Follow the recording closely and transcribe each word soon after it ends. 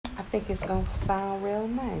I think it's going to sound real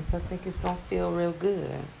nice. I think it's going to feel real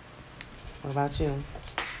good. What about you?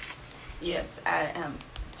 Yes, I am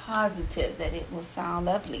positive that it will sound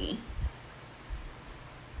lovely.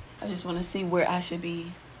 I just want to see where I should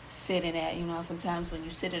be sitting at. You know, sometimes when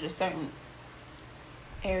you sit at a certain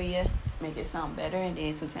area, make it sound better, and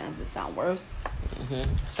then sometimes it sound worse.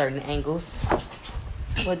 Certain angles.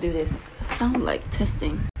 So we'll do this. Sound like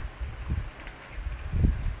testing.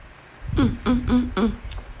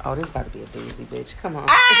 Oh, this about to be a doozy, bitch. Come on.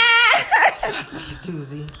 It's about to be a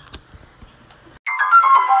doozy.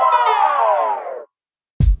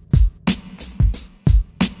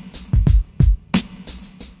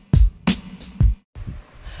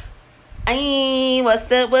 Hey,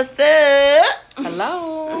 what's up? What's up?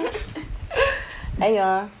 Hello. Hey,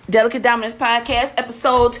 y'all. Delicate Dominance Podcast,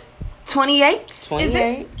 episode 28.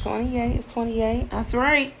 28. 28. It's 28. That's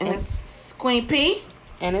right. And it's Queen P.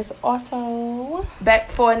 And it's Otto.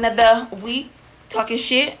 Back for another week. Talking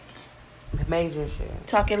shit. Major shit.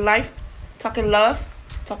 Talking life. Talking love.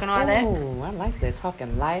 Talking all that. Oh, I like that.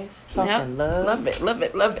 Talking life. Talking love. Love it. Love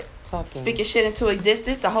it. Love it. Talking. Speaking shit into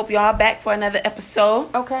existence. I hope y'all back for another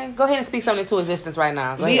episode. Okay. Go ahead and speak something into existence right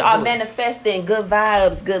now. We are manifesting good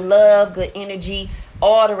vibes, good love, good energy.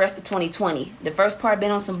 All the rest of 2020. The first part been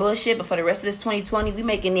on some bullshit, but for the rest of this 2020, we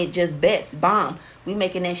making it just best. Bomb. We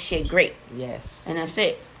making that shit great. Yes. And that's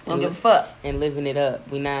it. We don't give a fuck. And living it up.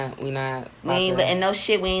 We ain't letting no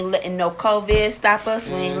shit. We ain't letting no COVID stop us.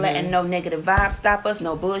 We ain't letting no negative vibes stop us.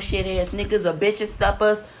 No bullshit ass niggas or bitches stop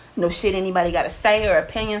us. No shit anybody gotta say or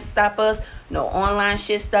opinions stop us. No online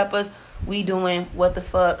shit stop us. We doing what the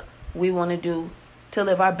fuck we want to do to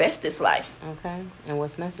live our bestest life. Okay. And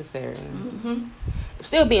what's necessary.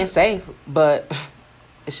 Still being safe, but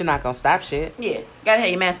it's not gonna stop shit. Yeah. Gotta have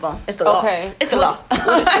your mask on. It's the law. Okay. It's the law.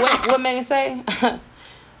 what Megan say? I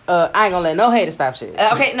ain't gonna let no hater stop shit.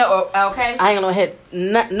 Okay. No. Okay. I ain't gonna hit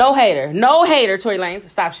no hater. No hater, Tory Lanez,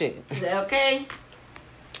 stop shit. Okay.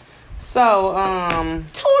 So,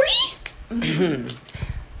 Tory?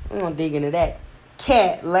 we're gonna dig into that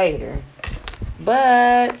cat later.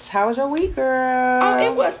 But how was your week, girl? Oh,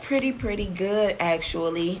 it was pretty good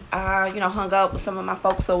actually. Hung out with some of my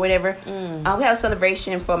folks or whatever. We had a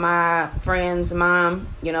celebration for my friend's mom.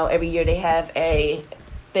 You know, every year they have a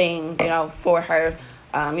thing, for her.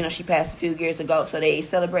 She passed a few years ago, so they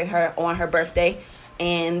celebrate her on her birthday.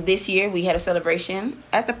 And this year we had a celebration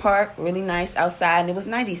at the park, really nice outside, and it was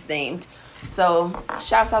 90s themed. So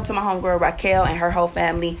shouts out to my homegirl Raquel and her whole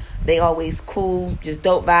family. They always cool, just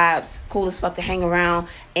dope vibes, cool as fuck to hang around,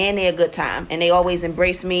 and they're a good time. And they always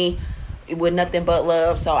embrace me with nothing but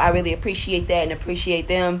love. So I really appreciate that and appreciate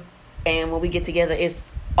them. And when we get together,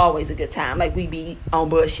 it's always a good time. Like, we be on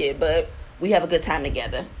bullshit, but we have a good time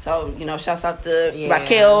together. So, shouts out to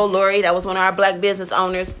Raquel, Lori. That was one of our black business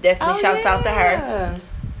owners. Definitely shouts out to her.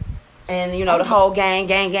 And, the whole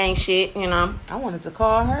gang shit, I wanted to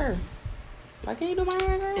call her. Like, can you do my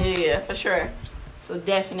hair, girl? Yeah, for sure. So,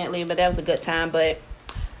 definitely. But that was a good time. But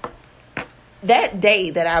that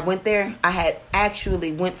day that I went there, I had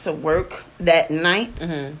actually went to work that night.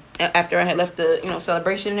 After I had left the,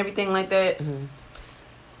 celebration and everything like that.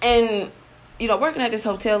 And working at this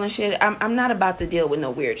hotel and shit, I'm not about to deal with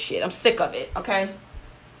no weird shit. I'm sick of it, okay?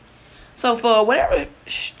 So for whatever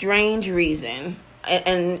strange reason,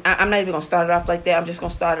 and I'm not even going to start it off like that. I'm just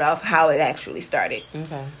going to start it off how it actually started.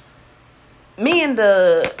 Okay. Me and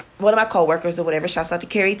one of my coworkers or whatever, shouts out to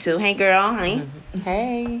Carrie too. Hey, girl, honey.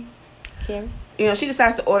 Hey, Carrie. She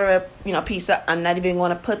decides to order a pizza. I'm not even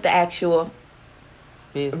going to put the actual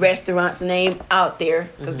restaurant's name out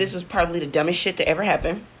there because this was probably the dumbest shit to ever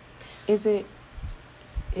happen. Is it?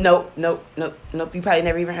 Nope. You probably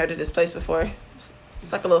never even heard of this place before.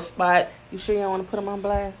 It's like a little spot. You sure you don't want to put them on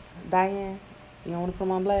blast, Diane? You don't want to put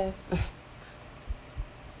them on blast?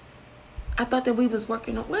 I thought that we was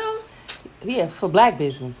working on... Well... Yeah, for black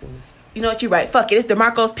businesses. You know what? You're right. Fuck it. It's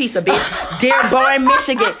DeMarco's Pizza, bitch. Dearborn,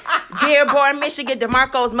 Michigan.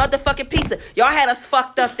 DeMarco's motherfucking pizza. Y'all had us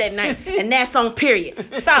fucked up that night. And that's on period.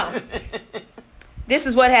 So, this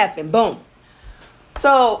is what happened. Boom.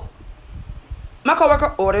 So... my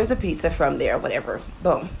coworker orders a pizza from there, whatever.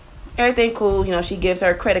 Boom. Everything cool. She gives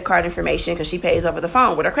her credit card information because she pays over the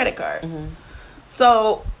phone with her credit card.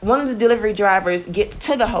 So, one of the delivery drivers gets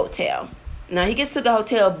to the hotel. Now, he gets to the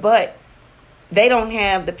hotel, but they don't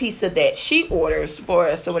have the pizza that she orders for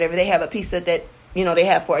us or whatever. They have a pizza that, they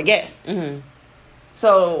have for a guest.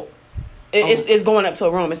 So, it's going up to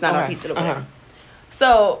a room. It's not our pizza or whatever.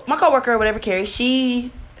 So, my coworker or whatever, Carrie,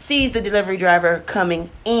 she sees the delivery driver coming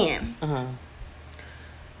in.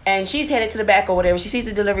 And she's headed to the back or whatever. She sees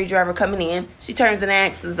the delivery driver coming in. She turns and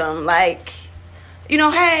asks him, like,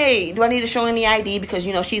 hey, do I need to show any ID? Because,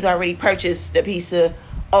 she's already purchased the pizza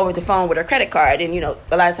over the phone with her credit card. And, a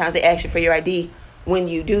lot of times they ask you for your ID when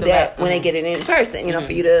you do that, when they get it in person,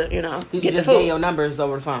 for you to, you get the just food. get your numbers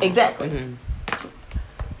over the phone. Exactly.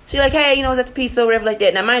 She's like, hey, is that the pizza or whatever like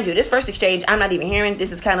that. Now, mind you, this first exchange, I'm not even hearing.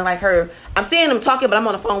 This is kind of like her. I'm seeing them talking, but I'm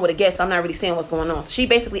on the phone with a guest, so I'm not really seeing what's going on. So she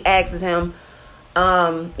basically asks him, do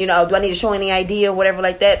I need to show any ID or whatever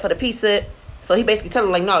like that for the pizza? So he basically tells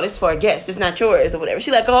her, like, no, this is for a guest. It's not yours or whatever.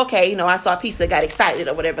 She's like, oh, okay. I saw pizza, got excited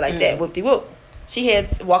or whatever like that. Whoop-de-whoop. She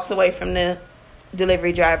walks away from the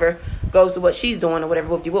delivery driver, goes to what she's doing or whatever.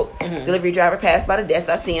 Whoop-de-whoop. Delivery driver passed by the desk.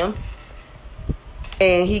 I see him.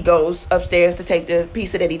 And he goes upstairs to take the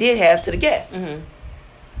pizza that he did have to the guest.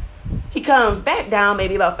 He comes back down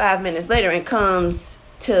maybe about 5 minutes later and comes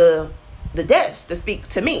to the desk to speak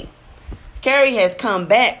to me. Carrie has come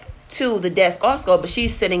back to the desk also, but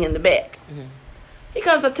she's sitting in the back. He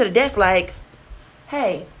comes up to the desk like,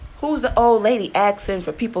 hey, who's the old lady asking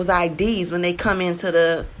for people's IDs when they come into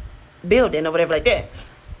the building or whatever like that?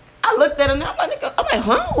 I looked at him and I'm like,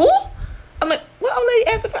 huh? Who? I'm like, what old lady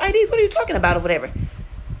asking for IDs? What are you talking about or whatever?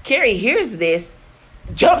 Carrie hears this,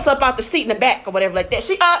 jumps up out the seat in the back or whatever like that.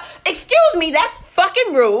 She, excuse me, that's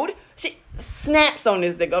fucking rude. She snaps on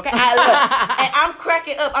this nigga, okay? And I'm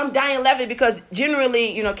cracking up. I'm dying laughing because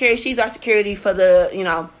generally, Carrie, she's our security for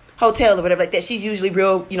the, hotel or whatever like that. She's usually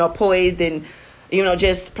real, poised and,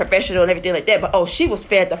 just professional and everything like that. But, she was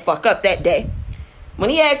fed the fuck up that day. When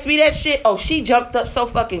he asked me that shit, she jumped up so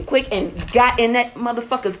fucking quick and got in that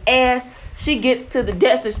motherfucker's ass. She gets to the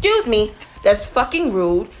desk. Excuse me, that's fucking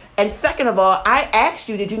rude. And second of all, I asked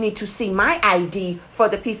you, did you need to see my ID for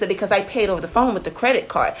the pizza because I paid over the phone with the credit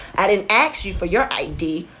card? I didn't ask you for your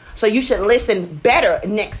ID, so you should listen better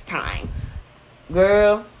next time.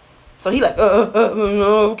 Girl. So he like,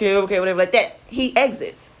 okay, whatever like that. He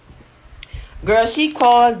exits. Girl, she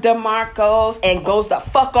calls DeMarcos and goes the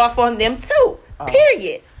fuck off on them too.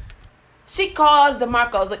 Period. She calls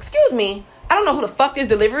DeMarcos, excuse me, I don't know who the fuck this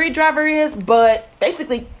delivery driver is, but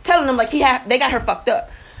basically telling them like they got her fucked up.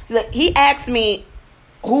 He asked me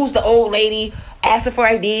who's the old lady asking for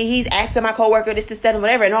ID. He's asking my coworker this, that, and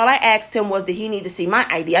whatever. And all I asked him was, did he need to see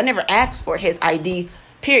my ID? I never asked for his ID,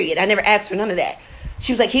 period. I never asked for none of that.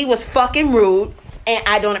 She was like, he was fucking rude, and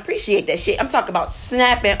I don't appreciate that shit. I'm talking about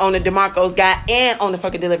snapping on the DeMarcos guy and on the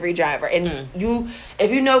fucking delivery driver. And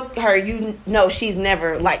if you know her, you know she's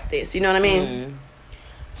never like this. You know what I mean?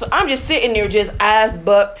 So I'm just sitting there, just eyes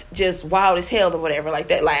bucked, just wild as hell or whatever like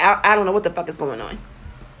that. Like, I don't know what the fuck is going on.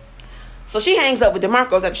 So she hangs up with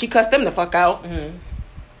DeMarcos after she cussed them the fuck out.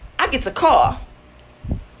 I get a call.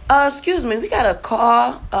 Excuse me, we got a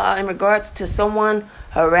call in regards to someone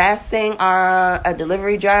harassing a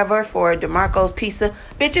delivery driver for DeMarcos Pizza.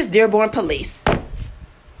 Bitches, Dearborn Police.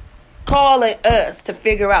 Calling us to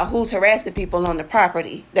figure out who's harassing people on the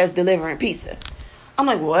property that's delivering pizza. I'm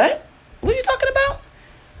like, what? What are you talking about?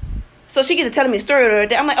 So she gets to telling me a story the other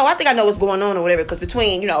day. I'm like, I think I know what's going on or whatever. Because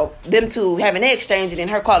between, them two having an exchange and then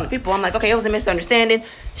her calling the people, I'm like, okay, it was a misunderstanding.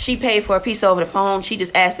 She paid for a pizza over the phone. She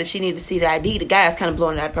just asked if she needed to see the ID. The guy's kind of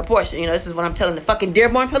blowing it out of proportion. This is what I'm telling the fucking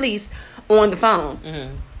Dearborn Police on the phone.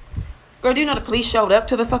 Girl, do you know the police showed up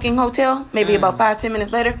to the fucking hotel? Maybe about 5-10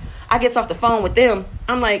 minutes later. I gets off the phone with them.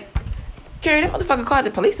 I'm like, Carrie, that motherfucker called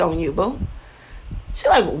the police on you, boo. She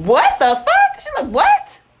like, what the fuck? She like,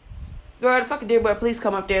 what? Girl, the fucking Dearborn Police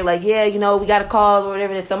come up there like, yeah, we got a call or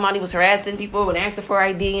whatever that somebody was harassing people and asking for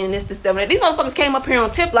ID and this, that. These motherfuckers came up here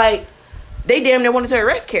on tip like they damn near wanted to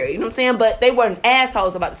arrest Carrie. You know what I'm saying? But they weren't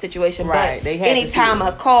assholes about the situation. Right. But anytime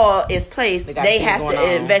a call is placed, they have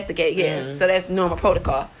to investigate. Yeah. So that's normal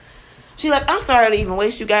protocol. She like, I'm sorry to even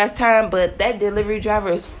waste you guys' time, but that delivery driver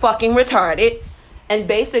is fucking retarded. And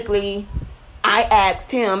basically, I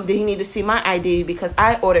asked him, did he need to see my ID? Because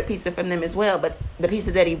I ordered pizza from them as well. But the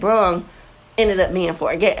pizza that he brung ended up being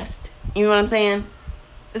for a guest. You know what I'm saying?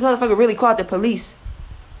 This motherfucker really called the police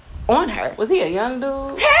on her. Was he a young dude?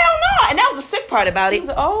 Hell no. And that was the sick part about it. He was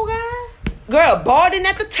an old guy? Girl, balding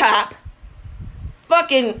at the top.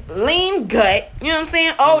 Fucking lean gut. You know what I'm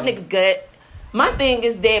saying? Old nigga gut. My thing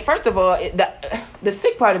is that, first of all, the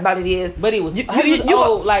sick part about it is... But he was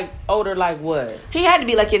old, like, older like what? He had to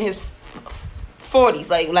be like in his 40s,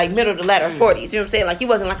 like middle to latter 40s. You know what I'm saying? Like, he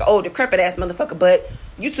wasn't like an old decrepit ass motherfucker, but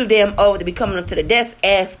you too damn old to be coming up to the desk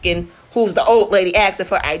asking who's the old lady asking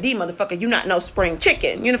for ID, motherfucker. You not no spring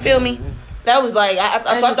chicken. You feel me? That was like, I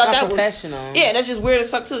thought that was... Yeah, that's just weird as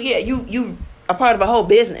fuck too. Yeah, you a part of a whole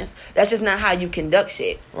business. That's just not how you conduct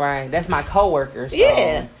shit. Right. That's my coworker. So.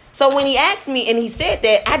 Yeah. So when he asked me and he said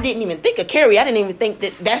that, I didn't even think of Carrie. I didn't even think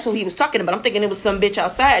that that's who he was talking about. I'm thinking it was some bitch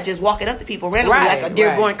outside just walking up to people randomly like a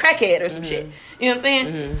Dearborn crackhead or some shit. You know what I'm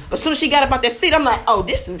saying? But as soon as she got up out that seat, I'm like, oh,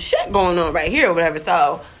 there's some shit going on right here or whatever.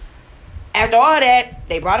 So after all that,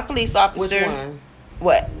 they brought a police officer. Which one?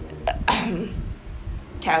 What?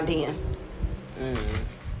 Chaldean.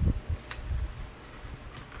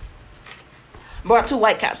 Brought 2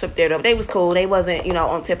 white cops up there though. They was cool. They wasn't,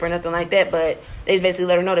 on tip or nothing like that. But they just basically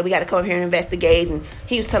let her know that we got to come up here and investigate. And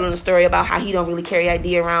he was telling a story about how he don't really carry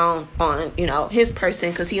ID around on, his person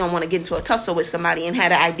because he don't want to get into a tussle with somebody and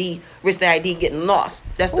had an ID, risk the ID getting lost.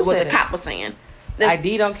 That's what the cop was saying.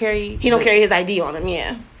 ID don't carry. He don't carry his ID on him.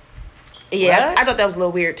 Yeah. Yeah. I thought that was a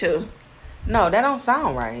little weird too. No, that don't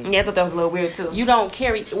sound right. Yeah, I thought that was a little weird too. You don't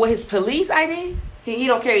carry his police ID? He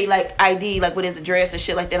don't carry like ID like with his address and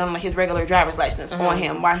shit like that on like his regular driver's license on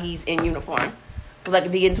him while he's in uniform. Cause like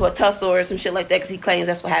if he get into a tussle or some shit like that, cause he claims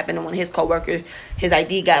that's what happened to one of his coworkers. His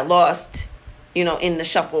ID got lost, in the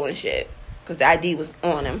shuffle and shit. Cause the ID was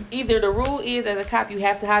on him. Either the rule is as a cop you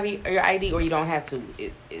have to have your ID or you don't have to.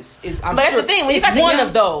 But that's the thing. When you got one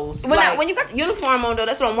of those. When you got the uniform on though,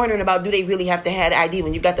 that's what I'm wondering about. Do they really have to have the ID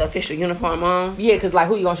when you got the official uniform on? Yeah, cause like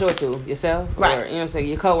who you gonna show it to? Yourself? Right. Or, you know what I'm saying?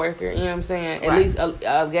 Your coworker? You know what I'm saying? At least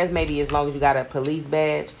I guess maybe as long as you got a police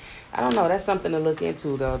badge. I don't know. That's something to look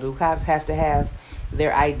into though. Do cops have to have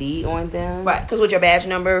their ID on them? Right. Cause with your badge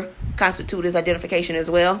number constitute as identification as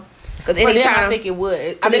well. Because anytime I think it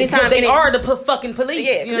would. Anytime they are the fucking police.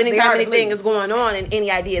 Yeah, because anytime anything is going on and any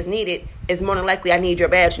ID is needed, it's more than likely I need your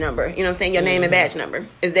badge number. You know what I'm saying? Your name and badge number.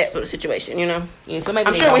 Is that sort of situation, Yeah, so maybe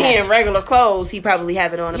I'm sure when he in regular clothes, he probably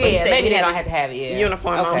have it on. Yeah, but maybe they don't have to have it. Yeah.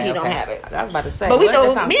 Uniform on, he don't have it. I was about to say. But we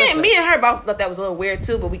thought, me and her both thought that was a little weird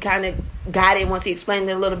too, but we kind of got it once he explained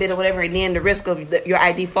it a little bit or whatever, and then the risk of your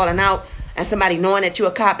ID falling out and somebody knowing that you're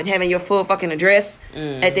a cop and having your full fucking address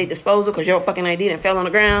at their disposal because your fucking ID done fell on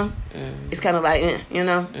the ground. It's kind of like, in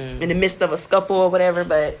the midst of a scuffle or whatever.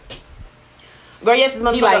 But girl, yes, this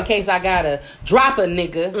motherfucker. You like in case I gotta drop a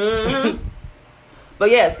nigga.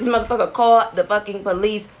 But yes, this motherfucker called the fucking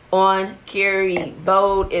police on Carrie.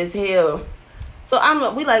 Bold as hell.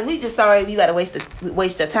 So we just sorry you gotta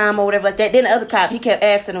waste your time or whatever like that. Then the other cop, he kept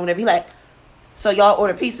asking or whatever. He like, so y'all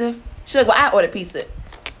order pizza? She's like, well, I ordered pizza.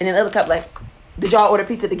 And then the other cop like, did y'all order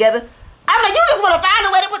pizza together? I'm like, you just want to find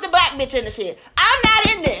a way to put the black bitch in the shit. I'm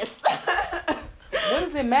not in this. What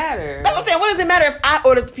does it matter? That's what I'm saying. What does it matter if I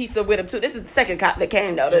ordered the pizza with him too? This is the second cop that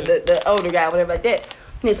came though, the older guy, whatever like that.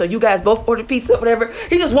 And so you guys both ordered pizza, whatever.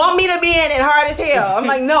 He just want me to be in it hard as hell. I'm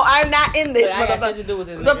like, no, I'm not in this. I got shit to do with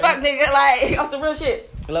this. The fuck, nigga, like, on some real shit.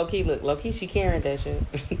 Low key, she carrying that shit.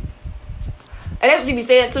 And that's what she be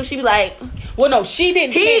saying too. She be like, well, no, she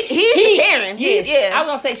didn't. He's Karen. Yeah, I was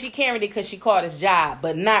gonna say she carried it because she caught his job,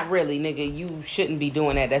 but not really, nigga. You shouldn't be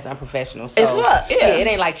doing that. That's unprofessional. So, it's what? Yeah, it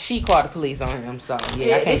ain't like she called the police on him. So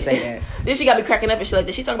yeah, I can't say that. Then she got me cracking up and shit like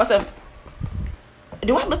that. She talking about stuff.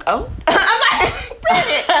 Do I look old? I'm like,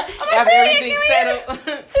 after everything's settled.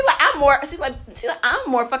 She's like, I'm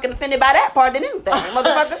more fucking offended by that part than anything,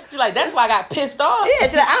 motherfucker. She's like, that's why I got pissed off. Yeah,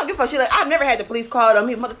 she's like, I don't give a fuck. She's like, I've never had the police called on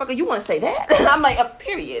me, motherfucker. You want to say that? I'm like,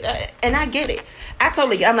 period. And I get it. I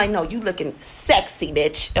totally get it. I'm like, no, you looking sexy,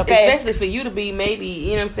 bitch. Okay, especially for you to be maybe,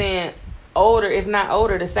 you know what I'm saying, older, if not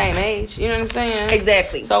older, the same age. You know what I'm saying?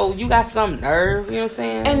 Exactly. So you got some nerve. You know what I'm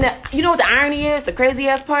saying? And you know what the irony is? The crazy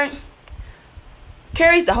ass part.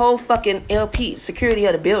 Carries the whole fucking LP, security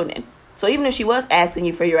of the building. So even if she was asking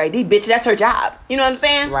you for your ID, bitch, that's her job. You know what I'm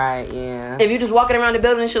saying? Right, yeah. If you're just walking around the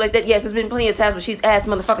building and shit like that, yes, there's been plenty of times where she's asked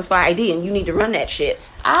motherfuckers for ID and you need to run that shit.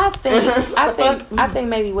 I think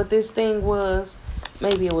maybe what this thing was,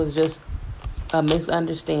 maybe it was just a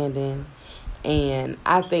misunderstanding. And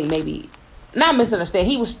I think maybe, not misunderstand,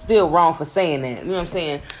 he was still wrong for saying that. You know what I'm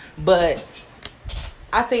saying? But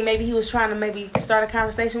I think maybe he was trying to maybe start a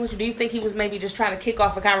conversation with you. Do you think he was maybe just trying to kick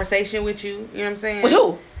off a conversation with you? You know what I'm saying? With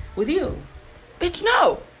who? With you. Bitch,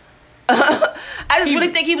 no. I just really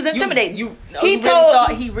think he was intimidated. He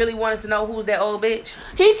thought he really wanted to know who's that old bitch?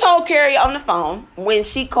 He told Carrie on the phone when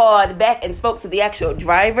she called back and spoke to the actual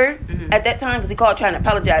driver at that time, because he called trying to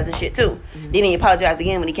apologize and shit too. Then he apologized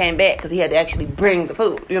again when he came back because he had to actually bring the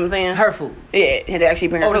food. You know what I'm saying? Her food. Yeah, he had to actually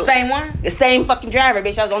bring her food. The same one? The same fucking driver,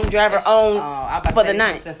 bitch. I was on the driver for the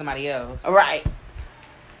night. Send somebody else. Right.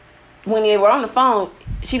 When they were on the phone,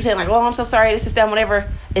 she was saying like, "Oh, I'm so sorry. This is that,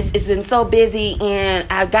 whatever. It's been so busy,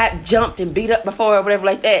 and I got jumped and beat up before, or whatever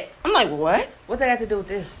like that." I'm like, "What? What they got to do with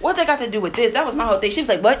this? What they got to do with this?" That was my whole thing. She was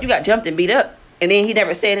like, "What? You got jumped and beat up?" And then he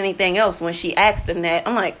never said anything else when she asked him that.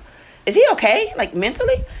 I'm like, "Is he okay? Like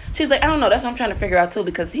mentally?" She's like, "I don't know. That's what I'm trying to figure out too,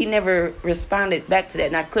 because he never responded back to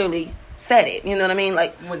that. Now clearly, said it. You know what I mean?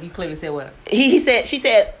 Like, What you clearly said? What she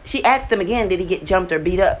said she asked him again, did he get jumped or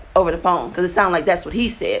beat up over the phone? Because it sounded like that's what he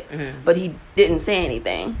said, but he didn't say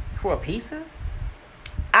anything. For a pizza?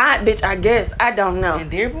 I guess I don't know. In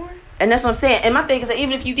Dearborn? And that's what I'm saying. And my thing is that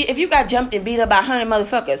even if you got jumped and beat up by 100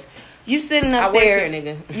 motherfuckers, you sitting up there,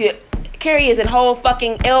 nigga. Carrie is in whole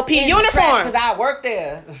fucking LP uniform. Because I work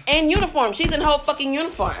there. In uniform. She's in whole fucking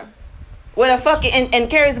uniform. With a fucking, and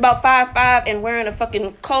Carrie's about 5'5" and wearing a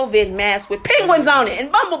fucking COVID mask with penguins on it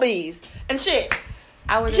and bumblebees and shit.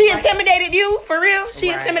 She intimidated you? For real? She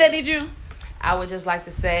intimidated you? I would just like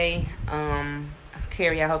to say,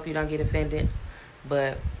 Carrie, I hope you don't get offended,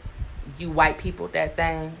 but you white people that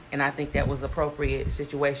thing, and I think that was appropriate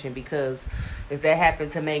situation, because if that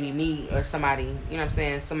happened to maybe me or somebody, you know what I'm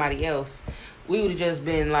saying, somebody else, we would have just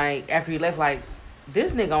been like, after he left, like,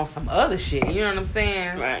 this nigga on some other shit, you know what I'm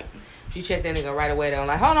saying? Right. She checked that nigga right away though,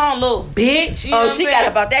 like, hold on, little bitch. You know she got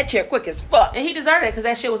about that chair quick as fuck. And he deserved it, because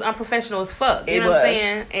that shit was unprofessional as fuck. You know what I'm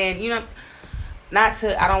saying? And, you know,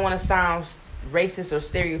 I don't want to sound racist or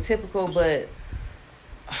stereotypical, but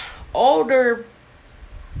older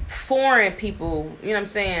foreign people, you know what I'm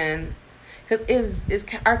saying? Because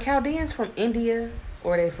are Chaldeans from India,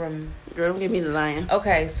 or are they from? Girl, don't give me the lion.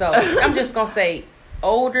 Okay, so I'm just gonna say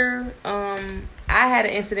older. I had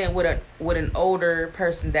an incident with an older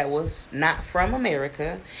person that was not from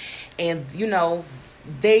America, and you know,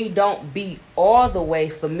 they don't be all the way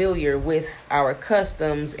familiar with our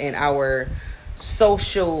customs and our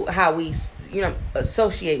social, how we, you know,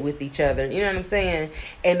 associate with each other, you know what I'm saying?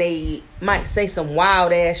 And they might say some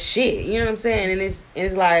wild ass shit, you know what I'm saying? And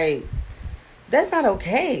it's like, that's not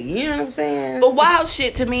okay, you know what I'm saying? But wild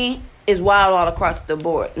shit to me is wild all across the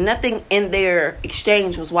board. Nothing in their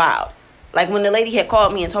exchange was wild. Like when the lady had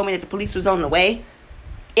called me and told me that the police was on the way,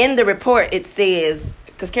 in the report it says,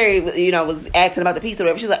 because Carrie, you know, was asking about the pizza or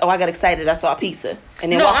whatever, she's like, oh, I got excited, I saw a pizza,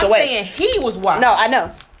 and then walked away. No, I'm saying he was wild. No, I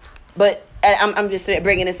know. But I'm just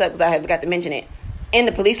bringing this up because I have got to mention it. In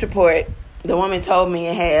the police report, the woman told me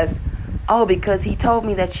it has, because he told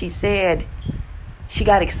me that she said she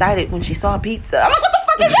got excited when she saw pizza. I'm like, what the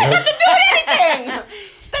fuck does that have to do with anything?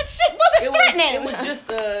 That shit wasn't threatening. It was just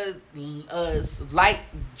a light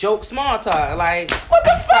joke, small talk. Like, what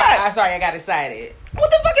the fuck? I'm sorry, I got excited. What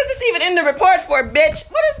the fuck is this even in the report for, bitch?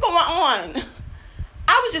 What is going on?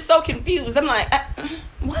 I was just so confused. I'm like,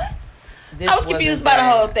 what? I was confused by the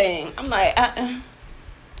whole thing. I'm like,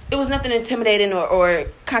 it was nothing intimidating or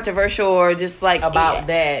controversial or just like about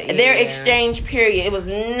that. Yeah. Their exchange period, it was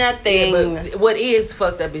nothing. Yeah, but what is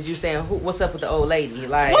fucked up is you saying, what's up with the old lady?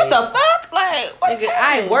 Like, what the fuck? Like, what nigga,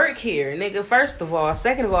 I work here, nigga. First of all,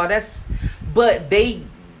 second of all, but they,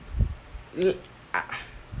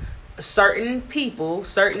 certain people,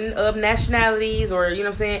 certain of nationalities or, you know what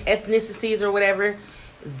I'm saying, ethnicities or whatever,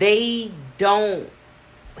 they don't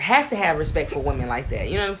have to have respect for women like that.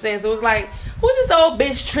 You know what I'm saying? So it's like, who's this old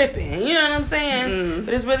bitch tripping? You know what I'm saying? Mm-hmm.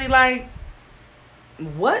 But it's really like,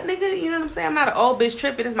 what, nigga? You know what I'm saying? I'm not an old bitch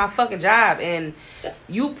tripping. It's my fucking job. And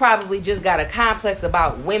you probably just got a complex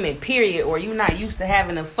about women, period. Or you not used to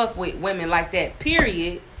having to fuck with women like that,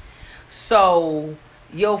 period. So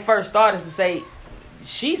your first thought is to say,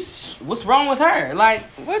 what's wrong with her?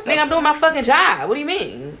 Like, nigga, I'm doing my fucking job. What do you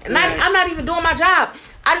mean? I'm not even doing my job.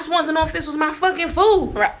 I just wanted to know if this was my fucking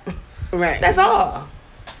food. Right. That's all.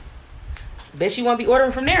 Bet she won't be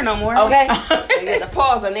ordering from there no more. Okay. You get the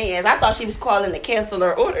pause on their ass. I thought she was calling to cancel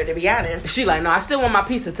her order, to be honest. She like, no, I still want my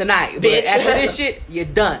pizza tonight. Bitch. But after this shit, you're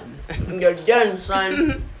done. You're done,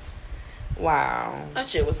 son. Wow. That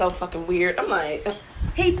shit was so fucking weird. I'm like...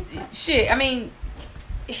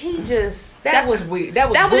 That was weird. That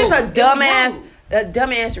was just a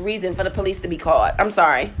dumbass reason for the police to be called. I'm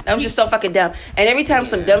sorry. That was just so fucking dumb. And every time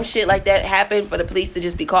some dumb shit like that happened for the police to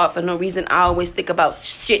just be called for no reason, I always think about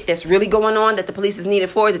shit that's really going on that the police is needed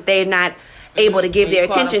for, that they're not able to give their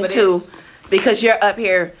attention to because you're up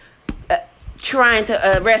here trying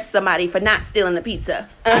to arrest somebody for not stealing the pizza.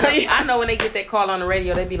 I know when they get that call on the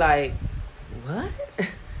radio, they be like, what?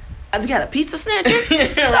 I've got a pizza snatcher?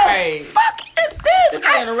 Right. The fuck is this? They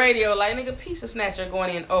play on the radio like, nigga, pizza snatcher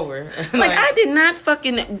going in over. Like, I did not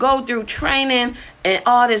fucking go through training and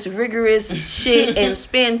all this rigorous shit and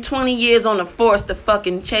spend 20 years on the force to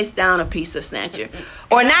fucking chase down a pizza snatcher.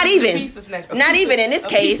 Or not even. Even in this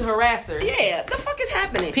case. Pizza harasser. Yeah. The fuck is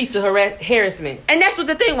happening? Pizza harassment. And that's what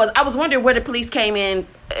the thing was. I was wondering where the police came in,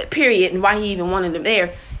 period, and why he even wanted them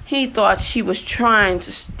there. He thought she was trying to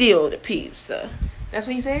steal the pizza. That's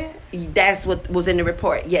what he said? That's what was in the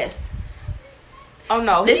report, yes. Oh,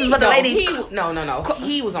 no. This is what the lady... No.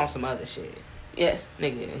 He was on some other shit. Yes.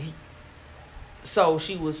 Nigga, So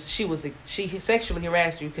she sexually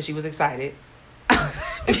harassed you because she was excited.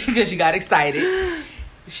 Because she got excited.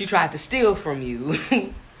 She tried to steal from you.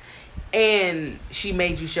 And she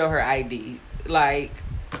made you show her ID. Like,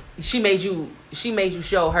 she made you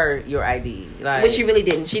show her your ID. Like, but she really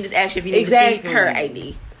didn't. She just asked you if you need to see her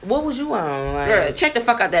ID. What was you on? Like, girl, check the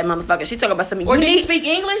fuck out that motherfucker. She talking about something. Or do you speak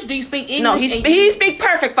English? Do you speak English? No, he speak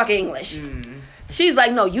perfect fucking English. She's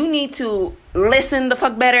like, no, you need to listen the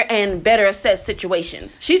fuck better and better assess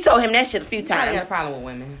situations. She told him that shit a few times. I got a problem with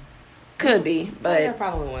women. Could be, but I got a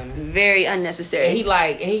problem with women. Very unnecessary. And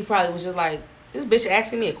he probably was just like, this bitch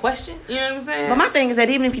asking me a question. You know what I'm saying? But my thing is that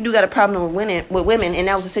even if you do got a problem with women, and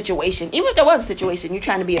that was a situation, even if there was a situation, you're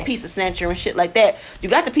trying to be a piece of snatcher and shit like that, you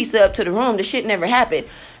got the piece up to the room. The shit never happened.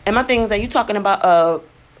 And my thing is that you talking about a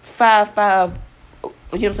 5'5", you know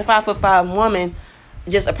what I'm saying, 5'5" woman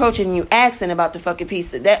just approaching you, asking about the fucking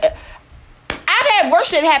piece of that. I've had worse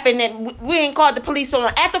shit happen that we ain't called the police on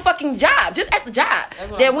at the fucking job, just at the job,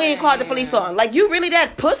 that we ain't called the police on. Like, you really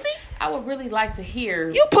that pussy? I would really like to hear.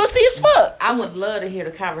 You pussy as fuck. I would love to hear the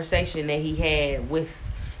conversation that he had with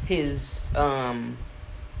his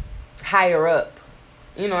higher up.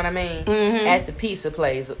 You know what I mean? Mm-hmm. At the pizza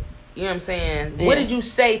place. You know what I'm saying? Yeah. What did you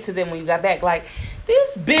say to them when you got back? Like,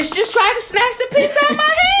 this bitch just tried to snatch the pizza out of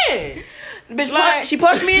my hand. Bitch, like, she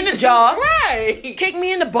punched me in the jaw. Right. Kicked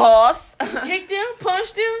me in the balls. Kicked him,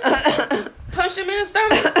 punched him, punched him in the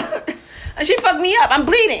stomach. And she fucked me up. I'm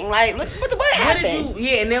bleeding. Like, look what happened.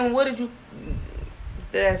 And then what did you...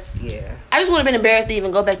 That's, yeah. I just would have been embarrassed to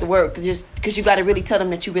even go back to work because you got to really tell them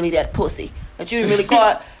that you really that pussy. That you didn't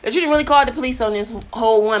really call the police on this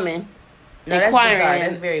whole woman. No, that's bizarre.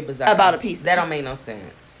 That's very bizarre. About a piece. That don't make no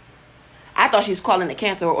sense. I thought she was calling to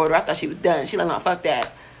cancel her order. I thought she was done. She like, no, fuck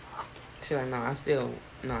that. She like, no,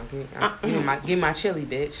 give me my chili,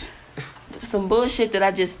 bitch. Some bullshit that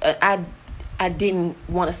I just I didn't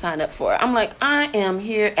want to sign up for. I'm like, I am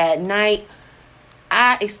here at night.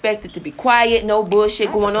 I expect it to be quiet, no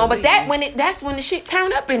bullshit going on. But that's when the shit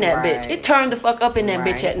turned up in that bitch. It turned the fuck up in that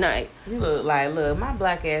bitch at night. You look, my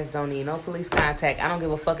black ass don't need no police contact. I don't give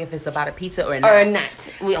a fuck if it's about a pizza or not.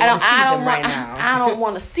 I don't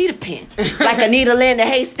want to see the pen. Like a needle in the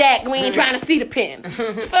haystack. We ain't trying to see the pen.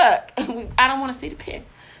 Fuck. I don't want to see the pen.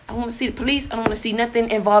 I don't want to see the police. I don't want to see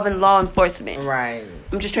nothing involving law enforcement. Right.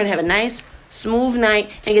 I'm just trying to have a nice, smooth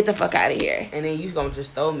night and get the fuck out of here. And then you gonna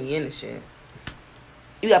just throw me in the shit.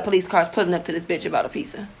 You got police cars pulling up to this bitch about a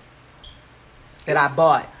pizza that I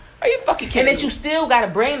bought. Are you fucking kidding me? And that you still got to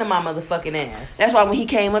bring to my motherfucking ass. That's why when he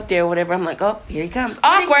came up there or whatever, I'm like, oh, here he comes.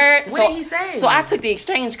 Awkward. What did he say? So I took the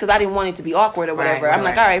exchange because I didn't want it to be awkward or whatever. I'm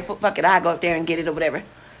like, all right, fuck it. I'll go up there and get it or whatever.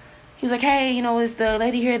 He was like, hey, is the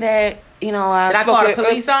lady here that, did I call the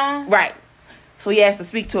police on? Right. So he asked to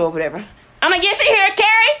speak to her or whatever. I'm like, yeah, she here,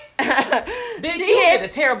 Carrie. Bitch, you did a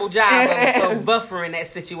terrible job of buffering that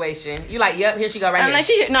situation. You like, yep, here she go right here.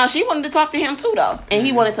 Like, she wanted to talk to him too, though. And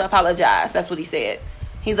he wanted to apologize. That's what he said.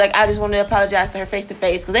 He's like, I just wanted to apologize to her face to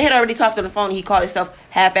face. Because they had already talked on the phone. He called himself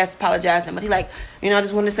half-ass apologizing. But he like, I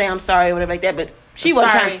just wanted to say I'm sorry or whatever like that. But she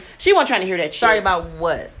wasn't trying to hear that shit. Sorry about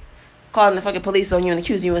what? Calling the fucking police on you and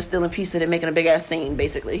accusing you of stealing pizza and making a big-ass scene,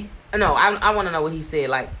 basically. No, I want to know what he said,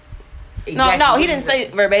 like. Exactly. No, he didn't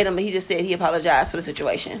say verbatim, but he just said he apologized for the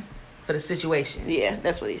situation. For the situation? Yeah,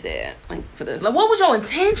 that's what he said. Like what was your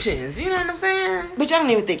intentions? You know what I'm saying? But I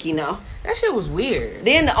don't even think he know. That shit was weird.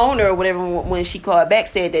 Then the owner or whatever, when she called back,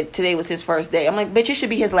 said that today was his first day. I'm like, bitch, it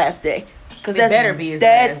should be his last day. Because that better be his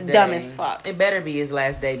last day. That's dumb as fuck. It better be his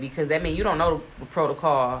last day because that means you don't know the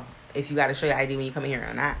protocol if you got to show your ID when you come in here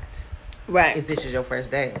or not. Right. If this is your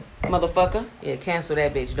first day. Motherfucker. Yeah, cancel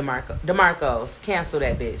that bitch, DeMarcos. Cancel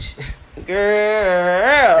that bitch.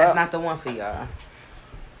 Girl. That's not the one for y'all.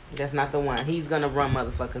 That's not the one. He's gonna run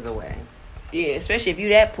motherfuckers away. Yeah, especially if you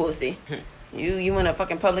that pussy. You in a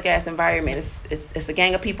fucking public ass environment. It's a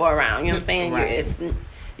gang of people around. You know what I'm saying? Right.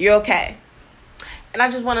 You're okay. And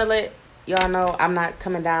I just want to let y'all know I'm not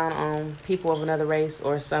coming down on people of another race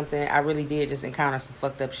or something. I really did just encounter some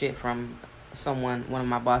fucked up shit from one of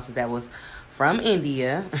my bosses that was from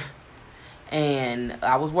India. And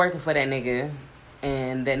I was working for that nigga.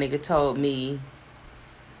 And that nigga told me,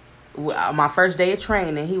 my first day of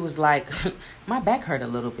training, he was like, my back hurt a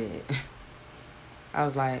little bit. I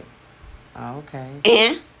was like, oh, okay.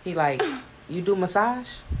 And? He like, you do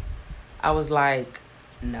massage? I was like,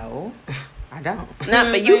 no, I don't.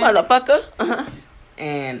 Not for you, motherfucker. Uh-huh.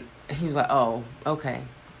 And he was like, oh, okay.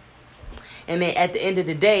 And then at the end of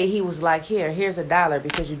the day, he was like, here's $1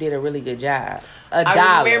 because you did a really good job. $1.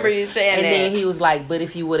 I remember you saying and that. And then he was like, but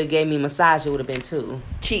if you would have gave me a massage, it would have been $2.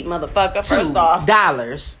 Cheap motherfucker, first off.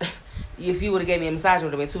 $2. If you would have gave me a massage, it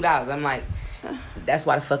would have been $2. I'm like, That's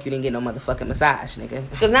why the fuck you didn't get no motherfucking massage, nigga.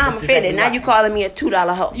 Because now I'm offended. Now you calling me a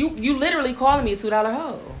 $2 hoe. You literally calling me a $2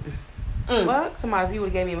 hoe. Fuck. Tomorrow, if you would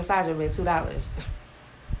have gave me a massage, it would have been $2.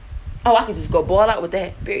 Oh, I can just go ball out with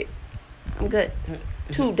that. Period. I'm good.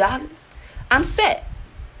 $2. I'm set.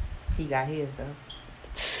 He got his, though.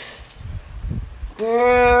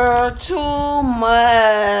 Girl, too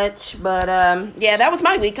much. But, yeah, that was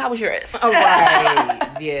my week. How was yours? All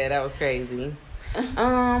right. Yeah, that was crazy.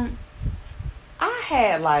 I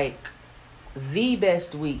had, like, the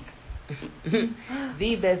best week.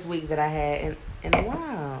 The best week that I had in a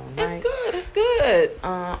while. It's good. It's good.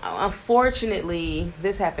 Unfortunately,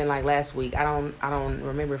 this happened, like, last week. I don't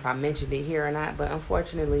remember if I mentioned it here or not, but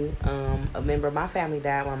unfortunately, a member of my family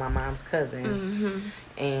died, one of my mom's cousins. Mm-hmm.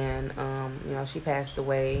 And, you know, she passed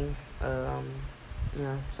away, you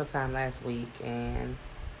know, sometime last week. And,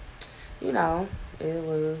 you know, it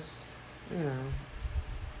was, you know,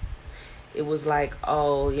 it was like,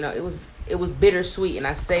 oh, you know, it was bittersweet. And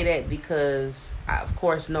I say that because, of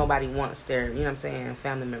course, nobody wants their, you know what I'm saying,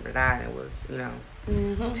 family member died. It was, you know,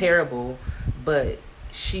 terrible. But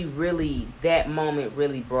she really, that moment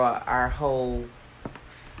really brought our whole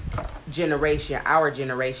generation, our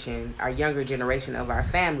younger generation of our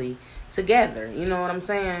family together. You know what I'm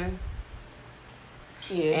saying?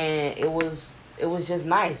 Yeah. And it was just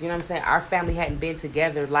nice. You know what I'm saying? Our family hadn't been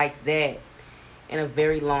together like that in a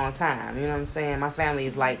very long time. You know what I'm saying? My family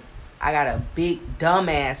is like, I got a big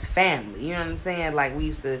dumbass family. You know what I'm saying? Like, we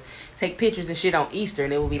used to take pictures and shit on Easter,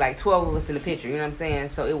 and it would be like 12 of us in the picture. You know what I'm saying?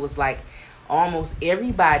 So it was like almost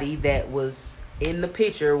everybody that was in the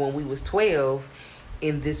picture when we was 12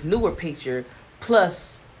 in this newer picture,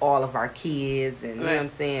 plus all of our kids and, you know what I'm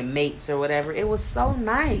saying, mates or whatever. It was so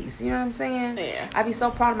nice. You know what I'm saying? Yeah. I be so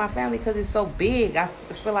proud of my family because it's so big. I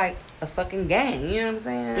feel like a fucking gang. You know what I'm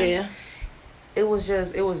saying? Yeah. It was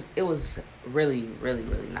really, really,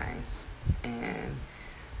 really nice. And,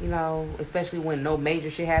 you know, especially when no major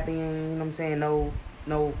shit happened, you know what I'm saying?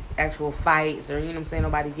 No actual fights, or, you know what I'm saying,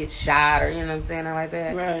 nobody gets shot, or, you know what I'm saying, like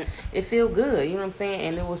that. Right. It feel good, you know what I'm saying?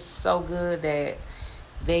 And it was so good that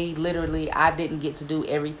they literally, I didn't get to do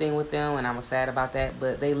everything with them, and I'm sad about that,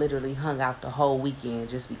 but they literally hung out the whole weekend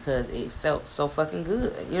just because it felt so fucking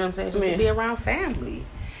good. You know what I'm saying? Just to be around family.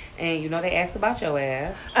 And, you know, they asked about your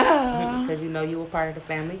ass. Because, you know, you were part of the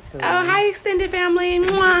family, too. Oh, hi, extended family.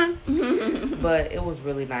 But it was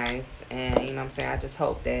really nice. And, you know what I'm saying, I just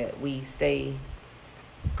hope that we stay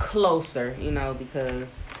closer, you know,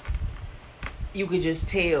 because you could just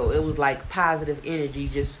tell it was like positive energy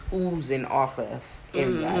just oozing off of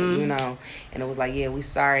everybody, you know. And it was like, yeah, we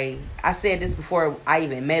sorry. I said this before I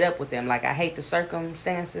even met up with them. Like, I hate the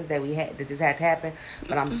circumstances that this had to happen,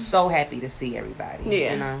 but I'm so happy to see everybody.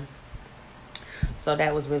 Yeah. You know. So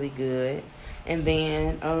that was really good. And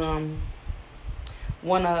then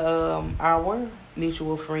one of our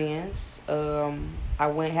mutual friends, I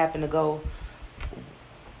happened to go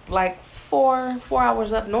like 4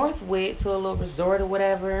 hours up north with to a little resort or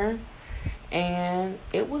whatever. And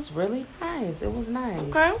it was really nice. It was nice.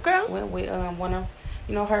 Okay. Went with one of,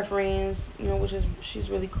 you know, her friends, you know, she's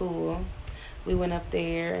really cool. We went up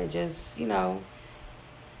there and just, you know,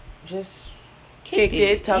 just kicked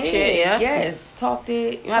it, talk shit, yeah. Yes, talked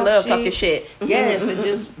it. I love talking shit. Yes, and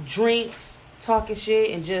just drinks, talking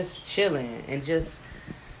shit, and just chilling, and just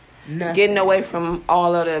nothing. Getting away from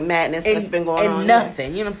all of the madness that's been going on. And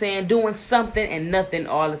nothing, you know what I'm saying? Doing something and nothing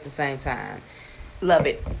all at the same time. Love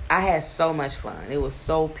it. I had so much fun. It was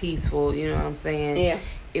so peaceful, you know what I'm saying? Yeah.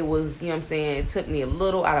 It was, you know what I'm saying, it took me a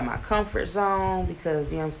little out of my comfort zone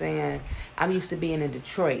because, you know what I'm saying, I'm used to being in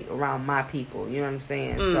Detroit around my people, you know what I'm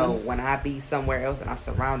saying? So when I be somewhere else and I'm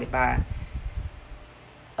surrounded by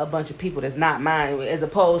a bunch of people that's not mine, as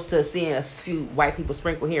opposed to seeing a few white people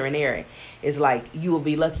sprinkle here and there, it's like you will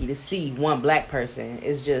be lucky to see one black person.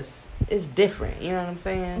 It's just, it's different, you know what I'm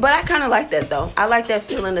saying? But I kind of like that, though. I like that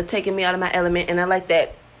feeling of taking me out of my element, and I like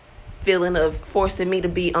that feeling of forcing me to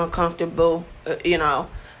be uncomfortable, you know,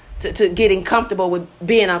 to getting comfortable with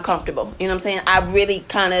being uncomfortable. You know what I'm saying? I really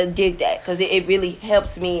kind of dig that because it really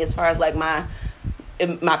helps me as far as like my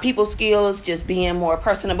people skills, just being more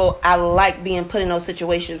personable. I like being put in those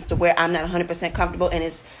situations to where I'm not 100% comfortable and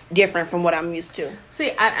it's different from what I'm used to.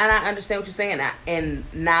 See, I understand what you're saying. And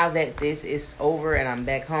now that this is over and I'm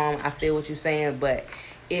back home, I feel what you're saying, but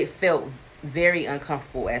it felt very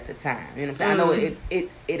uncomfortable at the time. You know what I'm saying? I know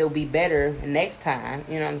it'll be better next time.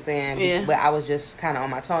 You know what I'm saying? Yeah. But I was just kind of on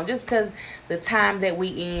my tone just because the time that we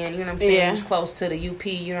in, you know what I'm saying? Yeah. It was close to the UP,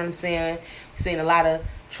 you know what I'm saying? Seeing a lot of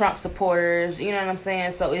Trump supporters, you know what I'm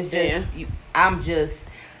saying? So it's just,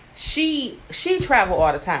 she travel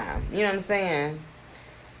all the time, you know what I'm saying?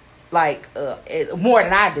 like more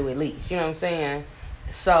than I do, at least. You know what I'm saying?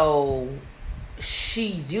 So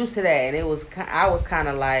she's used to that, and I was kind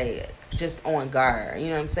of like just on guard. You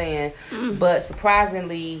know what I'm saying? But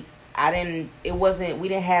surprisingly, we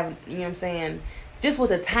didn't have, you know what I'm saying, just with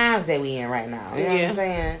the times that we in right now. You know what I'm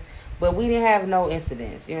saying? But we didn't have no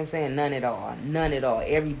incidents. You know what I'm saying? None at all.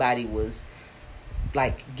 Everybody was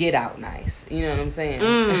like get out nice. You know what I'm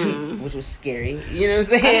saying? Which was scary. You know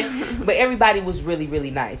what I'm saying? But everybody was really,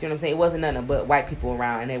 really nice. You know what I'm saying? It wasn't none but white people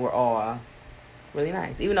around, and they were all really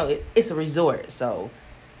nice. Even though it's a resort, so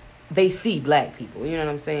they see black people. You know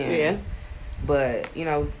what I'm saying? Yeah. But, you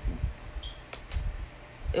know,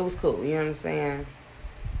 it was cool. You know what I'm saying?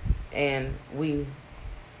 And we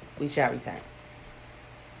shall return.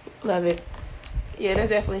 Love it. Yeah, there's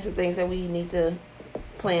definitely some things that we need to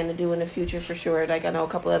plan to do in the future for sure. Like, I know a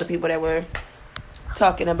couple other people that were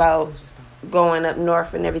talking about going up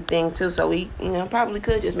north and everything too. So we, you know, probably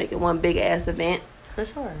could just make it one big ass event. For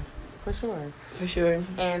sure.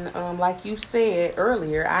 And like you said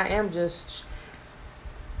earlier, I am just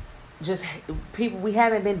people. We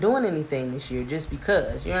haven't been doing anything this year just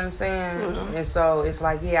because. You know what I'm saying? Mm-hmm. And so it's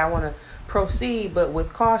like, yeah, I want to proceed, but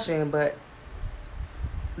with caution. But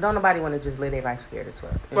don't nobody want to just live their life scared as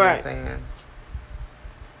fuck. You know what I'm saying?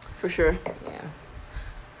 For sure. Yeah.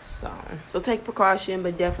 So take precaution,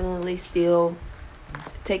 but definitely still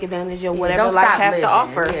take advantage of whatever life has to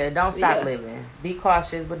offer. Yeah, don't stop living. Be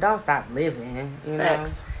cautious, but don't stop living. You know,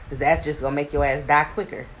 because that's just gonna make your ass die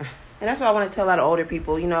quicker. And that's what I want to tell a lot of older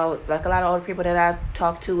people. You know, like a lot of older people that I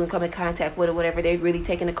talk to and come in contact with or whatever, they're really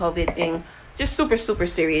taking the COVID thing just super, super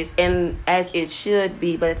serious, and as it should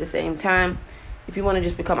be. But at the same time, if you want to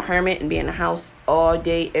just become a hermit and be in the house all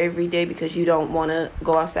day, every day, because you don't want to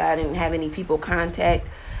go outside and have any people contact,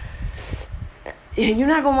 you're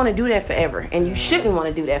not going to want to do that forever. And you shouldn't want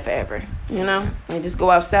to do that forever, you know? And just go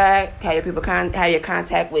outside, have your people have your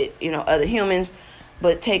contact with, you know, other humans,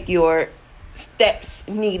 but take your steps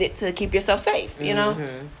needed to keep yourself safe, you know?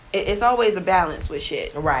 It's always a balance with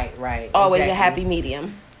shit. Right. It's always a happy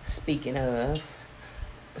medium. Speaking of,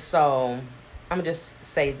 so I'm going to just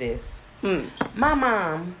say this. My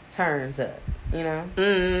mom turns up, you know,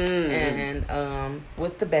 and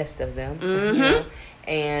with the best of them, you know,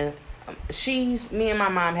 and me and my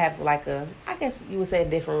mom have like I guess you would say a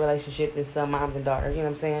different relationship than some moms and daughters, you know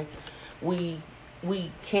what I'm saying?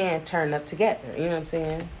 We can turn up together, you know what I'm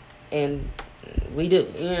saying? And we do,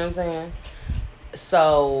 you know what I'm saying?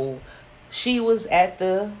 So she was at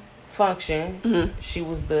the function. She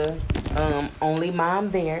was the only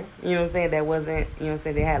mom there, you know what I'm saying, that wasn't, you know what I'm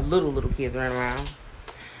saying, they had little kids running around.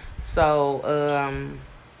 So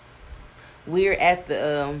we're at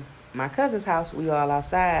the my cousin's house. We all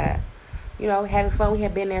outside, you know, having fun. We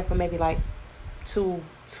had been there for maybe like two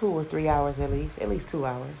or 3 hours at least 2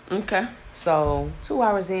 hours. Okay. So 2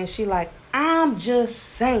 hours in, she like, I'm just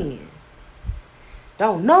saying,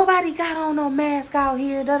 don't nobody got on no mask out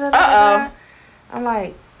here. I'm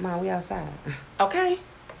like, Mom, we outside. Okay.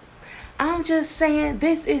 I'm just saying,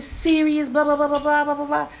 this is serious, blah, blah, blah, blah, blah, blah, blah,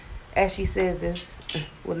 blah. As she says this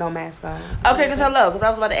with no mask on. Okay, because I was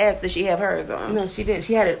about to ask, did she have hers on? No, she didn't.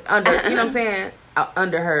 She had it under, you know what I'm saying?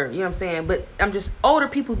 Under her, you know what I'm saying? But I'm just, older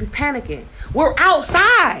people be panicking. We're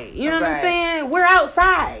outside. You know what I'm saying? We're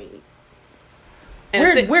outside.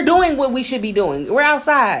 We're doing what we should be doing. We're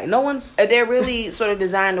outside. No one's. They're really sort of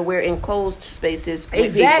designed to wear enclosed spaces. With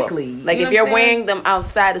exactly. People. Like, if you're wearing them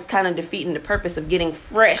outside, it's kind of defeating the purpose of getting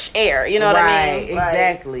fresh air. You know what I mean?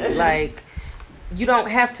 Exactly. Like, you don't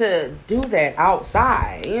have to do that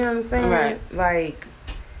outside. You know what I'm saying? Right. Like,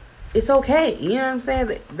 it's okay. You know what I'm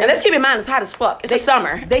saying? And let's keep in mind, it's hot as fuck. It's the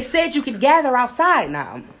summer. They said you could gather outside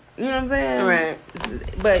now. You know what I'm saying? Right.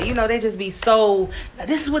 But, you know, they just be so,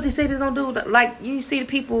 this is what they say they don't do. Like, you see the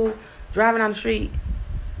people driving down the street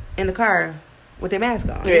in the car with their mask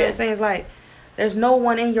on. You know what I'm saying? It's like, there's no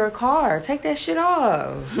one in your car. Take that shit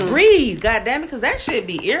off. Breathe, goddammit, because that shit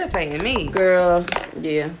be irritating me. Girl,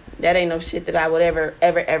 yeah. That ain't no shit that I would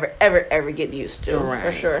ever get used to. Right.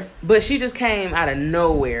 For sure. But she just came out of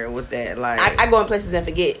nowhere with that. Like, I go in places and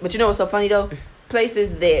forget. But you know what's so funny, though?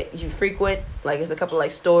 Places that you frequent, like, it's a couple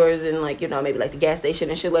like stores and, like, you know, maybe like the gas station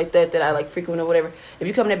and shit like that I like frequent or whatever. If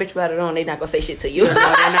you come in that bitch without it on, they not gonna say shit to you. No, they're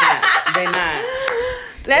not. They're not.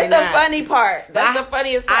 That's the funny part. That's the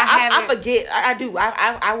funniest part. I forget. I do.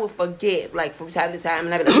 I will forget, like, from time to time,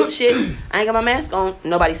 and I be like, oh shit, I ain't got my mask on.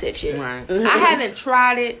 Nobody said shit. Right. I haven't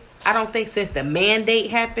tried it, I don't think, since the mandate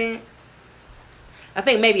happened. I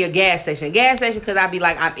think maybe a gas station. Because I be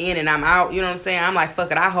like, I'm in and I'm out. You know what I'm saying? I'm like, fuck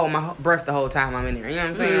it. I hold my breath the whole time I'm in there. You know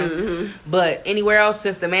what I'm saying? But anywhere else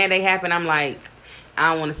since the mandate happened, I'm like,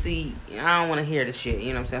 I don't want to see. I don't want to hear the shit. You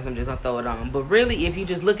know what I'm saying? So I'm just gonna throw it on. But really, if you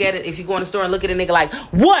just look at it, if you go in the store and look at a nigga like,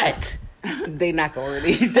 what? They not gonna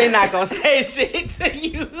really. They not gonna say shit to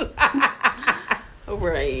you.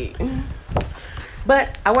 Right.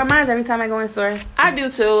 But I wear mine every time I go in the store. I do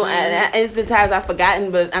too, and it's been times I've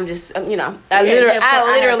forgotten, but I'm just, I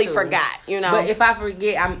literally forgot, But if I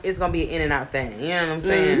forget, it's gonna be an in and out thing. You know what I'm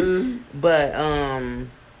saying? Mm-hmm. But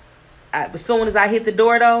as soon as I hit the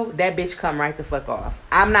door though, that bitch come right the fuck off.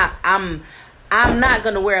 I'm not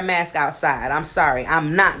gonna wear a mask outside. I'm sorry,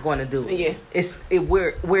 I'm not gonna do it. Yeah,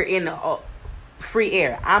 we're in the free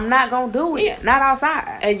air. I'm not gonna do it. Yeah. Not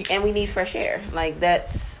outside. And we need fresh air. Like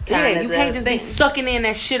that's kind of you can't just be sucking in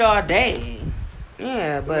that shit all day.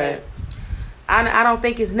 Yeah, but right. I don't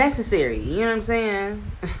think it's necessary. You know what I'm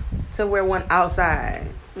saying? To wear one outside.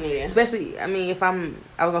 Yeah. Especially, I mean,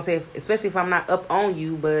 especially if I'm not up on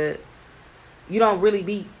you, but you don't really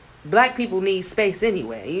be. Black people need space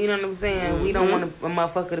anyway. You know what I'm saying? Mm-hmm. We don't want a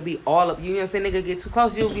motherfucker to be all up. You know what I'm saying? Nigga get too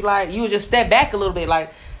close, you'll be like, you would just step back a little bit,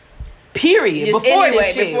 like. Period. Just before anyway,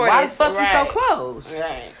 this shit. Why the fuck you so close?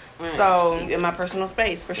 Right. So in my personal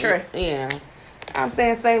space for sure. Yeah. I'm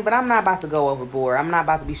saying safe, but I'm not about to go overboard. I'm not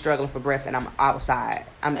about to be struggling for breath and I'm outside.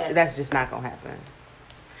 That's just not gonna happen.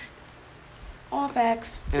 All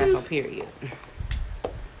facts. And that's on period.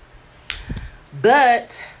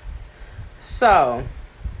 But so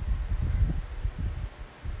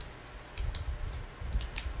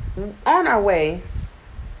on our way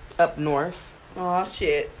up north. Oh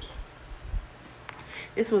shit.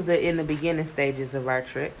 This was in the beginning stages of our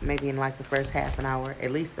trip. Maybe in like the first half an hour,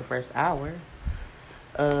 at least the first hour.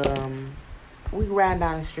 We ran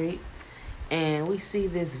down the street and we see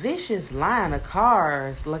this vicious line of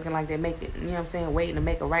cars looking like they make it, you know what I'm saying, waiting to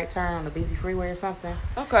make a right turn on the busy freeway or something.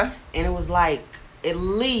 Okay. And it was like at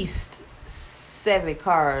least 7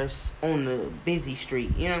 cars on the busy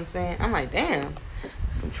street. You know what I'm saying? I'm like, damn,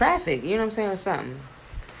 some traffic, you know what I'm saying, or something.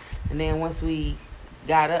 And then once we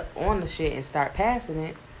got up on the shit and start passing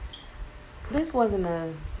it, this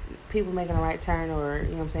wasn't people making a right turn or, you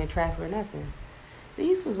know what I'm saying, traffic or nothing.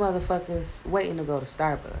 These was motherfuckers waiting to go to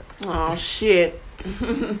Starbucks. Oh shit.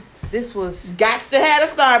 This was got to have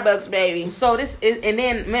a Starbucks, baby. So this is, and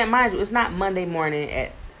then, man, mind you, it's not Monday morning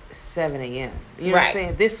at 7 a.m. You know what I'm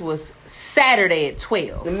saying? This was Saturday at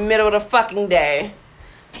 12. The middle of the fucking day.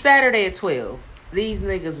 Saturday at 12. These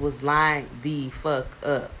niggas was lined the fuck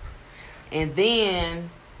up. And then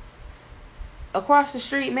across the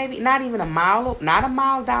street, maybe not even a mile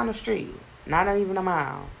down the street, not even a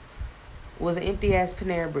mile, was an empty ass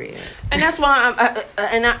Panera Bread. And that's why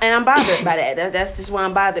I'm bothered by that. That's just why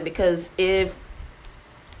I'm bothered, because if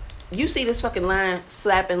you see this fucking line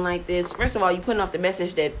slapping like this, first of all, you putting off the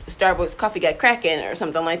message that Starbucks coffee got crack in it or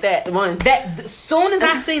something like that. The one that as soon as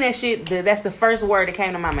I seen that shit, that's the first word that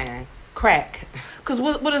came to my mind. Crack. Because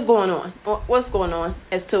what is going on? What's going on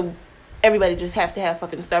as to everybody just have to have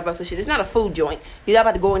fucking Starbucks and shit? It's not a food joint. You're not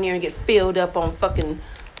about to go in there and get filled up on fucking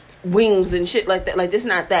wings and shit like that. Like, this is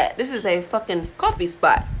not that. This is a fucking coffee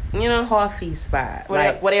spot. You know? Coffee spot.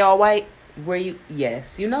 Were they all white?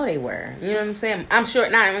 Yes, you know they were. You know what I'm saying? I'm sure,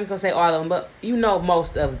 not even gonna say all of them, but you know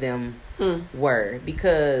most of them were.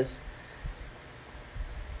 Because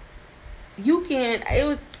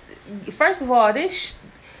first of all,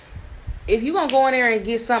 if you gonna go in there and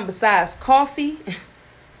get something besides coffee,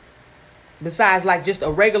 besides like just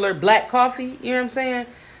a regular black coffee, you know what I'm saying,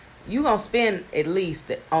 you gonna spend at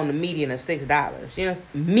least on the median of $6. You know,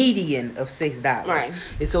 median of $6. Right.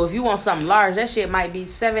 And so if you want something large, that shit might be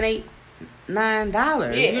 $7, $8, $9.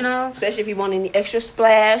 Yeah. You know, especially if you want any extra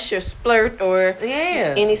splash or splurt or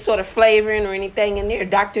any sort of flavoring or anything in there,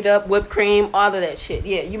 doctored up whipped cream, all of that shit.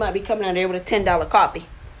 Yeah, you might be coming out there with a $10 coffee,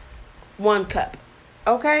 1 cup.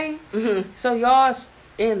 Okay. Mm-hmm. So y'all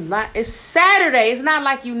in line. It's Saturday. It's not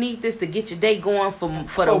like you need this to get your day going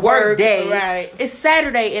for the work day. Right. It's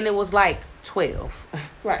Saturday and it was like 12.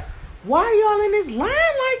 Right. Why are y'all in this line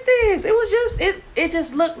like this? It was just it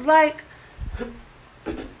just looked like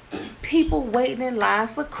people waiting in line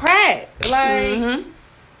for crack. Like,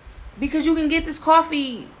 because you can get this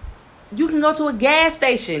coffee. You can go to a gas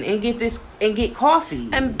station and get coffee.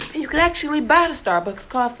 And you can actually buy the Starbucks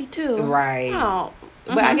coffee too. Right. Oh.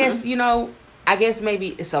 But I guess maybe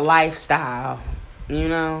it's a lifestyle, you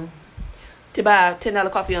know, to buy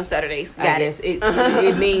 $10 coffee on Saturdays. I guess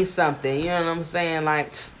it means something. You know what I'm saying?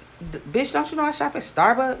 Like, bitch, don't you know I shop at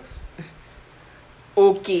Starbucks?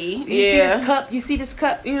 Okay. You see this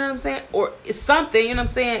cup, you know what I'm saying? Or it's something, you know what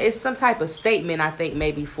I'm saying? It's some type of statement, I think,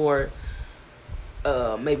 maybe for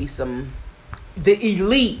maybe some the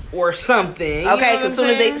elite or something. Okay, because soon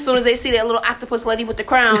as they see that little octopus lady with the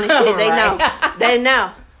crown and shit, they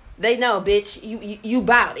know. They know, bitch. You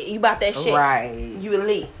bout it. You bout that shit. Right. You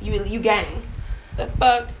elite. You gang. The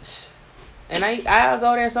fuck. And I'll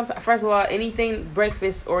go there sometimes. First of all, anything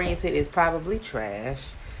breakfast oriented is probably trash.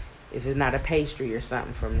 If it's not a pastry or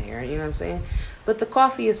something from there, you know what I'm saying? But the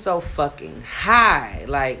coffee is so fucking high,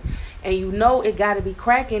 like, and you know it got to be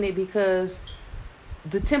cracking it because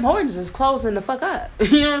the Tim Hortons is closing the fuck up.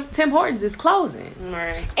 You know, Tim Hortons is closing.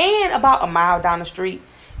 Right. And about a mile down the street,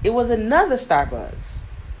 it was another Starbucks.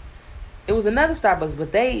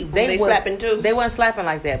 But they slapping too. They weren't slapping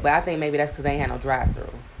like that, but I think maybe that's because they ain't had no drive-through.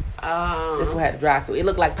 This one had a drive-through. It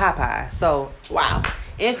looked like Popeye. So wow.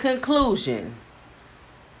 In conclusion,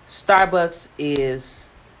 Starbucks is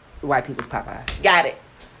white people's Popeye. Got it.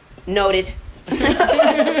 Noted. Fucking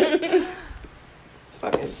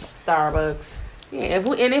Starbucks. Yeah,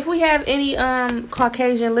 if we have any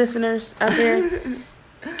Caucasian listeners out there,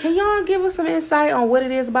 can y'all give us some insight on what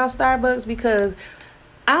it is about Starbucks? Because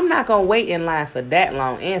I'm not gonna wait in line for that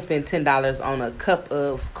long and spend $10 on a cup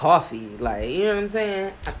of coffee. Like, you know what I'm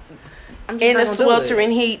saying? I'm just in the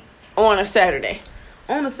sweltering heat on a Saturday.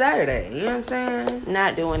 On a Saturday, you know what I'm saying?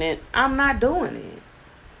 Not doing it. I'm not doing it.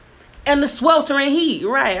 And the sweltering heat,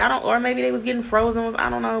 right? Or maybe they was getting frozen. I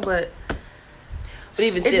don't know, but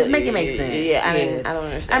even it still, just make it make sense. Yeah, I don't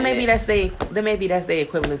understand. And maybe that's the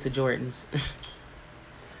equivalent to Jordans.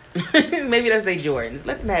 Maybe that's their Jordans.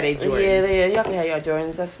 Let them have their Jordans. Yeah, y'all can have your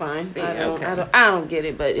Jordans. That's fine. Yeah, I don't get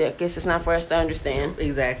it, but yeah, I guess it's not for us to understand.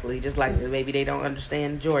 Exactly. Just like maybe they don't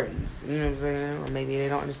understand Jordans. You know what I'm saying? Or maybe they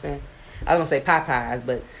don't understand. I was gonna say Popeyes,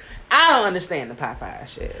 but I don't understand the Popeye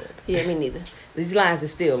shit. Yeah, me neither. These lines are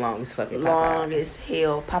still long as fucking Popeyes. Long as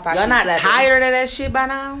hell. Popeyes. Y'all not tired of that shit by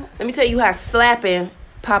now? Let me tell you how slapping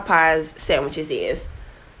Popeyes sandwiches is.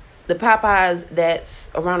 The Popeyes that's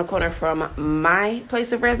around the corner from my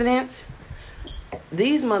place of residence,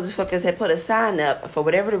 these motherfuckers had put a sign up for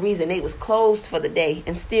whatever the reason. They was closed for the day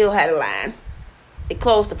and still had a line. They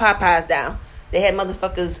closed the Popeyes down. They had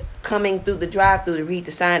motherfuckers coming through the drive-through to read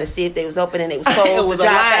the sign to see if they was open, and they was closed. It was a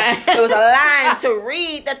line. It was a line to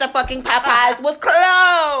read that the fucking Popeyes was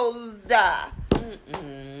closed.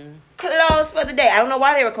 Closed for the day. I don't know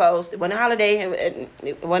why they were closed. It wasn't a holiday.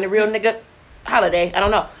 It wasn't a real nigga holiday. I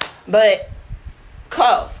don't know. But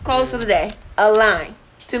closed for the day. A line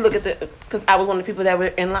to look at because I was one of the people that were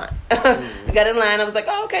in line. I got in line. I was like,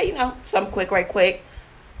 oh, okay, something quick, right quick.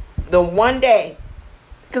 The one day,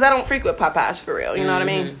 because I don't frequent Popeyes for real, you know what I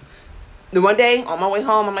mean? The one day on my way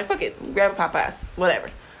home, I'm like, fuck it, grab a Popeyes, whatever.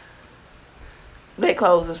 They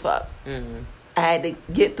closed as fuck. I had to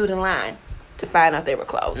get through the line to find out they were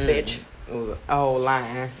closed, bitch. It was a whole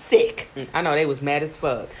line. Sick. I know they was mad as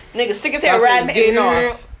fuck. Niggas sick as hell riding getting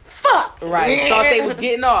off. Fuck. Right. Thought they was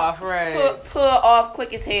getting off, right. Pull off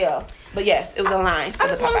quick as hell. But yes, it was a line. I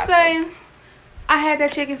just want to say, I had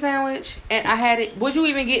that chicken sandwich, and I had it. Would you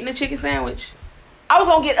even get in the chicken sandwich? I was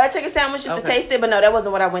going to get a chicken sandwich just to taste it, but no, that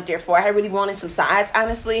wasn't what I went there for. I really wanted some sides,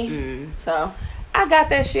 honestly. So I got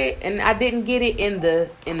that shit, and I didn't get it in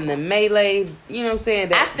the melee. You know what I'm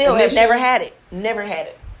saying? I still have never had it. Never had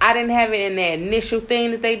it. I didn't have it in that initial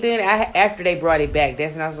thing that they did. After they brought it back,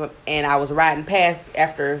 I was riding past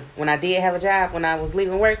after when I did have a job when I was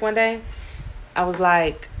leaving work one day. I was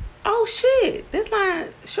like, oh shit, this line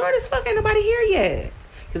short as fuck. Ain't nobody here yet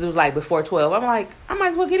because it was like before 12. I'm like, I might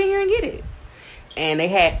as well get in here and get it. And they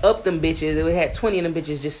had up them bitches. They had 20 of them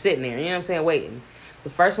bitches just sitting there. You know what I'm saying? Waiting. The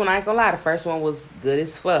first one, I ain't gonna lie, the first one was good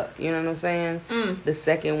as fuck. You know what I'm saying? The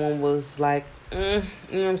second one was like, you know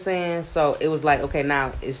what I'm saying? So it was like, okay,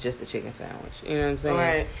 now it's just a chicken sandwich. You know what I'm saying?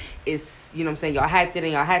 Right. It's, you know what I'm saying? Y'all hyped it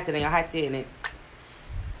and y'all hyped it and y'all hyped it. And it,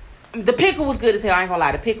 the pickle was good as hell. I ain't gonna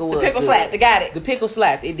lie. The pickle good. Slapped. I got it. The pickle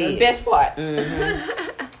slapped. It did. The best part.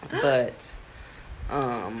 But,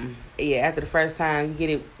 yeah, after the first time, you get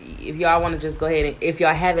it. If y'all want to just go ahead and, if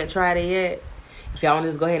y'all haven't tried it yet, if y'all want to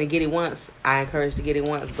just go ahead and get it once, I encourage to get it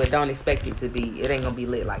once, but don't expect it to be, it ain't going to be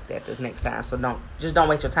lit like that this next time. So don't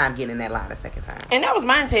waste your time getting in that line a second time. And that was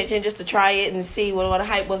my intention, just to try it and see what the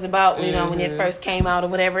hype was about, you know, when it first came out or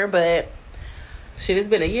whatever, but... Shit, it's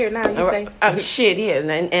been a year now, you say? Shit, yeah,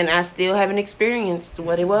 and I still haven't experienced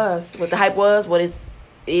what it was, what the hype was, what it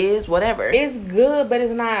is, whatever. It's good, but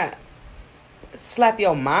it's not slap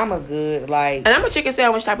your mama good, like. And I'm a chicken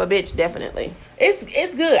sandwich type of bitch, definitely.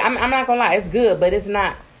 It's good. I'm not gonna lie, it's good, but it's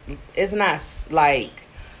not like,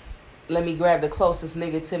 let me grab the closest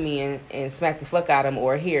nigga to me and smack the fuck out of him,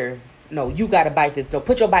 or here, No, you got to bite this. No,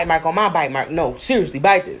 put your bite mark on my bite mark. No, seriously,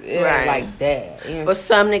 bite this. It ain't like that. You know? But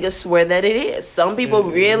some niggas swear that it is. Some people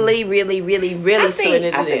really, really, really, really swear that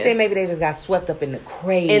it is. I think maybe they just got swept up in the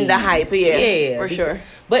craze. In the hype, yeah. For sure.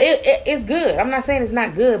 But it's good. I'm not saying it's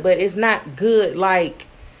not good, but it's not good like,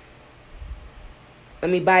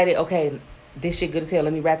 let me bite it. Okay, this shit good as hell.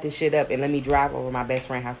 Let me wrap this shit up and let me drive over my best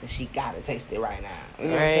friend's house because she gotta taste it right now. You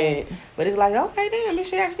know what I'm saying? But it's like, okay, damn, this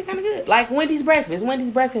shit actually kind of good. Like Wendy's breakfast.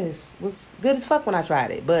 Wendy's breakfast was good as fuck when I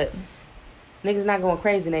tried it, but niggas not going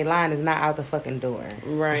crazy and they line is not out the fucking door.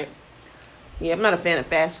 Right. Yeah, I'm not a fan of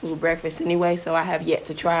fast food breakfast anyway, so I have yet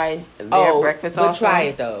to try their breakfast also. But try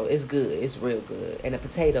it though. It's good. It's real good. And the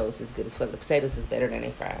potatoes is good as fuck. The potatoes is better than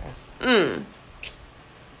their fries.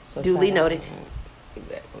 So duly noted.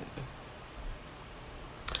 Exactly.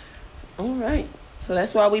 All right. So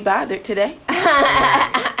that's why we bothered today.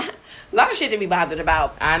 A lot of shit to be bothered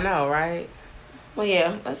about. I know, right? Well,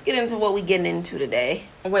 yeah. Let's get into what we getting into today.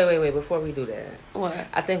 Wait. Before we do that. What?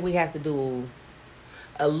 I think we have to do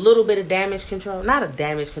a little bit of damage control. Not a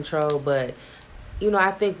damage control, but,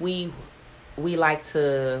 I think we like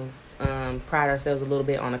to pride ourselves a little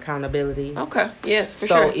bit on accountability. Okay. Yes, for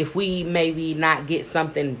sure. So if we maybe not get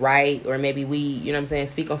something right, or maybe we,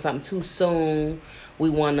 speak on something too soon, we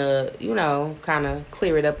want to, kind of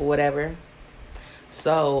clear it up or whatever.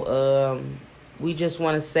 So we just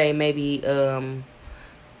want to say maybe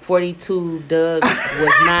 42 Doug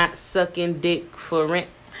was not sucking dick for rent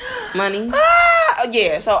money.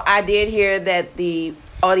 Yeah, so I did hear that the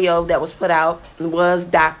audio that was put out was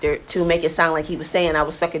doctored to make it sound like he was saying I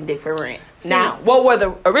was sucking dick for rent. Now, what were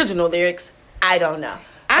the original lyrics? I don't know.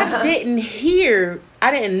 I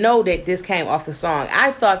didn't know that this came off the song.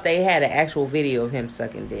 I thought they had an actual video of him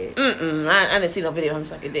sucking dick. I didn't see no video of him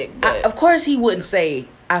sucking dick. Of course he wouldn't say,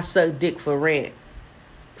 I suck dick for rent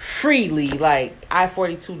freely. Like,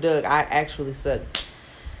 I-42 Doug, I actually suck.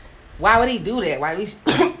 Why would he do that?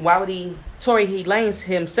 Why would he Tory Lanez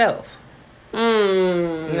himself?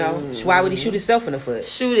 Why would he shoot himself in the foot?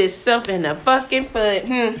 Shoot himself in the fucking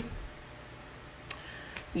foot.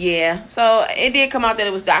 Yeah, so it did come out that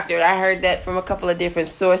it was doctored. I heard that from a couple of different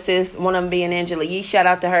sources. One of them being Angela Yee. Shout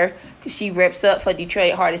out to her because she reps up for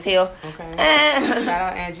Detroit hard as hell. Okay. Shout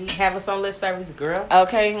out Angie. Have us on lip service, girl.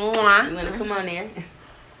 Okay. Mwah. Come on there.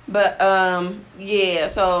 But yeah.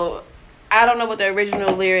 So I don't know what the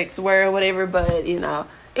original lyrics were or whatever, but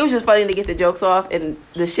it was just funny to get the jokes off, and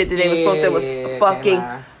the shit that they was posted was fucking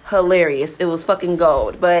hilarious. It was fucking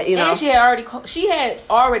gold. But and she had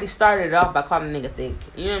already started it off by calling the nigga thick.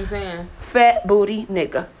 You know what I'm saying? Fat booty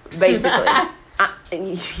nigga, basically.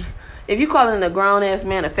 If you calling a grown ass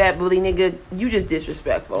man a fat booty nigga, you just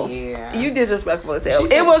disrespectful. Yeah, you disrespectful as hell.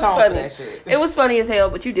 It was funny. It was funny as hell,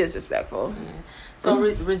 but you disrespectful. Yeah. So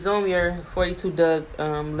resume your 42 Doug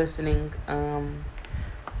listening.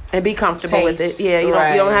 And be comfortable with it. Yeah, you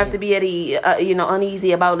don't have to be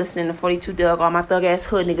uneasy about listening to 42 Doug, all my thug ass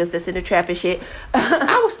hood niggas that's in the trap and shit.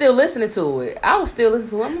 I was still listening to it. I'm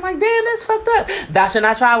like, damn, that's fucked up. Thou should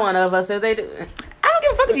not try one of us if they do. I don't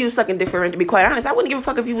give a fuck if you was sucking different, to be quite honest. I wouldn't give a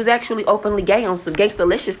fuck if you was actually openly gay on some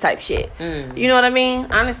gangsta-licious type shit. You know what I mean?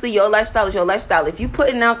 Honestly, your lifestyle is your lifestyle. If you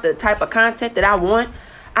putting out the type of content that I want,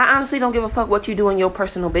 I honestly don't give a fuck what you do in your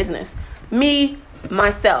personal business. Me,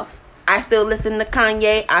 myself, I still listen to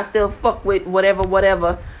Kanye. I still fuck with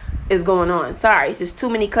whatever is going on. Sorry, it's just too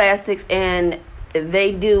many classics, and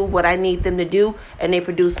they do what I need them to do, and they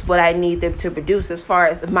produce what I need them to produce as far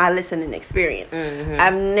as my listening experience.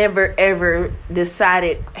 I've never, ever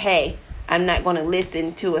decided, hey, I'm not going to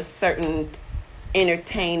listen to a certain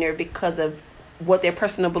entertainer because of what their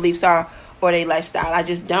personal beliefs are or their lifestyle. I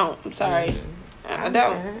just don't. I'm sorry. I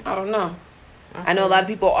don't know. I know a lot of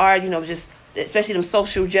people are, just... especially them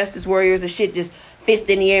social justice warriors and shit, just fist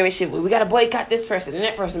in the air and shit. We gotta boycott this person and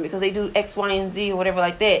that person because they do X, Y, and Z or whatever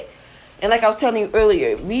like that. And like I was telling you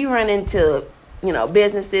earlier, we run into,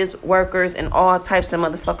 businesses, workers, and all types of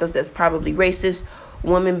motherfuckers that's probably racist,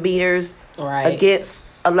 woman beaters, against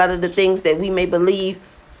a lot of the things that we may believe.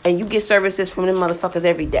 And you get services from them motherfuckers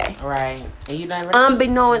every day. Right. And you never...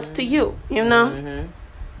 unbeknownst to you,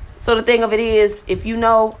 So the thing of it is, if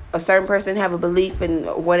a certain person have a belief in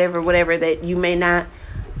whatever that you may not,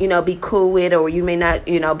 be cool with, or you may not,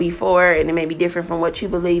 be for, and it may be different from what you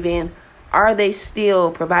believe in, are they still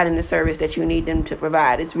providing the service that you need them to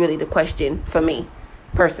provide? It's really the question for me,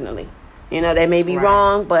 personally. They may be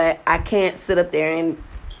wrong, but I can't sit up there and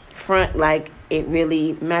front like it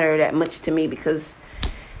really mattered that much to me, because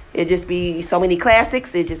It just be so many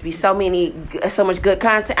classics. It just be so much good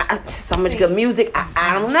content, so much good music.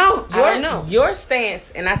 I don't know. I don't know. Your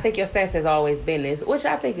stance, and I think your stance has always been this, which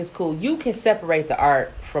I think is cool. You can separate the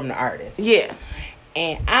art from the artist. Yeah.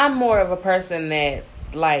 And I'm more of a person that,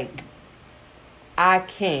 like, I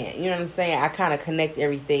can't. You know what I'm saying? I kind of connect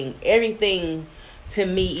everything. Everything to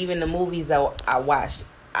me, even the movies I watched,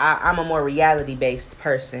 I'm a more reality-based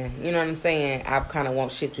person. You know what I'm saying? I kind of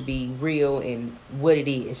want shit to be real and what it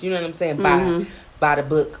is. You know what I'm saying? By the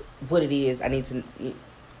book, what it is. I need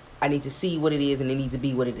to see what it is, and it needs to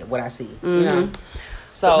be what I see. You know?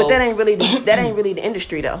 So, but that ain't really the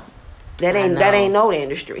industry though. That ain't the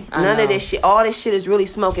industry. None of this shit. All this shit is really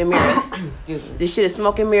smoke and mirrors. This shit is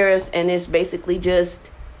smoke and mirrors, and it's basically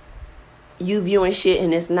just you viewing shit,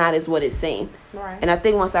 and it's not as what it seemed. Right. And I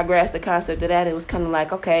think once I grasped the concept of that, it was kind of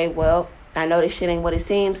like, okay, well, I know this shit ain't what it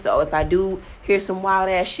seems. So if I do hear some wild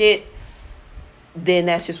ass shit, then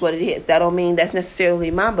that's just what it is. That don't mean that's necessarily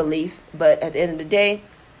my belief, but at the end of the day,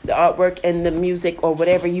 the artwork and the music or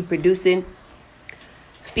whatever you producing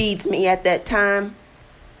feeds me at that time.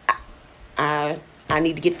 I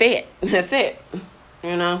need to get fed. That's it.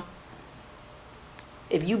 You know?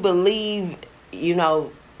 If you believe, you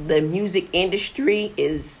know, the music industry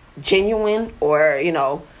is genuine or, you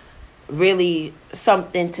know, really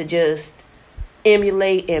something to just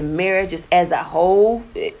emulate and mirror just as a whole,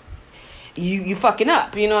 you fucking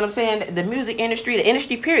up. You know what I'm saying? The music industry, the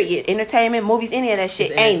industry period, entertainment, movies, any of that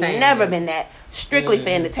shit ain't never been that. Strictly for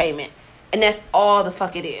entertainment. And that's all the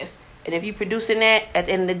fuck it is. And if you producing that, at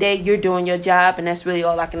the end of the day, you're doing your job, and that's really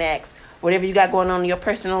all I can ask. Whatever you got going on in your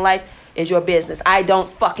personal life is your business. I don't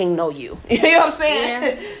fucking know you. You know what I'm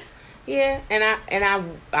saying? Yeah.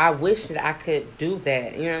 And I wish that I could do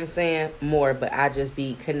that. You know what I'm saying? More, but I just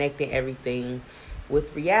be connecting everything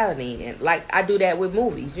with reality, and like I do that with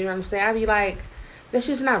movies. You know what I'm saying? I be like, that's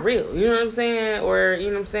just not real. You know what I'm saying? Or you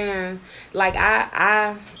know what I'm saying? Like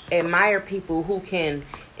I admire people who can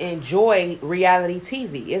enjoy reality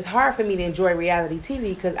TV. It's hard for me to enjoy reality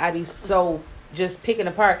TV because I be so just picking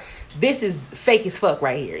apart. This is fake as fuck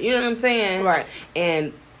right here. You know what I'm saying? Right.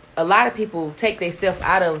 And a lot of people take themselves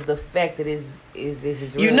out of the fact that it's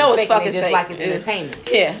real. You know it's fucking just fake. like it's entertainment.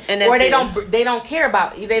 Yeah, and that's or they don't care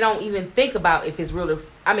about. They don't even think about if it's real.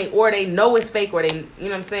 Or they know it's fake, or they, you know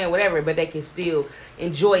what I'm saying, whatever. But they can still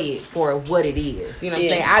enjoy it for what it is. You know what I'm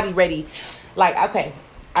saying? I be ready. Like, okay,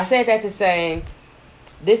 I said that to say,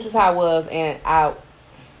 this is how it was, and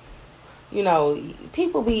you know,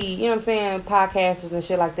 people be, you know what I'm saying, podcasters and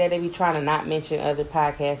shit like that, they be trying to not mention other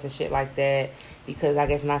podcasts and shit like that, because I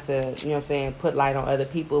guess not to, you know what I'm saying, put light on other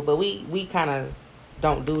people, but we kind of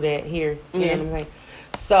don't do that here, you know what I'm saying?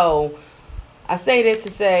 So, I say that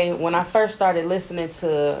to say, when I first started listening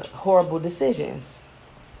to Horrible Decisions,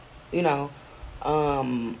 you know,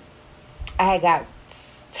 I had got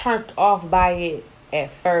turned off by it at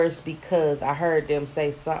first because I heard them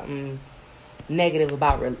say something negative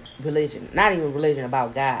about religion. Not even religion,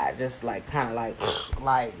 about God. Just like kind of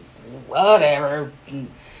like whatever.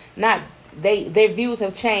 Not their views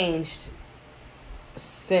have changed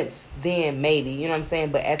since then, maybe, you know what I'm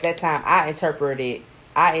saying? But at that time I interpreted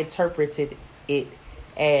it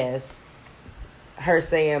as her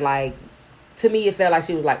saying, like, to me it felt like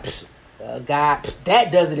she was like, God,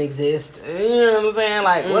 that doesn't exist. You know what I'm saying?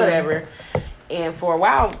 Like, whatever. And for a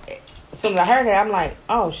while, as soon as I heard that, I'm like,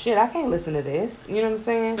 oh shit, I can't listen to this. You know what I'm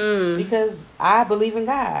saying? Because I believe in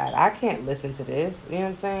God. I can't listen to this. You know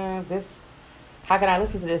what I'm saying? How can I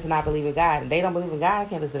listen to this and I believe in God? And they don't believe in God, I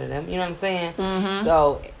can't listen to them. You know what I'm saying?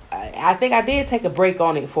 So I think I did take a break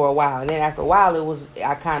on it for a while. And then after a while,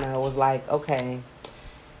 I kind of was like, okay,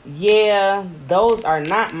 yeah, those are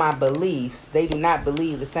not my beliefs. They do not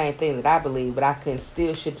believe the same thing that I believe, but I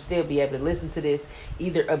should still be able to listen to this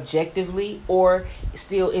either objectively or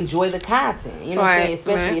still enjoy the content. You know what I'm saying?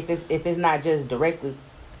 Especially if it's not just directly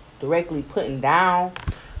putting down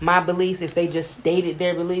my beliefs. If they just stated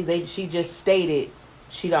their beliefs, she just stated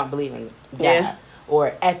she don't believe in God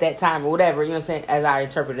or at that time or whatever. You know what I'm saying? As I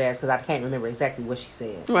interpret it as, because I can't remember exactly what she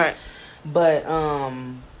said. Right. But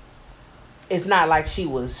it's not like she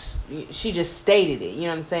just stated it, you know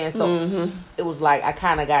what I'm saying? So it was like I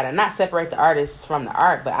kind of got to not separate the artist from the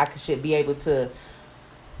art, but I should be able to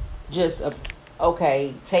just,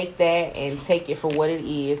 take that and take it for what it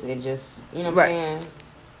is and just, you know what I'm saying?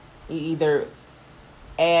 Either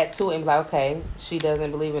add to it and be like, okay, she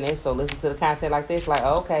doesn't believe in it, so listen to the content like this, like,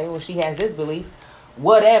 okay, well, she has this belief,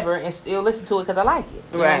 whatever, and still listen to it because I like it.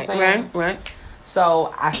 You know what I'm saying? Right.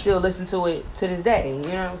 So I still listen to it to this day. You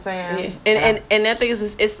know what I'm saying? Yeah. And that thing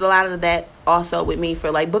is, it's a lot of that also with me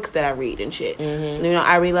for like books that I read and shit. Mm-hmm. You know,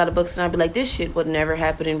 I read a lot of books and I'd be like, this shit would never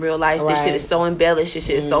happen in real life. Right. This shit is so embellished. This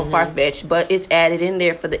shit is so far-fetched. But it's added in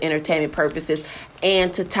there for the entertainment purposes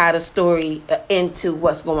and to tie the story into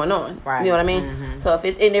what's going on. Right. You know what I mean? Mm-hmm. So if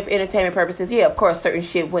it's in there for entertainment purposes, yeah, of course, certain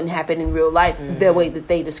shit wouldn't happen in real life the way that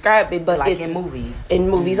they describe it. But like it's in movies. In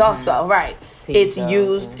movies also, right. TV It's shows,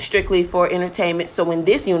 used strictly for entertainment. So in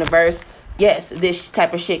this universe, yes, this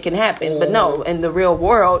type of shit can happen. But no, in the real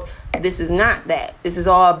world, this is not that. This is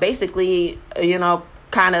all basically, you know,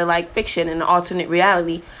 kind of like fiction and alternate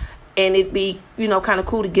reality. And it'd be, you know, kind of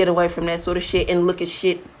cool to get away from that sort of shit and look at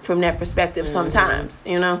shit from that perspective sometimes,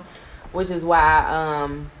 you know? Which is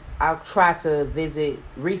why I tried to visit,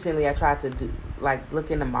 recently I tried to do, like,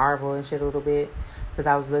 look into Marvel and shit a little bit. Because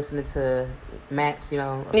I was listening to Max, you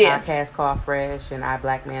know, a podcast called Fresh and I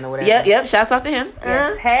Black Man or whatever. Yep. Shouts out to him.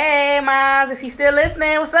 Yes. Hey, Miles, if he's still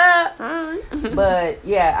listening, what's up? But,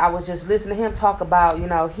 yeah, I was just listening to him talk about, you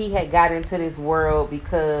know, he had got into this world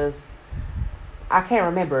because, I can't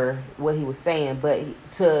remember what he was saying, but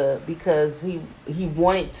because he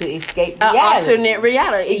wanted to escape reality. Alternate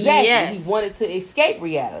reality. Exactly. Yes. He wanted to escape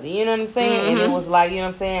reality. You know what I'm saying? And it was like, you know what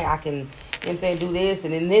I'm saying? I can, you know what I'm saying, do this.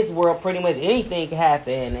 And in this world, pretty much anything can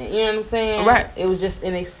happen. And, you know what I'm saying? Right. It was just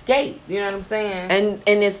an escape. You know what I'm saying?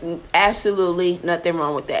 And there's absolutely nothing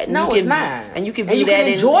wrong with that. No, it's not. And you can and view you that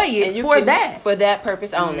can enjoy it for that. For that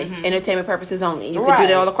purpose only. Entertainment purposes only. You can Right. do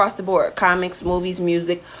that all across the board. Comics, movies,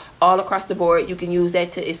 music, all across the board. You can use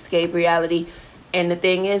that to escape reality. And the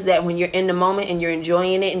thing is that when you're in the moment and you're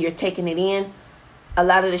enjoying it and you're taking it in, a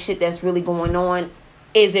lot of the shit that's really going on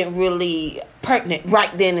isn't really pertinent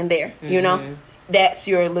right then and there. You know? That's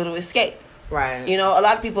your little escape. Right. You know, a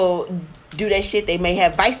lot of people do that shit. They may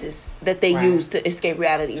have vices that they use to escape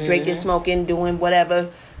reality. Drinking, smoking, doing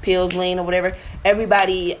whatever, pills, lean, or whatever.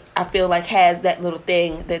 Everybody, I feel like, has that little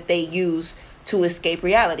thing that they use to escape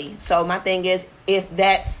reality. So my thing is, if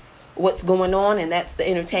that's what's going on and that's the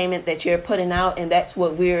entertainment that you're putting out and that's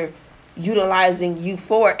what we're utilizing you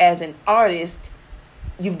for as an artist,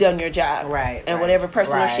 you've done your job. Right. And whatever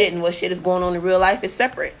personal shit and what shit is going on in real life is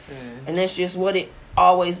separate. And that's just what it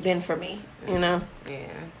always been for me, you know? Yeah.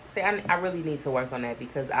 See, I really need to work on that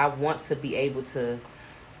because I want to be able to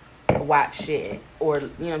watch shit or, you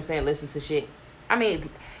know what I'm saying, listen to shit. I mean,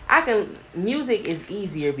 music is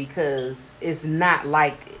easier because it's not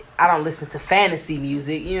like I don't listen to fantasy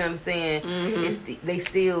music, you know what I'm saying? They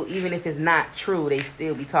still, even if it's not true, they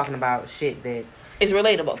still be talking about shit that it's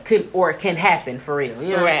relatable. Can happen for real,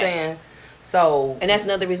 you know what I'm saying? So, and that's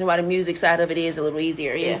another reason why the music side of it is a little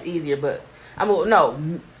easier. Yeah, it's easier, but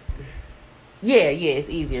it's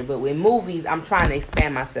easier. But with movies, I'm trying to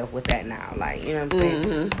expand myself with that now. Like, you know what I'm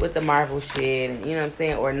saying? With the Marvel shit, and you know what I'm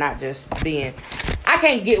saying? Or not just being... I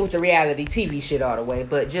can't get with the reality TV shit all the way,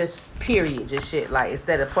 but just period, just shit. Like,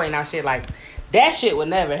 instead of pointing out shit like, that shit would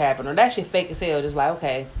never happen, or that shit fake as hell, just like,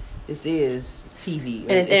 okay, this is TV.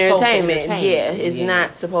 And it's entertainment. Yeah, it's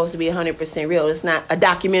not supposed to be 100% real. It's not a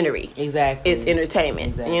documentary. Exactly. It's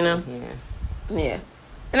entertainment, exactly. You know? Yeah.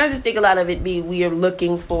 And I just think a lot of it we are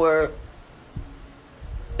looking for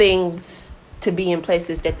things to be in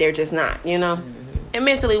places that they're just not, you know? And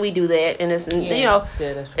mentally we do that, and it's you know,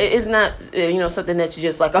 it's not something that you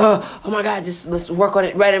just like, oh my God, just let's work on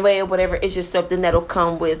it right away or whatever. It's just something that'll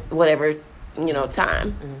come with whatever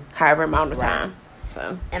time, however amount of time.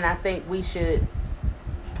 So, and I think we should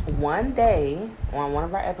one day on one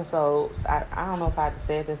of our episodes. I don't know if I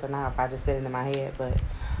said this or not, if I just said it in my head, but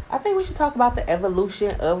I think we should talk about the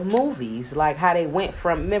evolution of movies, like how they went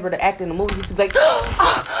from, remember the acting in the movies used to be like,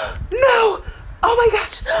 no. Oh my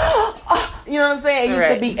gosh. You know what I'm saying? It used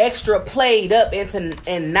to be extra played up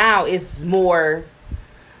and now it's more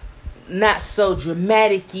not so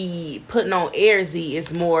dramatic-y, putting on airsy.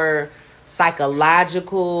 It's more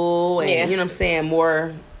psychological and you know what I'm saying,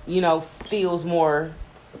 more, feels more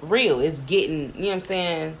real. It's getting, you know what I'm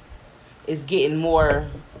saying? It's getting more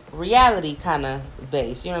reality kind of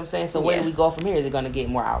based. You know what I'm saying? So where do we go from here? Is it going to get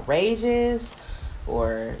more outrageous? Or,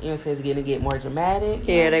 you know what I'm saying, it's going to get more dramatic?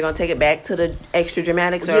 Yeah, they're going to take it back to the extra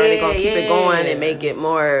dramatics, or are they going to keep it going and make it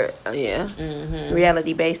more,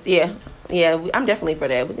 reality based? Yeah, I'm definitely for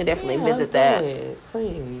that. We can definitely visit that.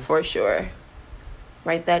 Please. For sure.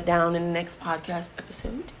 Write that down in the next podcast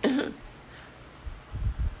episode.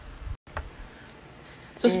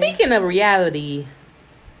 So speaking of reality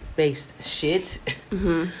based shit,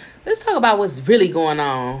 let's talk about what's really going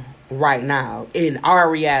on right now in our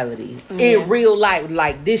reality, in real life.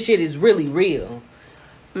 Like, this shit is really real,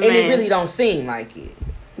 and it really don't seem like it.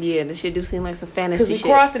 Yeah, this shit do seem like some fantasy Because we shit.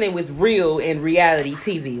 crossing it with real and reality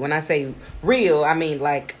TV. When I say real, I mean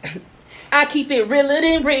like I keep it realer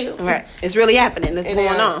than real. Right. It's really happening. It's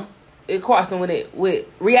going on. It crossing with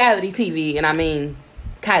reality TV, and I mean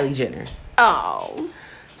Kylie Jenner. Oh.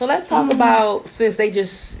 So let's talk about since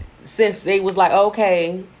they was like,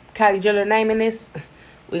 okay, Kylie Jenner naming this,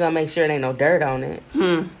 we're gonna make sure there ain't no dirt on it.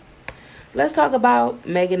 Let's talk about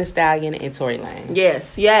Megan Thee Stallion and Tory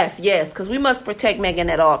Lanez. Yes. Because we must protect Megan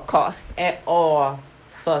at all costs. At all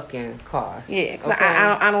fucking costs. Yeah, because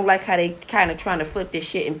I don't like how they kind of trying to flip this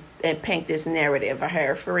shit and paint this narrative of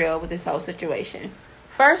her for real with this whole situation.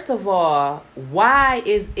 First of all, why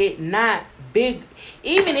is it not big?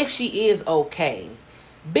 Even if she is okay,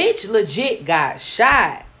 bitch legit got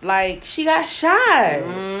shot. Like, she got shot.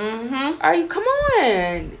 Are you, come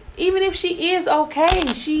on. Even if she is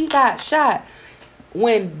okay, she got shot.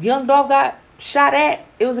 When Young Dolph got shot at,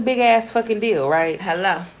 it was a big ass fucking deal, right?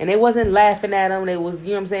 Hello. And they wasn't laughing at him. They was, you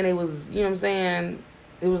know what I'm saying? They was, you know what I'm saying?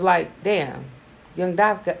 It was like, damn, Young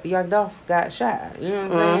Dolph got shot. You know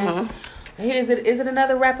what I'm saying? Is it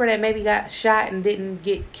another rapper that maybe got shot and didn't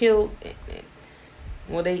get killed?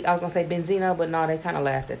 Well, I was gonna say Benzino, but no, they kind of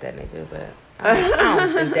laughed at that nigga. But I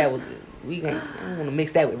don't think that was. I don't want to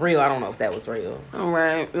mix that with real. I don't know if that was real. All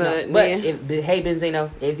right, but hey Benzino,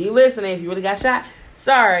 if you listening, if you really got shot,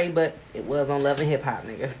 sorry, but it was on Love and Hip Hop,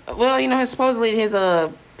 nigga. Well, supposedly his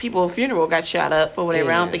people's funeral got shot up or whatever.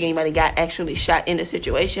 Yeah. I don't think anybody got actually shot in the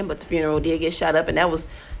situation, but the funeral did get shot up, and that was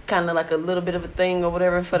kind of like a little bit of a thing or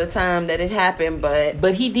whatever for the time that it happened.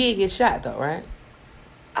 But he did get shot though, right?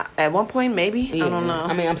 At one point, maybe. Yeah. I don't know.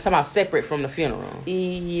 I mean, I'm somehow separate from the funeral.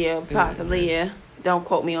 Yeah, possibly. Yeah. Don't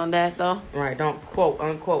quote me on that though. Right. Don't quote,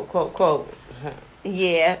 unquote, quote.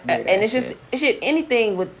 Yeah, and it's just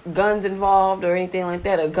anything with guns involved or anything like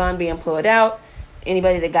that. A gun being pulled out.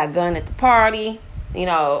 Anybody that got gun at the party. And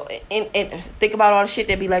think about all the shit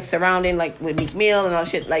that be like surrounding, like with Meek Mill and all the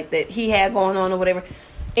shit like that he had going on or whatever.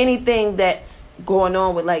 Anything that's going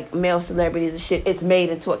on with like male celebrities and shit, it's made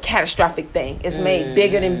into a catastrophic thing. It's made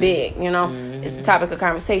bigger than big. It's the topic of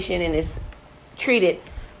conversation and it's treated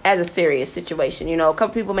as a serious situation. A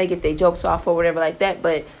couple people may get their jokes off or whatever like that,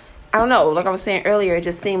 but I don't know. Like I was saying earlier, it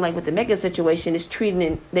just seemed like with the Megan situation,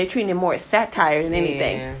 they're treating it more as satire than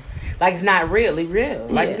anything. Yeah. Like it's not really real.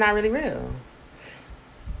 Like it's not really real.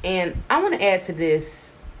 And I want to add to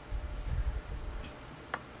this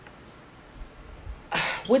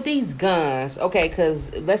with these guns, okay,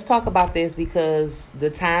 because let's talk about this because the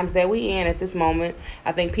times that we in at this moment,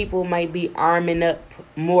 I think people might be arming up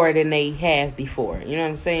more than they have before. You know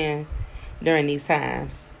what I'm saying? During these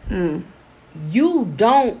times. You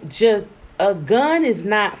don't just... A gun is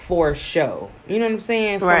not for show. You know what I'm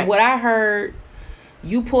saying? From what I heard...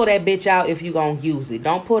 You pull that bitch out if you gonna use it.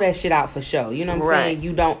 Don't pull that shit out for show. You know what I'm saying?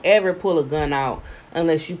 You don't ever pull a gun out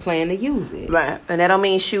unless you plan to use it. Right. And that don't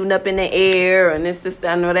mean shooting up in the air and this, that,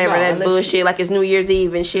 and whatever. That bullshit like it's New Year's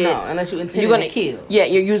Eve and shit. No, unless you intend to kill. Yeah,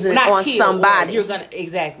 you're using it on somebody. You're gonna...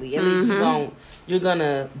 Exactly. At least you're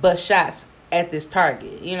gonna bust shots at this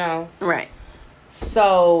target. Right.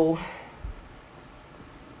 So...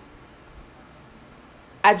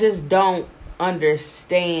 I just don't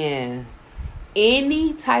understand...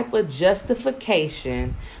 any type of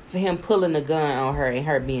justification for him pulling a gun on her and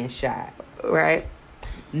her being shot. Right.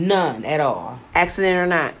 None at all. Accident or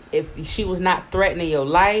not. If she was not threatening your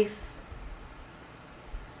life,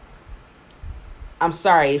 I'm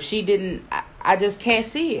sorry. If she didn't, I just can't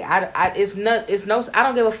see it. I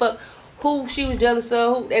don't give a fuck who she was jealous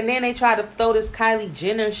of. And then they try to throw this Kylie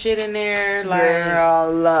Jenner shit in there. Like,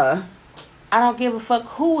 girl, I don't give a fuck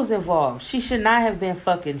who was involved. She should not have been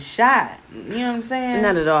fucking shot. You know what I'm saying?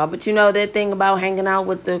 Not at all. But that thing about hanging out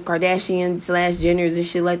with the Kardashians / Jenners and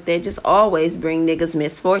shit like that just always bring niggas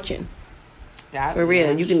misfortune. For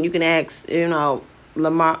real. You can ask,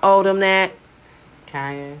 Lamar Odom that.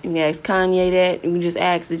 Kanye. You can ask Kanye that. You can just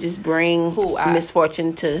ask to just bring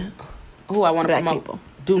misfortune to who I want to black promote. People.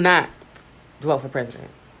 Do not vote for president.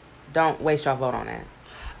 Don't waste your vote on that.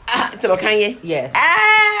 To Kanye? Yes.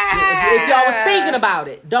 If y'all was thinking about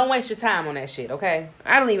it, don't waste your time on that shit, okay?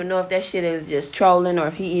 I don't even know if that shit is just trolling or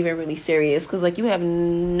if he even really serious. Because, you have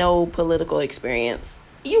no political experience.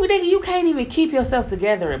 You can't even keep yourself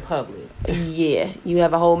together in public. Yeah. You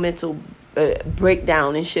have a whole mental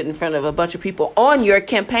breakdown and shit in front of a bunch of people on your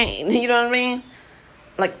campaign. You know what I mean?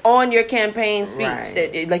 Like, on your campaign speech.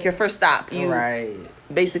 Right. Like, your first stop. You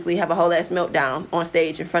basically have a whole ass meltdown on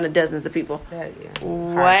stage in front of dozens of people. Hard to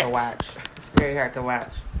watch. Very hard to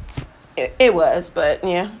watch. It was, but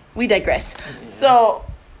yeah, we digress. Yeah. So,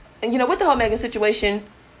 with the whole Megan situation,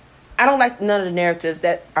 I don't like none of the narratives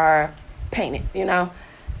that are painted.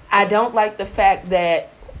 I don't like the fact that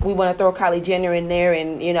we want to throw Kylie Jenner in there,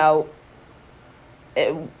 and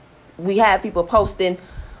we have people posting,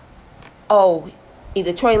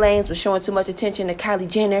 either Tory Lanez was showing too much attention to Kylie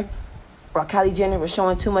Jenner, or Kylie Jenner was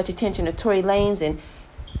showing too much attention to Tory Lanez, and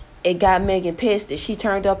it got Megan pissed that she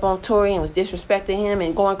turned up on Tory and was disrespecting him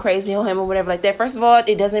and going crazy on him or whatever like that. First of all,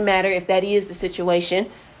 it doesn't matter if that is the situation.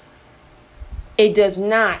 It does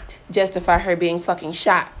not justify her being fucking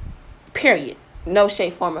shot. Period. No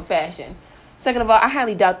shape, form, or fashion. Second of all, I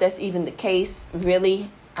highly doubt that's even the case, really.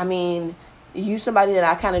 I mean, you somebody that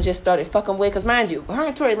I kind of just started fucking with. Because mind you, her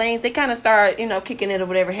and Tory Lanez, they kind of start, kicking it or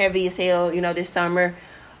whatever, heavy as hell, this summer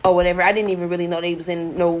or whatever. I didn't even really know they was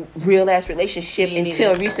in no real-ass relationship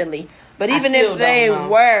until recently. But even if they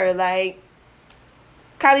were, like,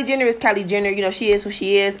 Kylie Jenner is Kylie Jenner. She is who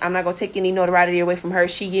she is. I'm not going to take any notoriety away from her.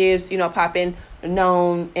 She is, popping,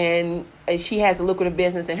 known, and she has a lucrative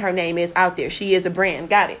business, and her name is out there. She is a brand.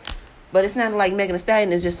 Got it. But it's not like Megan Thee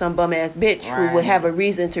Stallion is just some bum-ass bitch who would have a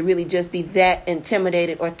reason to really just be that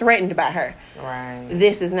intimidated or threatened by her. Right.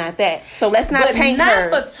 This is not that. So let's not paint her.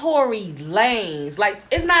 But not for Tory Lanez. Like,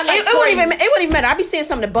 it's not like it wouldn't even matter. I be seeing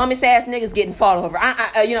some of the bummest ass niggas getting fought over.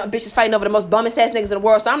 Bitches fighting over the most bummest ass niggas in the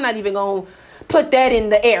world, so I'm not even going to put that in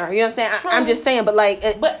the air. You know what I'm saying? I'm just saying, but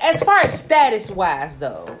like... but as far as status-wise,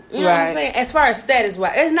 though, you know what I'm saying? As far as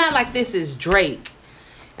status-wise, it's not like this is Drake.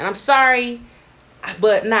 And I'm sorry...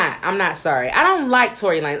 but I'm not sorry. I don't like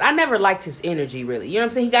Tory Lanez. I never liked his energy, really. You know what I'm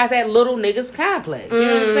saying? He got that little niggas complex. You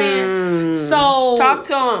know what I'm saying? So... talk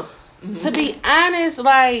to him. To be honest,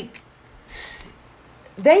 like...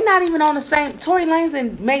 they not even on the same... Tory Lanez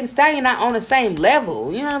and Megan Thee Stallion not on the same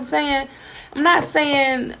level. You know what I'm saying? I'm not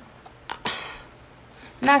saying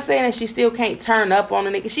that she still can't turn up on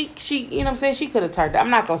a nigga. She you know what I'm saying? She could have turned up.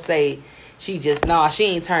 I'm not going to say she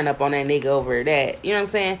ain't turned up on that nigga over that. You know what I'm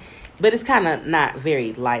saying? But it's kind of not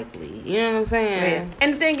very likely. You know what I'm saying? Yeah.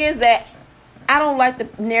 And the thing is that I don't like the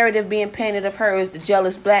narrative being painted of her as the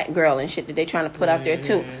jealous black girl and shit that they trying to put out there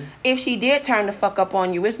too. If she did turn the fuck up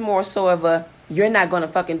on you, it's more so of a you're not going to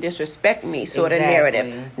fucking disrespect me sort of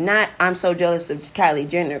narrative. Not I'm so jealous of Kylie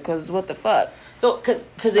Jenner, because what the fuck? So,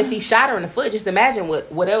 because if he shot her in the foot, just imagine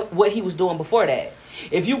what he was doing before that.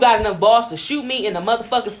 If you got enough balls to shoot me in the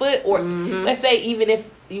motherfucking foot, or let's say even if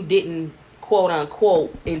you didn't quote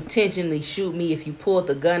unquote intentionally shoot me, if you pulled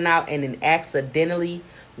the gun out and then accidentally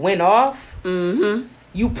went off,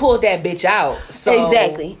 you pulled that bitch out. So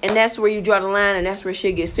exactly, and that's where you draw the line, and that's where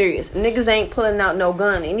shit gets serious. Niggas ain't pulling out no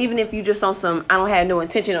gun, and even if you just on some I don't have no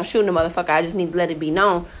intention of shooting a motherfucker, I just need to let it be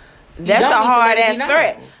known. That's a hard ass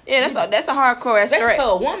threat. Yeah, that's a hardcore ass threat. Especially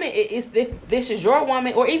for a woman, if this is your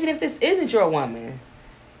woman, or even if this isn't your woman.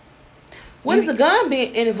 What is a gun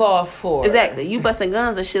being involved for? Exactly. You busting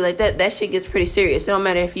guns and shit like that, that shit gets pretty serious. It don't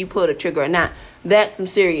matter if you pull the trigger or not. That's some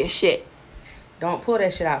serious shit. Don't pull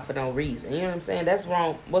that shit out for no reason. You know what I'm saying? That's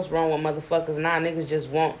wrong. What's wrong with motherfuckers? Nah, niggas just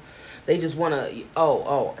want... They just want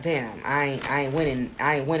to... damn. I ain't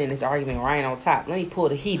winning this argument, or I ain't on top. Let me pull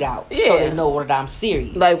the heat out so they know that I'm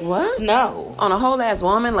serious. Like, what? No. On a whole ass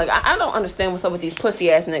woman? Like, I don't understand what's up with these pussy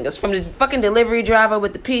ass niggas. From the fucking delivery driver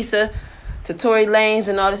with the pizza to Tory Lanez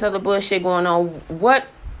and all this other bullshit going on. What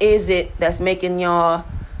is it that's making y'all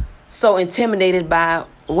so intimidated by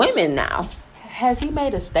women now? Has he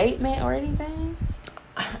made a statement or anything?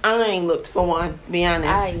 I ain't looked for one, to be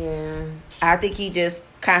honest. I think he just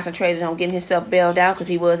concentrated on getting himself bailed out because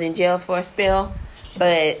he was in jail for a spell.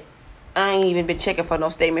 But I ain't even been checking for no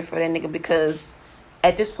statement for that nigga, because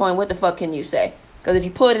at this point, what the fuck can you say? Because if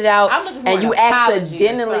you put it out and you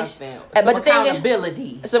accidentally... But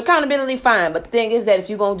accountability. Some accountability, fine. But the thing is that if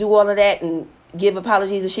you're going to do all of that and give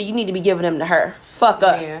apologies and shit, you need to be giving them to her. Fuck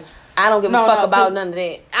us. Yeah. I don't give a fuck about none of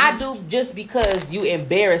that. I do, just because you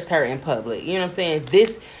embarrassed her in public. You know what I'm saying?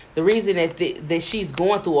 The reason that she's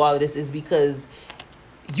going through all of this is because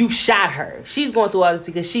you shot her. She's going through all this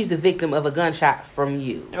because she's the victim of a gunshot from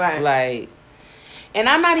you. Right. Like... And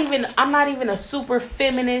I'm not even a super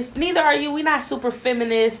feminist. Neither are you. We're not super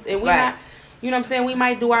feminist. And we're not, you know what I'm saying? We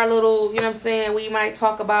might do our little, you know what I'm saying? We might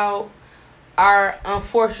talk about our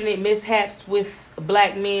unfortunate mishaps with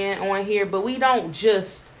black men on here. But we don't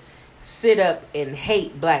just sit up and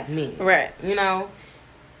hate black men. Right. You know?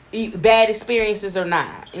 Bad experiences or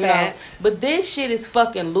not. You know? But this shit is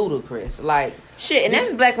fucking ludicrous. Like... Shit, and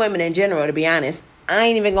that's black women in general, to be honest. I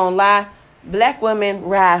ain't even gonna lie. Black women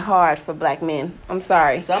ride hard for black men. I'm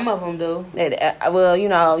sorry. Some of them do. Well, you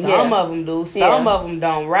know, Some of them do. Some of them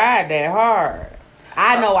don't ride that hard.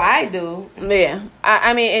 I know I do. Yeah.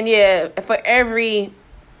 I mean, and for every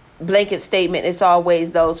blanket statement, it's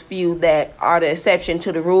always those few that are the exception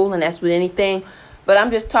to the rule, and that's with anything. But I'm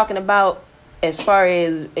just talking about as far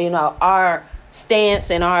as, our stance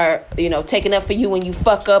and our, taking up for you when you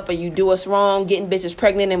fuck up or you do us wrong, getting bitches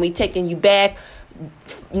pregnant and we taking you back,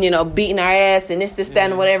 beating our ass and this, that,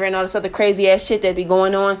 and whatever, and all this other crazy ass shit that be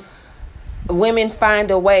going on. Women find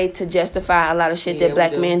a way to justify a lot of shit that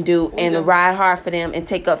black men do and ride hard for them and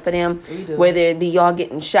take up for them, whether it be y'all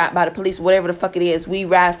getting shot by the police, whatever the fuck it is. We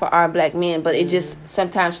ride for our black men, but it just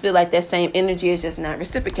sometimes feel like that same energy is just not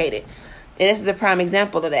reciprocated. And this is a prime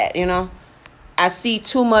example of that, I see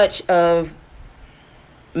too much of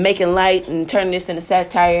making light and turning this into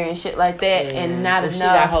satire and shit like that, and not enough. She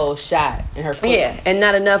got a whole shot in her foot. Yeah, and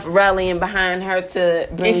not enough rallying behind her to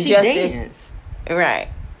bring justice. Danced. Right.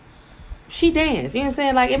 She danced. You know what I'm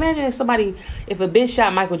saying? Like, imagine if a bitch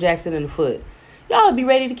shot Michael Jackson in the foot. Y'all would be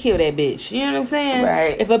ready to kill that bitch. You know what I'm saying?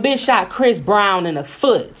 Right. If a bitch shot Chris Brown in the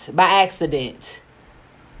foot by accident,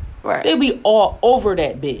 right, they'd be all over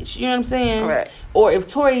that bitch. You know what I'm saying? Right. Or if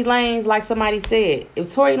Tory Lanez, like somebody said,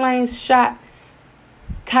 if Tory Lanez shot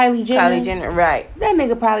Kylie Jenner, right, that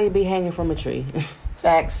nigga probably be hanging from a tree.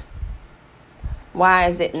 Facts. Why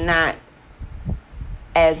is it not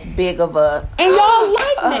as big of a... And y'all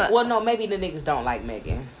like Megan. Well, no, maybe the niggas don't like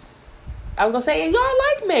Megan. I was gonna say, and y'all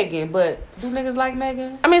like Megan, but do niggas like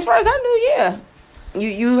Megan? I mean, as far as I knew, yeah.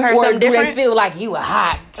 You heard something different? Or do they feel like you a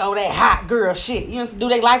hot, that hot girl shit? You know, do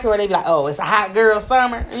they like her, or they be like, oh, it's a hot girl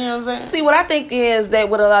summer? You know what I'm saying? See, what I think is that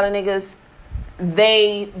with a lot of niggas,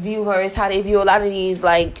 they view her as how they view a lot of these,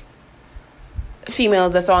 like,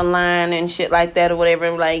 females that's online and shit like that or whatever.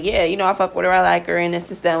 Like, yeah, I fuck with her, I like her, and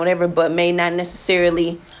this, that, whatever, but may not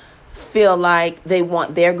necessarily feel like they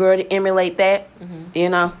want their girl to emulate that,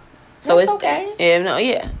 So that's it's okay.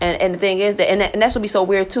 Yeah. And the thing is that, and that's what be so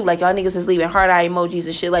weird too. Like, y'all niggas is leaving heart eye emojis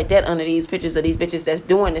and shit like that under these pictures of these bitches that's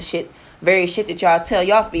doing the shit, very shit that y'all tell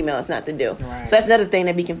y'all females not to do. Right. So that's another thing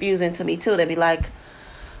that be confusing to me too. They be like,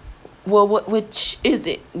 well, which is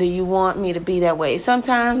it? Do you want me to be that way?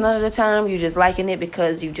 Sometimes, none of the time, you just liking it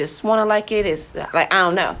because you just want to like it. It's like, I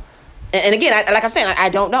don't know. And again, like I'm saying, I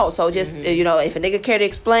don't know. So just, if a nigga care to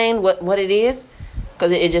explain what it is,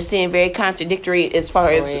 because it just seemed very contradictory as far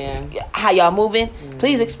as how y'all moving.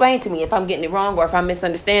 Please explain to me if I'm getting it wrong or if I'm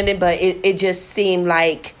misunderstanding. But it just seemed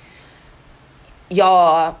like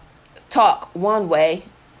y'all talk one way,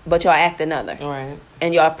 but y'all act another. Right.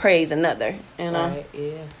 And y'all praise another, Right,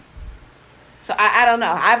 yeah. So I don't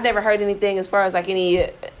know. I've never heard anything as far as like any,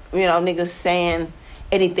 niggas saying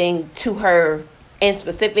anything to her in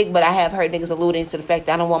specific, but I have heard niggas alluding to the fact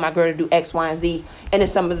that I don't want my girl to do X, Y, and Z, and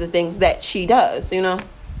it's some of the things that she does,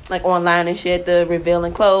 like online and shit, the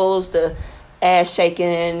revealing clothes, the ass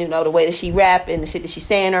shaking, the way that she rap and the shit that she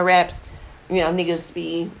say in her raps, niggas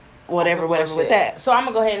be whatever with that. So I'm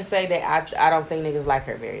gonna go ahead and say that I don't think niggas like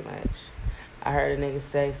her very much. I heard a nigga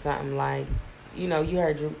say something like, you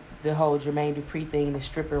heard the whole Jermaine Dupri thing, the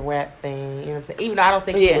stripper rap thing, you know what I'm saying? Even though I don't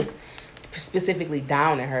think he was specifically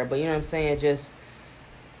down at her, but you know what I'm saying, just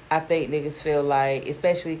I think niggas feel like,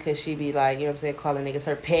 especially because she be like, calling niggas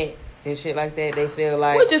her pet and shit like that, they feel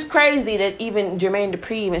like... Which is crazy that even Jermaine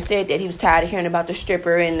Dupri even said that he was tired of hearing about the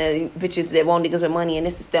stripper and the bitches that want niggas with money and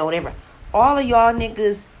this is that, whatever. All of y'all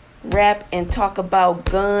niggas rap and talk about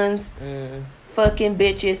guns, fucking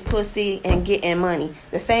bitches, pussy, and getting money.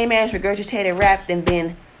 The same ass regurgitated rap and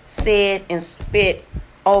been said and spit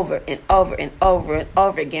over and over and over and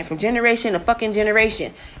over again from generation to fucking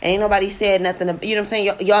generation. Ain't nobody said nothing. You know what I'm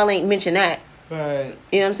saying? Y'all ain't mentioned that. Right.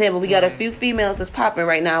 You know what I'm saying? But we got a few females that's popping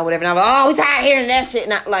right now, whatever. And I'm like, we tired of hearing that shit.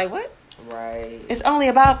 Not like, what? Right. It's only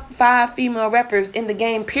about 5 female rappers in the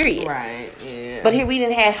game, period. Right, yeah. But here we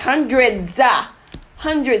done had hundreds of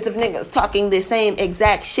niggas talking the same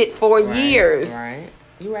exact shit for years. Right.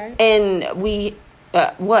 You right. And we,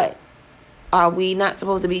 what? Are we not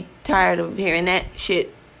supposed to be tired of hearing that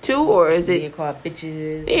shit too? Or is it... Being called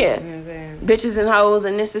bitches. Yeah. You know what I'm saying? Bitches and hoes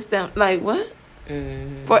and this system. Like, what?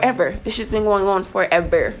 Mm-hmm. Forever. This shit's been going on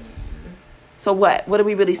forever. So what? What are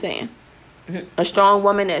we really saying? Mm-hmm. A strong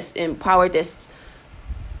woman that's empowered, that's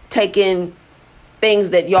taking things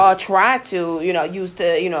that y'all try to, use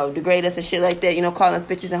to, degrade us and shit like that, calling us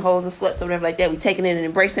bitches and hoes and sluts or whatever like that. We taking it and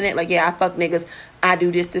embracing it. Like, yeah, I fuck niggas. I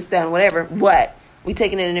do this, that, and whatever. What? We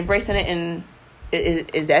taking it and embracing it, and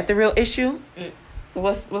is that the real issue? So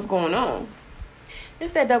what's going on?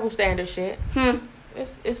 It's that double standard shit.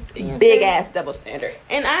 It's big ass double standard.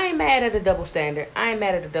 And I ain't mad at the double standard.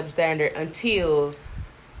 Until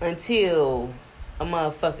a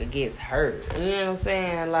motherfucker gets hurt. You know what I'm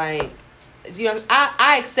saying? Like,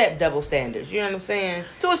 I accept double standards. You know what I'm saying?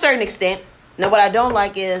 To a certain extent. Now, what I don't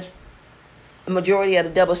like is the majority of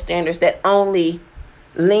the double standards that only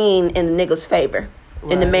lean in the nigga's favor,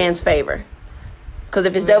 in the man's favor. Because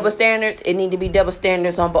if it's double standards, it need to be double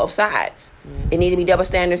standards on both sides. It need to be double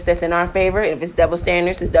standards that's in our favor. If it's double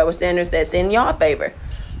standards, it's double standards that's in your favor.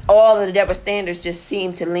 All of the double standards just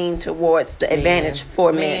seem to lean towards the advantage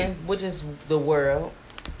for men. Which is the world.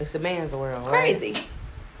 It's the man's world. Crazy. Right?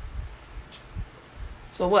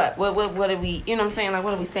 So what? What are we, you know what I'm saying? Like,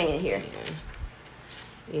 what are we saying here?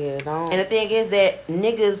 Yeah, don't. And the thing is that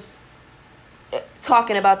niggas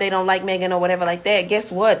talking about they don't like Megan or whatever like that, guess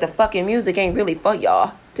what? The fucking music ain't really for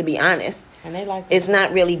y'all, to be honest. And they like it's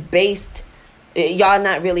not really based, y'all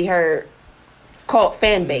not really her cult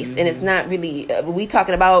fan base. And it's not really, we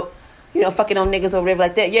talking about, you know, fucking on niggas or whatever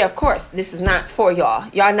like that. Yeah, of course, this is not for y'all.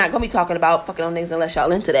 Y'all not gonna be talking about fucking on niggas unless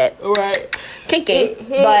y'all into that. Right. Kinky.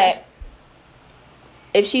 But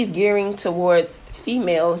if she's gearing towards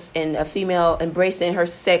females and a female embracing her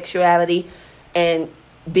sexuality and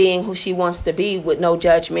being who she wants to be with no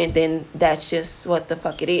judgment, then that's just what the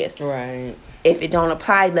fuck it is. Right. If it don't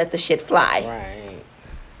apply, let the shit fly. Right.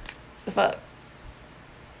 The fuck?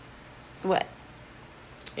 What?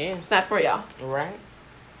 Yeah. It's not for y'all. Right.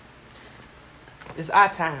 It's our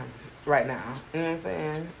time right now. You know what I'm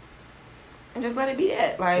saying? And just let it be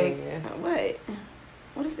that. Like, yeah.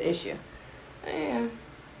 What is the issue? Yeah.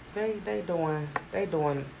 They doing.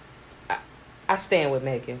 I stand with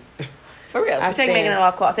Megan. For real. Protect Megan at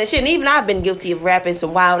all costs. And shit, and even I've been guilty of rapping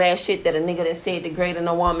some wild ass shit that a nigga that said degrading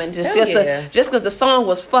a woman just because the song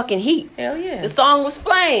was fucking heat. Hell yeah. The song was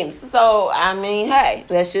flames. So, I mean, hey,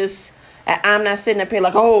 let's just, I'm not sitting up here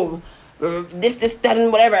like, oh, this, that,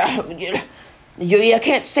 and whatever. You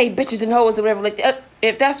can't say bitches and hoes or whatever like that.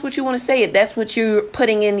 If that's what you want to say, if that's what you're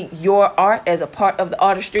putting in your art as a part of the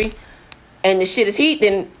artistry, and the shit is heat,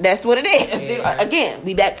 then that's what it is. Yeah. Again,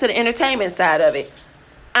 we back to the entertainment side of it.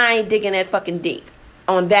 I ain't digging that fucking deep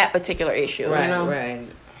on that particular issue. Right, you know? Right.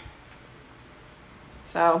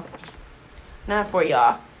 So, not for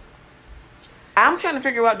y'all. I'm trying to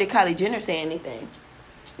figure out, did Kylie Jenner say anything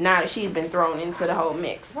now that she's been thrown into the whole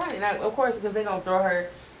mix? Right, now, of course, because they're going to throw her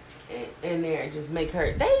in there and just make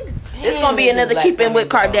her... It's going to be another Keeping with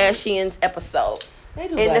Kardashians episode. They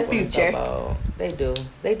do in the future. So they do.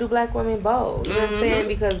 They do black women bold. You know what I'm saying?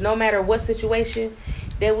 Because no matter what situation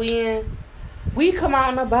that we in, we come out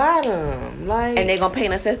on the bottom. Like, and they're gonna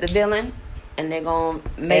paint us as the villain, and they're gonna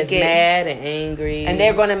make it mad and angry, and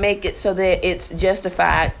they're gonna make it so that it's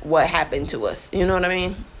justified what happened to us. You know what I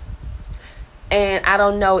mean? And I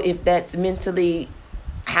don't know if that's mentally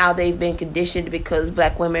how they've been conditioned, because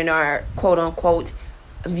black women are quote unquote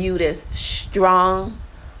viewed as strong,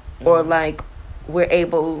 or like we're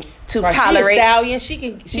able to tolerate. She a stallion. She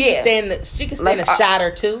can stand like a shot or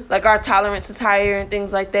two. Like our tolerance is higher and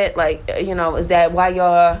things like that. Like, you know, is that why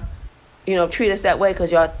y'all, you know, treat us that way?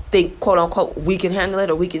 Because y'all think quote unquote we can handle it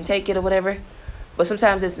or we can take it or whatever. But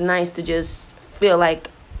sometimes it's nice to just feel like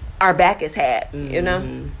our back is had, you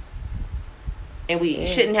know, and we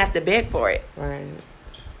shouldn't have to beg for it. Right.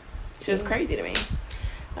 It's just crazy to me.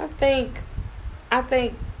 I think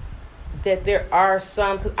that there are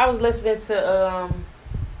some, cause I was listening to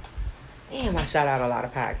I shout out a lot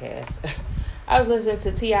of podcasts. I was listening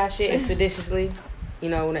to T.I. shit expeditiously. You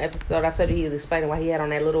know, in the episode I told you he was explaining why he had on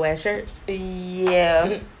that little ass shirt.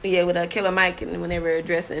 Yeah. Yeah, with Killer Mike, and when they were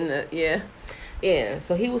addressing the Yeah.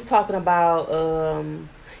 So he was talking about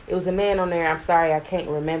it was a man on there, I'm sorry I can't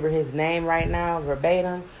remember his name right now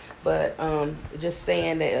verbatim, but just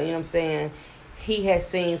saying that, you know what I'm saying, he had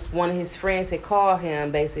seen one of his friends had called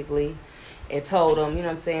him basically and told him, you know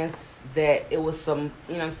what I'm saying, that it was some,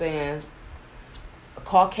 you know what I'm saying,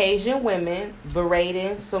 Caucasian women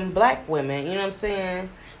berating some black women, you know what I'm saying,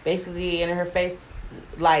 basically in her face.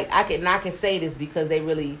 Like, I can say this because they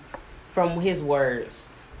really, from his words,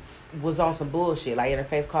 was on some bullshit. Like, in her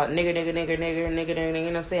face called nigger, you know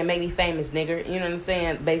what I'm saying, make me famous, nigger, you know what I'm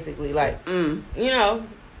saying, basically, like, you know.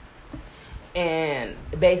 And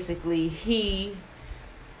basically he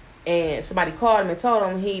and somebody called him and told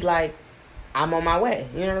him he like, I'm on my way,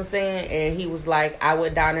 you know what I'm saying. And he was like, I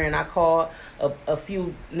went down there and I called a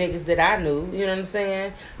few niggas that I knew, you know what I'm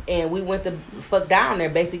saying, and we went the fuck down there,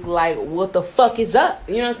 basically like, what the fuck is up,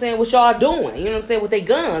 you know what I'm saying, what y'all doing, you know what I'm saying, with they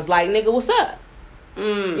guns, like, nigga, what's up? You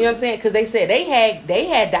know what I'm saying? Because they said they had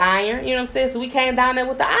the iron, you know what I'm saying, so we came down there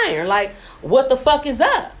with the iron, like, what the fuck is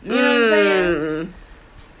up, you know what I'm saying.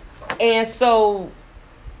 And so,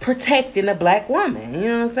 protecting a black woman, you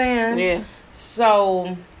know what I'm saying? Yeah.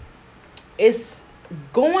 So, it's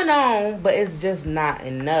going on, but it's just not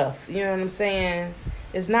enough. You know what I'm saying?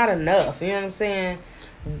 It's not enough. You know what I'm saying?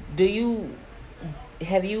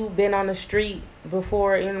 Have you been on the street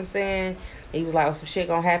before? You know what I'm saying? He was like, oh, some shit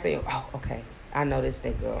gonna happen. Oh, okay. I know this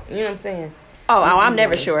thing, girl. You know what I'm saying? I'm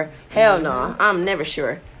never sure. Hell no, I'm never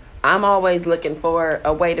sure. I'm always looking for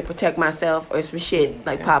a way to protect myself or some shit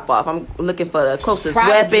like pop off. I'm looking for the closest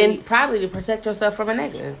weapon. Probably to protect yourself from a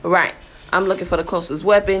nigga. Right. I'm looking for the closest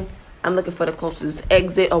weapon. I'm looking for the closest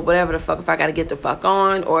exit or whatever the fuck. If I gotta get the fuck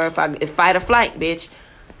on or if fight or flight, bitch.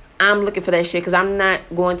 I'm looking for that shit because I'm not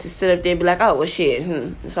going to sit up there and be like, oh, well, shit.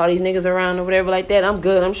 It's all these niggas around or whatever like that. I'm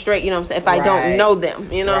good. I'm straight. You know what I'm saying? If I don't know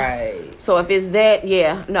them, you know? Right. So if it's that,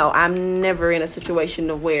 yeah. No, I'm never in a situation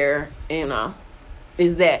to where,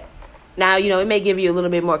 is that. Now, it may give you a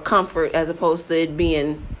little bit more comfort as opposed to it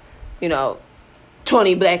being,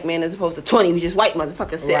 20 black men as opposed to 20 just white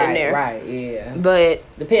motherfuckers sitting there. Right, yeah. But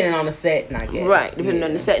depending on the setting, I guess. Right, depending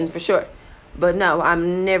on the setting for sure. But no,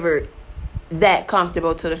 I'm never that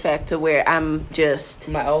comfortable to the fact to where I'm just...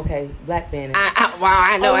 I'm like, okay, black man.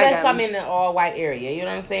 I know. Unless I'm in an all-white area, you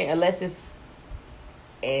know what I'm saying? Unless it's...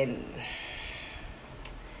 And...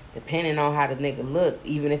 Depending on how the nigga look,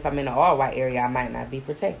 even if I'm in an all-white area, I might not be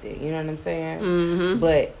protected. You know what I'm saying? Mm-hmm.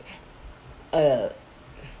 But, I'm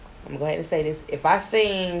going to go ahead and say this. If I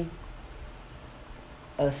seen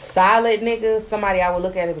a solid nigga, somebody I would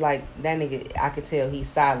look at it be like, that nigga, I could tell he's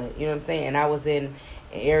solid. You know what I'm saying? And I was in an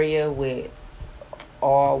area with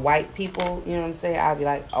all white people, you know what I'm saying? I'd be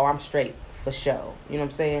like, oh, I'm straight for sure. You know what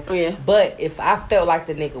I'm saying? Yeah. But if I felt like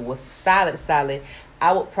the nigga was solid,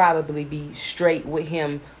 I would probably be straight with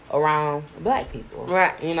him around black people.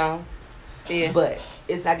 Right. You know? Yeah. But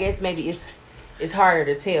I guess maybe it's harder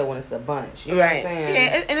to tell when it's a bunch. You know what I'm saying?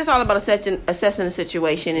 Yeah, and it's all about assessing the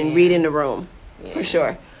situation and reading the room. Yeah. For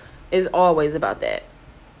sure. It's always about that.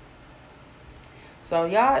 So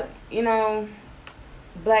y'all,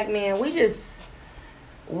 black men,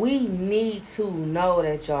 we need to know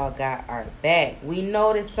that y'all got our back. We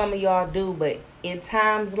know that some of y'all do, but in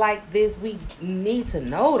times like this, we need to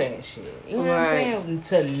know that shit. You know what I'm saying?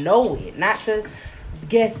 To know it, not to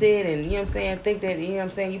guess it and, you know what I'm saying, think that, you know what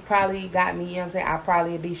I'm saying, you probably got me, you know what I'm saying, I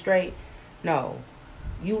probably be straight. No.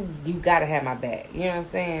 You gotta have my back. You know what I'm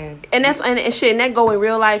saying? And that's and shit, and that go in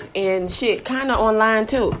real life and shit, kind of online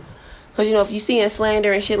too. Because, if you seeing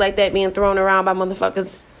slander and shit like that being thrown around by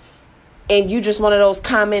motherfuckers, and you just one of those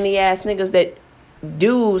commenty ass niggas that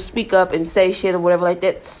do speak up and say shit or whatever like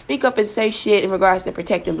that, speak up and say shit in regards to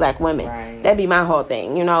protecting black women. Right. That'd be my whole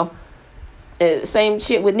thing, Same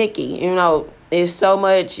shit with Nikki, There's so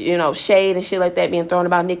much, shade and shit like that being thrown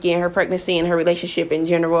about Nikki and her pregnancy and her relationship in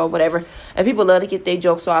general or whatever. And people love to get their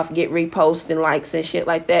jokes off, get reposts and likes and shit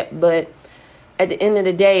like that. But at the end of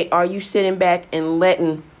the day, are you sitting back and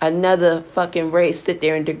letting another fucking race sit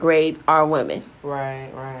there and degrade our women? Right.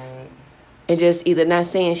 And just either not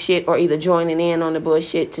saying shit or either joining in on the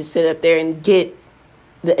bullshit to sit up there and get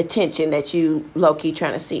the attention that you low-key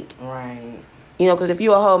trying to seek. Right. Because if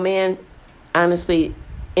you're a whole man, honestly...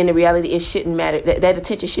 in the reality, it shouldn't matter. That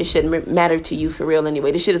attention shit shouldn't matter to you for real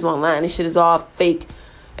anyway. This shit is online. This shit is all fake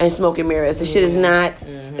and smoke and mirrors. This shit is not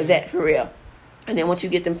that for real. And then once you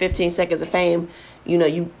get them 15 seconds of fame,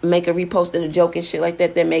 you make a repost and a joke and shit like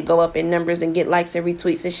that may go up in numbers and get likes and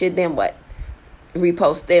retweets and shit. Then what?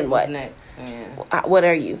 Repost, then what? What's next? Yeah. What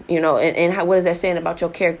are you? And what is that saying about your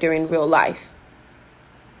character in real life?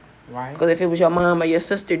 Right. Because if it was your mom or your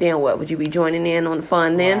sister, then what? Would you be joining in on the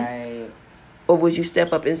fun then? Right. Or would you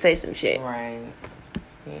step up and say some shit? Right.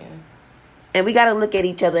 Yeah. And we got to look at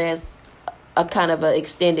each other as a kind of an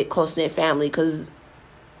extended, close-knit family because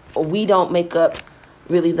we don't make up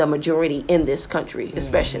really the majority in this country,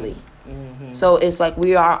 especially. Mm-hmm. So it's like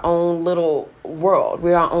we're our own little world.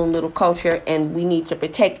 We're our own little culture, and we need to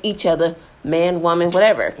protect each other, man, woman,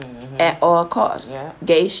 whatever, at all costs. Yeah.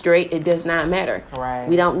 Gay, straight, it does not matter. Right.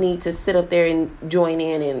 We don't need to sit up there and join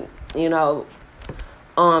in and,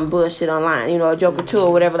 bullshit online, a joke or two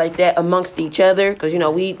or whatever like that amongst each other. Because,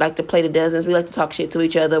 we like to play the dozens. We like to talk shit to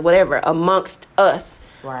each other, whatever, amongst us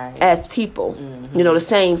as people, the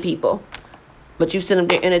same people. But you sit them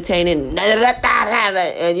there entertaining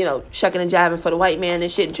and, shucking and jiving for the white man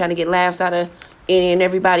and shit and trying to get laughs out of any and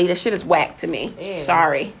everybody. That shit is whack to me. Yeah.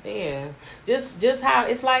 Sorry. Yeah. Just how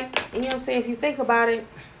it's like, you know what I'm saying? If you think about it,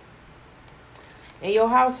 in your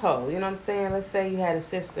household, you know what I'm saying? Let's say you had a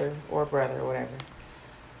sister or a brother or whatever.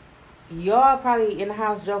 Y'all probably in the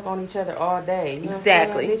house joke on each other all day. You know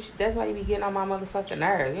exactly. What I'm saying? That's why you be getting on my motherfucking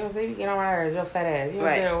nerves. You know what I'm saying? You be getting on my nerves, your fat ass. You know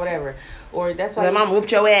what I'm saying? Or whatever. Or that's why... My mom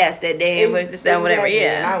whooped your ass that day and whatever.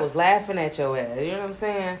 Yeah. And I was laughing at your ass. You know what I'm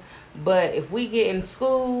saying? But if we get in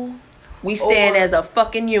school... We stand as a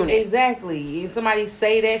fucking unit. Exactly. If somebody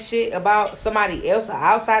say that shit about somebody else, an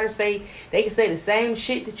outsider they can say the same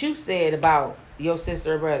shit that you said about your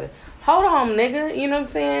sister or brother. Hold on, nigga. You know what I'm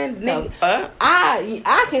saying? Nigga,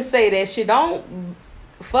 I can say that shit. Don't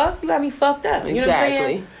fuck, you got me fucked up. You know what I'm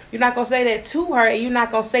saying? You're not gonna say that to her, and you're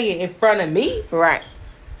not gonna say it in front of me. Right.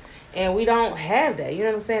 And we don't have that. You know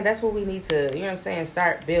what I'm saying? That's what we need to, you know what I'm saying,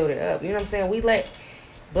 start building up. You know what I'm saying? We let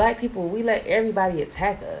black people, we let everybody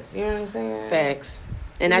attack us. You know what I'm saying? Facts.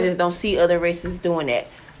 And I just don't see other races doing that.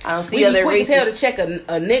 I don't see other races. We can tell to check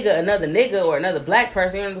a nigga, another nigga, or another black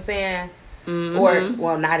person. You know what I'm saying? Mm-hmm. Or,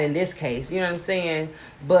 well, not in this case. You know what I'm saying?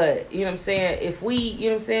 But, you know what I'm saying? If we, you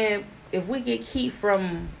know what I'm saying? If we get heat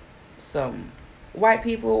from some white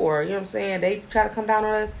people, or, you know what I'm saying, they try to come down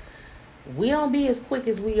on us, we don't be as quick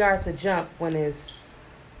as we are to jump when it's,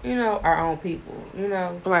 you know, our own people, you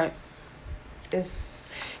know? Right.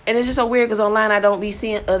 And it's just so weird because online I don't be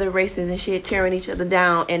seeing other races and shit tearing each other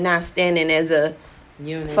down and not standing as a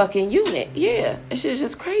fucking unit. Yeah. It's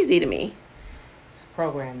just crazy to me. It's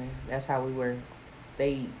programming. That's how we were.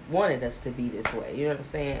 They wanted us to be this way. You know what I'm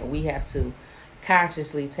saying? We have to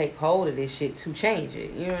consciously take hold of this shit to change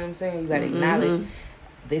it. You know what I'm saying? You got to acknowledge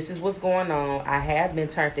this is what's going on. I have been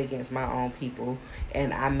turned against my own people,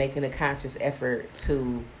 and I'm making a conscious effort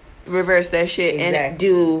to reverse that shit and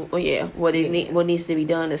do what needs to be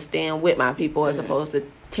done to stand with my people as opposed to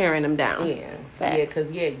tearing them down. Yeah,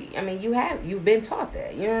 because I mean you've been taught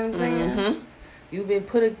that. You know what I'm saying? You've been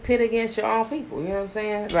pit against your own people. You know what I'm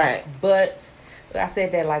saying? Right. But I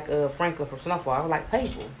said that like Franklin from Snowfall. I was like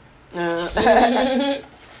people.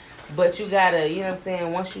 But you gotta, you know what I'm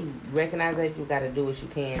saying, once you recognize that, you gotta do what you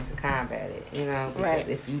can to combat it, you know? Because right.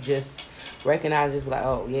 If you just recognize, just be like,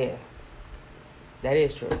 oh, yeah, that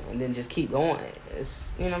is true. And then just keep going. It's,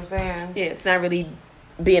 you know what I'm saying? Yeah, it's not really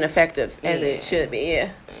being effective as it should be,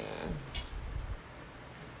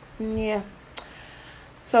 Yeah.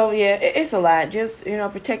 So, it's a lot. Just, you know,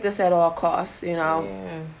 protect us at all costs, you know?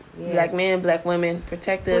 Yeah. Black men, black women,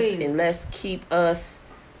 protect us and let's keep us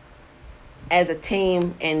as a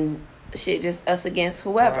team and shit, just us against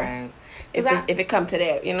whoever. Right. If it come to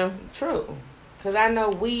that, you know? True. Because I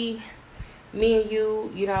know me and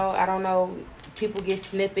you, you know, I don't know, people get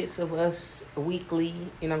snippets of us weekly,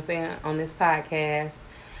 you know what I'm saying, on this podcast.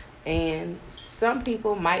 And some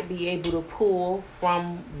people might be able to pull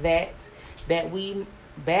from that we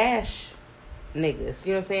bash niggas,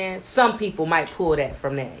 you know what I'm saying? Some people might pull that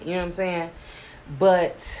from that, you know what I'm saying?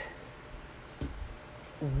 But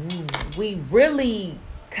we really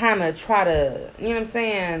kind of try to, you know what I'm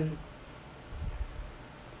saying?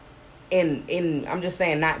 And I'm just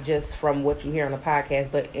saying, not just from what you hear on the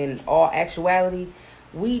podcast, but in all actuality,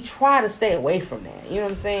 we try to stay away from that. You know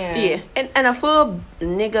what I'm saying? Yeah. And a full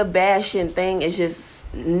nigga bashing thing is just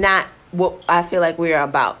not what I feel like we're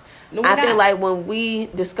about. No, I feel like when we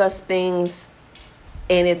discuss things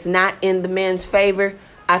and it's not in the men's favor,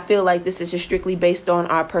 I feel like this is just strictly based on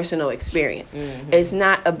our personal experience. Mm-hmm. It's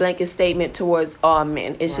not a blanket statement towards all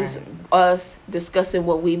men. It's just us discussing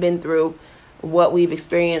what we've been through, what we've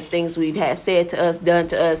experienced, things we've had said to us, done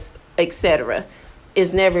to us, etc.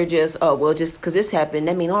 It's never just, oh, well, just because this happened,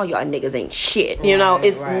 that mean all y'all niggas ain't shit. You know,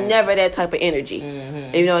 it's never that type of energy.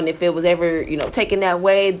 Mm-hmm. You know, and if it was ever, you know, taken that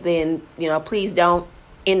way, then, you know, please don't.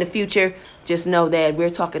 In the future, just know that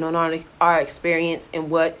we're talking on our experience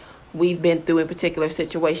and what we've been through in particular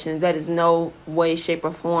situations. That is no way, shape,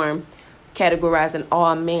 or form categorizing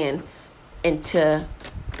all men into,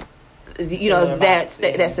 you know, that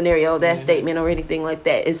scenario, that statement, or anything like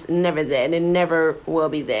that. It's never that, and it never will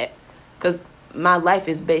be that, because my life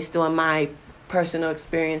is based on my personal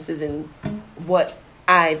experiences and what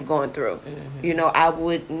I've gone through. Mm-hmm. You know, I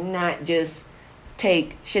would not just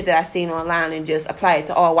take shit that I seen online and just apply it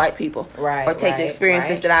to all white people. Right. Or take the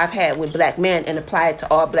experiences that I've had with black men and apply it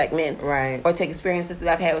to all black men. Right. Or take experiences that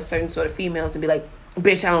I've had with certain sort of females and be like,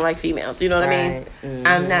 bitch, I don't like females. You know what I mean? Mm-hmm.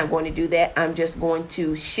 I'm not going to do that. I'm just going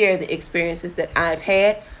to share the experiences that I've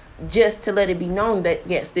had just to let it be known that,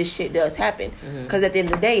 yes, this shit does happen. Because at the end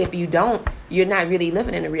of the day, if you don't, you're not really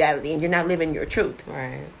living in the reality and you're not living your truth.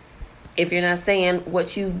 Right. If you're not saying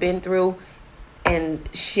what you've been through and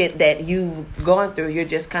shit that you've gone through, you're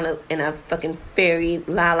just kind of in a fucking fairy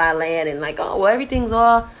la-la land and like, oh, well, everything's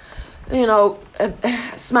all, you know,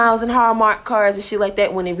 smiles and Hallmark cards and shit like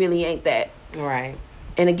that, when it really ain't that. Right.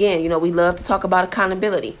 And again, you know, we love to talk about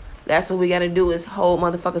accountability. That's what we got to do, is hold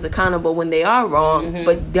motherfuckers accountable when they are wrong,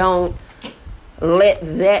 but don't let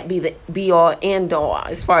that be the be all end all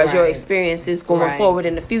as far as your experiences going forward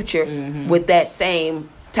in the future with that same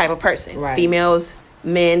type of person. Right. Females,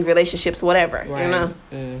 men, relationships, whatever. Right. You know?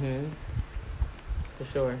 Mm-hmm. For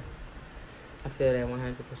sure. I feel that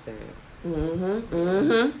 100%. Mm-hmm.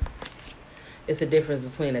 Mm-hmm. It's a difference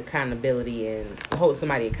between accountability and hold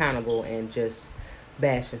somebody accountable and just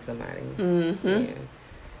bashing somebody. Mm-hmm. Yeah.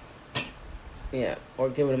 Yeah, or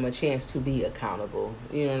giving them a chance to be accountable.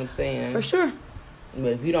 You know what I'm saying? For sure.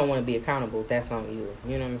 But if you don't want to be accountable, that's on you.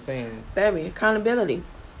 You know what I'm saying? Baby, accountability.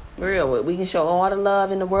 Real. We can show all the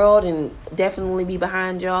love in the world and definitely be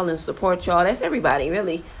behind y'all and support y'all. That's everybody,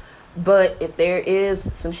 really. But if there is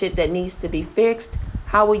some shit that needs to be fixed,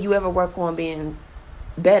 how will you ever work on being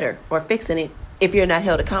better or fixing it if you're not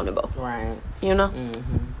held accountable? Right. You know?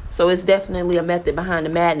 Mm-hmm. So it's definitely a method behind the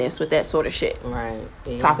madness with that sort of shit. Right.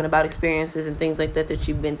 Yeah. Talking about experiences and things like that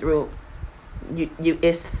you've been through.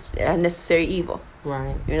 It's a necessary evil.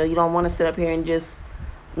 Right. You know, you don't want to sit up here and just,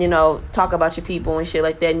 you know, talk about your people and shit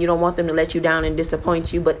like that. And you don't want them to let you down and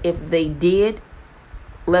disappoint you. But if they did,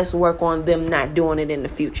 let's work on them not doing it in the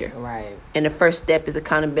future. Right. And the first step is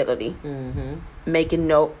accountability. Mm-hmm. Making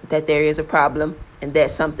note that there is a problem and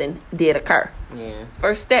that something did occur. Yeah.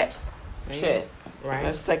 First steps. Yeah. Shit. Right.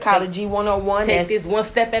 That's psychology 101. Take this one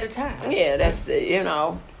step at a time. Yeah, that's, you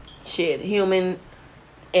know, shit. Human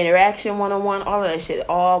interaction 101, all of that shit.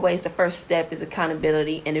 Always the first step is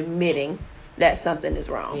accountability and admitting that something is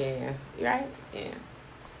wrong. Yeah. Right? Yeah.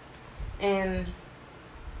 And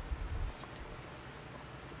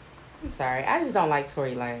I'm sorry, I just don't like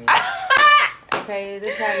Tory Lanez. Okay,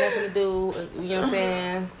 this had nothing to do, you know what I'm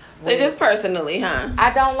saying? They're just personally, huh?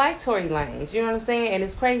 I don't like Tory Lanez, you know what I'm saying? And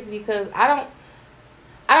it's crazy because I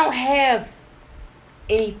don't have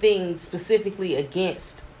anything specifically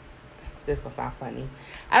against, this gonna sound funny,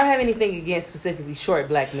 I don't have anything against specifically short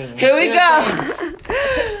black men. Here we you know go.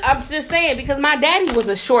 I'm just saying because my daddy was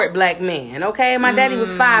a short black man, okay? My daddy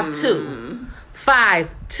was 5'2".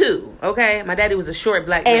 5'2", okay? My daddy was a short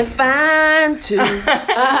black man. And fine too.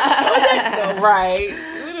 Right.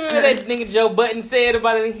 That nigga Joe Budden said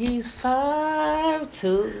about it, he's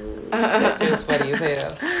 5'2". That's just funny as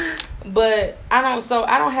hell. But I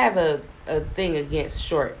don't have a thing against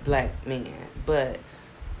short black men, but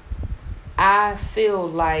I feel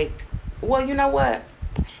like, well, you know what?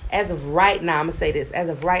 As of right now, I'm gonna say this. As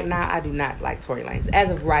of right now, I do not like Tory Lanez. As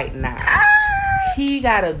of right now, he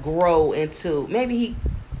gotta grow into maybe he.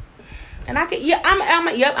 And I can, yeah,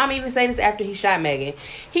 I'm even saying this after he shot Megan.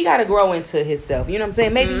 He got to grow into himself. You know what I'm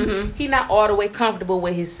saying? Maybe he not all the way comfortable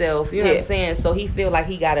with himself. You know what I'm saying? So he feel like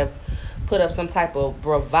he got to put up some type of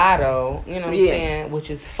bravado. You know what I'm saying?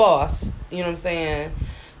 Which is false. You know what I'm saying?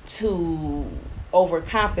 To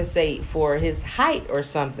overcompensate for his height or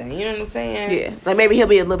something. You know what I'm saying? Yeah. Like maybe he'll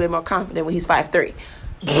be a little bit more confident when he's 5'3".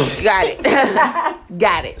 Got it.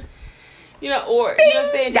 Got it. You know, or you know what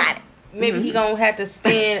I'm saying? Got it. Maybe he gonna have to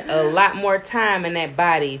spend a lot more time in that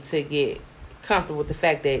body to get comfortable with the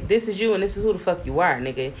fact that this is you and this is who the fuck you are,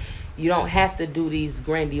 nigga. You don't have to do these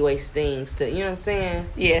grandiose things to, you know what I'm saying?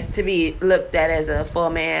 Yeah, to be looked at as a full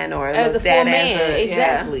man or as looked a full at man, as a,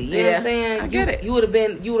 exactly. You know what I'm saying? I get it. You would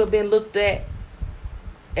have been looked at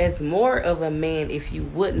as more of a man if you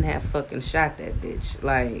wouldn't have fucking shot that bitch.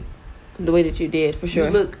 Like the way that you did, for sure.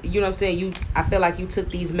 You look, you know what I'm saying? I feel like you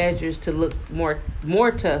took these measures to look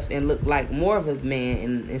more tough and look like more of a man,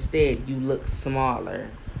 and instead you look smaller.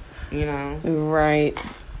 You know? Right.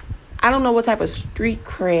 I don't know what type of street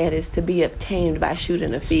cred is to be obtained by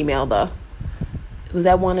shooting a female, though. Was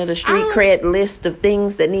that one of the street cred list of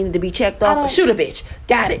things that needed to be checked off? Shoot a bitch.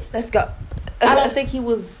 Got it. Let's go. I don't think he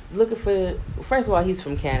was looking for. First of all, he's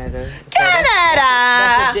from Canada. So Canada.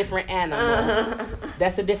 That's a different animal.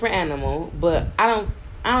 That's a different animal. But I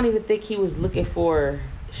don't even think he was looking for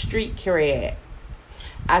street cred.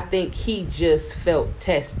 I think he just felt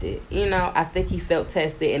tested. You know, I think he felt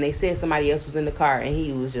tested, and they said somebody else was in the car, and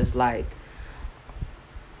he was just like,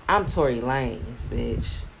 "I'm Tory Lanez,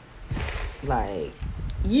 bitch." Like,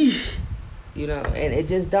 you know, and it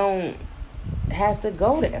just don't have to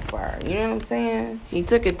go that far. You know what I'm saying? He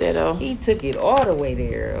took it there though. He took it all the way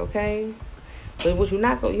there. Okay, but what you're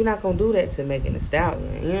not gonna do that to Megan Thee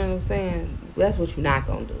Stallion. You know what I'm saying? That's what you're not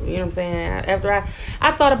gonna do. You know what I'm saying? After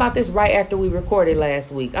I thought about this right after we recorded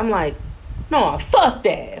last week. I'm like, no, fuck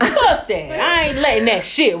that, fuck that. I ain't letting that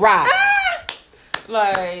shit ride.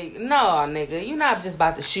 Like, no, nigga, you're not just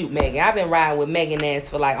about to shoot Megan. I've been riding with Megan ass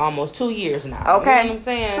for like almost 2 years now. Okay, you know what I'm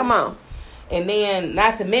saying? Come on. And then,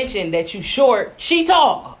 not to mention that you short, she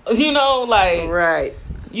tall. You know, like, right.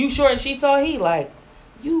 You short and she tall. He like,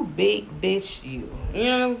 you big bitch, you. You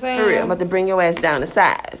know what I'm saying? For real, I'm about to bring your ass down to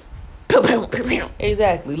size.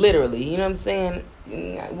 Exactly, literally. You know what I'm saying?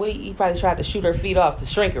 He probably tried to shoot her feet off to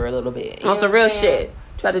shrink her a little bit. On some real shit.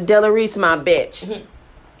 Tried to Della Reese my bitch.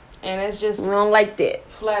 And it's just, I don't like that.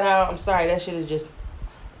 Flat out, I'm sorry, that shit is just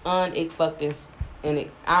un-ick-fucked and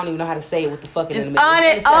it, I don't even know how to say it with the fucking just in the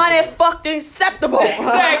middle. unfucking acceptable.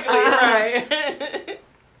 Exactly, right.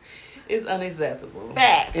 It's unacceptable.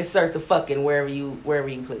 Facts. Insert the fucking wherever you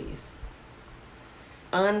please.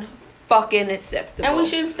 unfucking acceptable. And we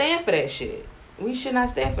shouldn't stand for that shit. We should not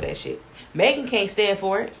stand for that shit. Megan can't stand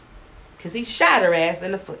for it because he shot her ass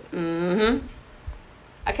in the foot. Mm-hmm.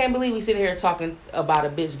 I can't believe we sitting here talking about a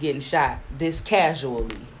bitch getting shot this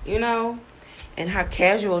casually, you know? And how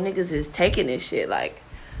casual niggas is taking this shit. Like,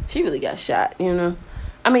 she really got shot, you know?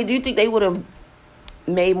 I mean, do you think they would have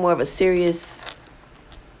made more of a serious...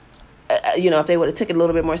 if they would have took it a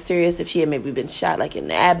little bit more serious if she had maybe been shot, like, in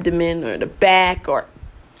the abdomen or the back or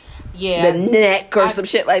the neck or some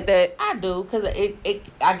shit like that? I do, because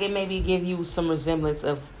I can maybe give you some resemblance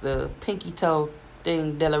of the pinky toe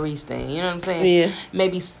thing, Delarice thing. You know what I'm saying? Yeah.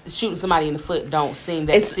 Maybe shooting somebody in the foot don't seem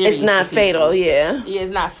that serious. It's not fatal, yeah. Yeah,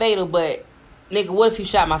 it's not fatal, but, nigga, what if you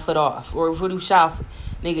shot my foot off? Or what if you shot...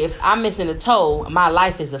 Nigga, if I'm missing a toe, my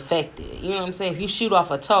life is affected. You know what I'm saying? If you shoot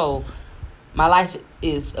off a toe, my life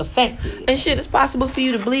is affected. And shit, it's possible for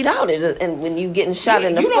you to bleed out and when you getting shot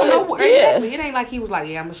in the foot. You don't know where exactly. It ain't like he was like,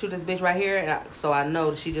 I'm going to shoot this bitch right here, so I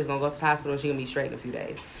know that she just going to go to the hospital and she going to be straight in a few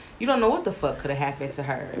days. You don't know what the fuck could have happened to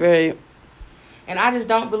her. Right. And I just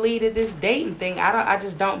don't believe that this dating thing, I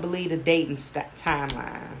just don't believe the dating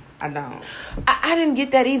timeline. I don't. I didn't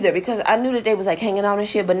get that either because I knew that they was like hanging out and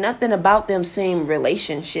shit, but nothing about them seemed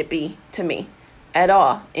relationshipy to me at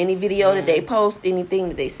all. Any video that they post, anything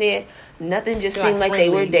that they said, nothing just seemed like they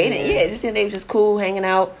were dating. Yeah, it just seemed they was just cool, hanging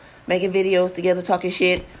out, making videos together, talking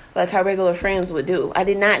shit, like how regular friends would do. I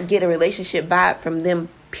did not get a relationship vibe from them,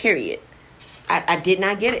 period. I did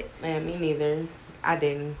not get it. Man, me neither. I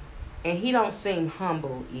didn't. And he don't seem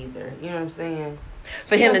humble either. You know what I'm saying?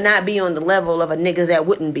 For him to not be on the level of a nigga that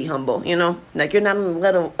wouldn't be humble, you know? Like, you're not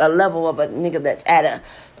on a level of a nigga that's at a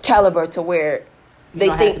caliber to where they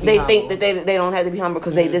think that they don't have to be humble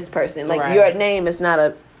because they this person. Like, your name is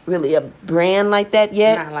not really a brand like that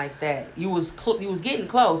yet. Not like that. You was getting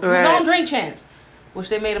close. You was on Drink Champs, which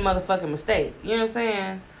they made a motherfucking mistake. You know what I'm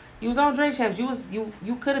saying? You was on Drink Champs.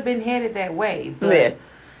 You could have been headed that way. But yeah.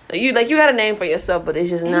 You got a name for yourself, but it's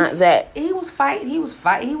just not that. He was fighting. He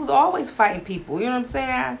was always fighting people. You know what I'm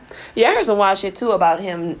saying? Yeah, I heard some wild shit too about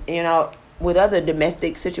him, with other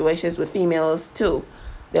domestic situations with females too.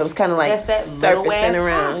 That was kind of like surfacing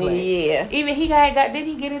around. Conflict. Yeah. Even did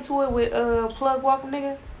he get into it with Plug Walk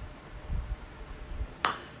nigga?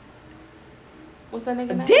 What's that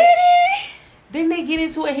nigga name? Did he? Didn't they get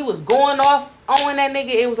into it? He was going off on that nigga.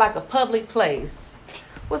 It was like a public place.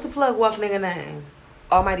 What's the Plug Walk nigga name?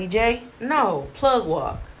 Almighty J? No, Plug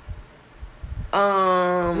Walk.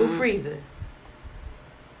 Blue Freezer.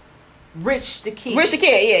 Rich the Kid.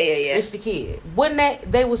 Yeah. Rich the Kid. Wasn't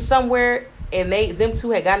that they was somewhere and them two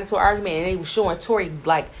had gotten into an argument and they was showing Tory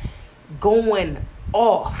like going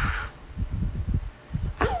off.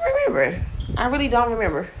 I don't remember. I really don't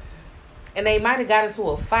remember. And they might have got into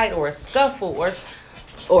a fight or a scuffle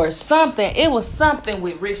or something. It was something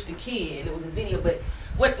with Rich the Kid and it was a video, but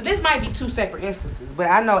this might be two separate instances, but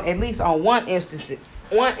I know at least on one instance,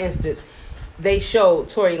 they showed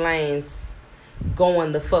Tory Lanez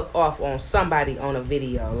going the fuck off on somebody on a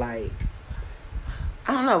video. Like,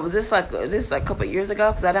 I don't know. Was this like a couple of years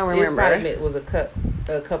ago? Because I don't remember. It was a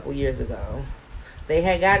couple years ago. They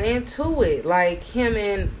had got into it, like him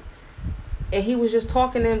and he was just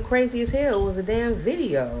talking to him crazy as hell. It was a damn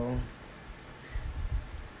video,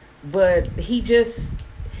 but he just.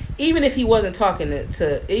 Even if he wasn't talking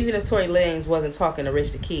even if Tory Lanez wasn't talking to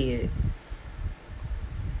Rich the Kid,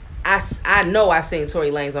 I know I seen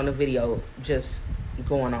Tory Lanez on the video just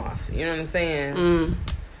going off. You know what I'm saying? Mm.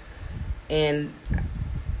 And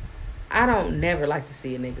I don't never like to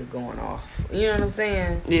see a nigga going off. You know what I'm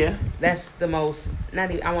saying? Yeah. That's the most,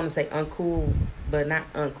 not even, I want to say uncool, but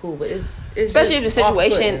not uncool, but it's especially if the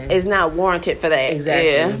situation is not warranted for that.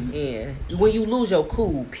 Exactly. Yeah. When you lose your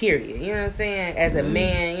cool, period. You know what I'm saying? As a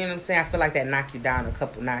man, you know what I'm saying? I feel like that knock you down a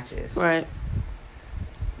couple notches. Right.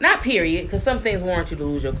 Not period, because some things warrant you to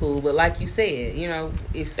lose your cool, but like you said,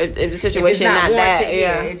 if the situation is not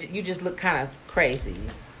that, you just look kind of crazy.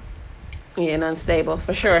 Yeah, and unstable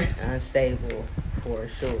for sure. Unstable for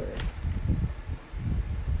sure.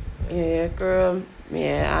 Yeah, girl.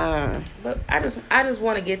 Yeah. But I just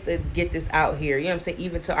want to get this out here. You know what I'm saying?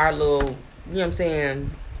 Even to our little, you know what I'm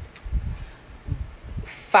saying,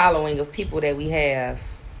 following of people that we have.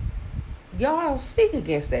 Y'all speak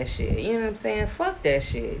against that shit. You know what I'm saying? Fuck that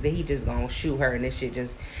shit. That he just gonna shoot her and this shit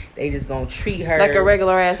they just gonna treat her like a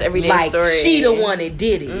regular ass everyday story. Like she the one that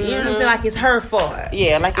did it. Mm-hmm. You know what I'm saying? Like it's her fault.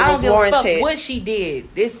 Yeah, like it was warranted. I don't give a fuck what she did.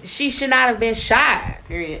 She should not have been shot.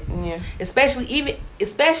 Period. Yeah. Especially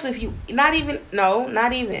if you not even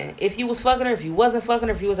if you was fucking her, if you wasn't fucking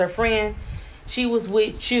her, if you was her friend, she was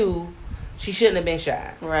with you, she shouldn't have been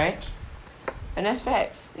shot. Right. And that's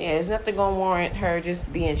facts. Yeah, there's nothing gonna warrant her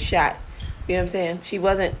just being shot. You know what I'm saying? She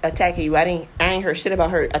wasn't attacking you. I ain't heard shit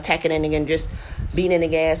about her attacking a nigga and just beating the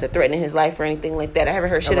gas or threatening his life or anything like that. I haven't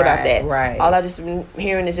heard shit about that. Right. All I just been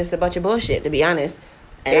hearing is just a bunch of bullshit, to be honest.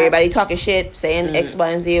 And everybody talking shit, saying X, Y,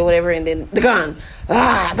 and Z or whatever, and then the gun,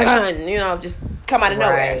 you know, just come out of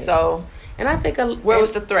nowhere. So, and I think where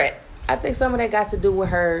was the threat? I think some of that got to do with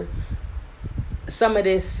her. Some of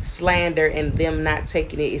this slander and them not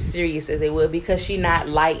taking it as serious as they would, because she not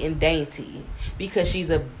light and dainty, because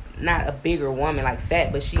she's not a bigger woman, like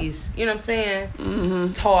fat, but she's, you know what I'm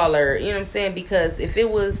saying, taller, you know what I'm saying, because if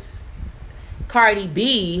it was Cardi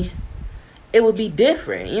B, it would be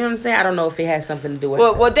different, you know what I'm saying. I don't know if it has something to do with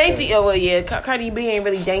well dainty. Cardi B ain't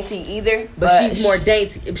really dainty either, but she's more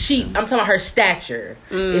dainty. I'm talking about her stature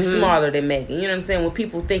is smaller than Megan, you know what I'm saying. When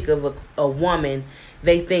people think of a woman,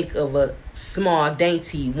 they think of a small,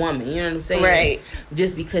 dainty woman. You know what I'm saying? Right.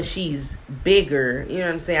 Just because she's bigger, you know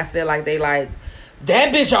what I'm saying? I feel like they like,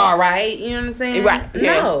 that bitch all right. You know what I'm saying? Right.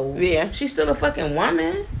 Yeah. No. Yeah. She's still a fucking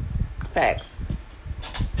woman. Facts.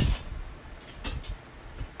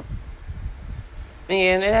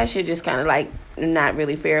 And that shit just kind of like not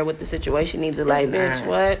really fair with the situation either. Like, bitch,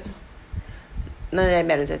 what? None of that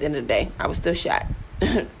matters at the end of the day. I was still shot.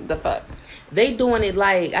 The fuck? They doing it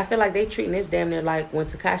like, I feel like they treating this damn near like when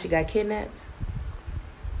Tekashi got kidnapped.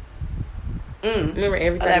 Remember,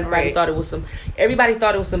 everybody thought it was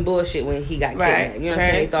some bullshit when he got kidnapped. You know what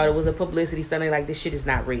I'm saying? They thought it was a publicity stunt. They like, this shit is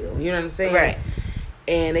not real. You know what I'm saying? Right.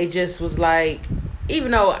 And they just was like,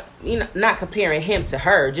 even though, you know, not comparing him to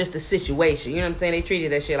her, just the situation. You know what I'm saying? They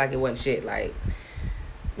treated that shit like it wasn't shit. Like,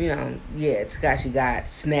 you know, yeah, Tekashi got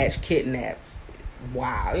snatched, kidnapped.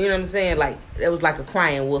 Wow. You know what I'm saying? Like, it was like a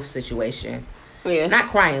crying wolf situation. Yeah. Not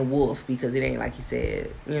crying wolf, because it ain't like he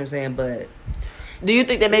said. You know what I'm saying? But do you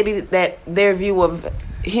think that maybe that their view of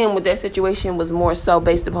him with that situation was more so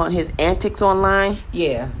based upon his antics online?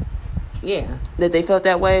 Yeah. Yeah. That they felt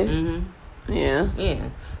that way? Mm-hmm. Yeah. Yeah.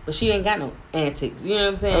 But she ain't got no antics. You know what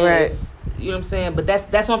I'm saying? Right. You know what I'm saying? But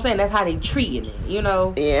that's what I'm saying. That's how they treating it, you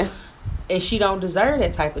know? Yeah. And she don't deserve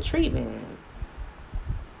that type of treatment.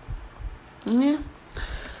 Yeah.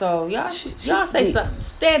 So y'all say something.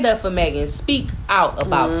 Stand up for Megan. Speak out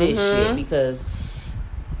about this shit, because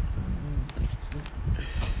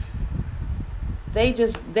they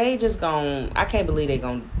just gon'. I can't believe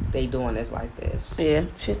they doing this like this. Yeah,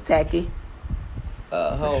 shit's tacky.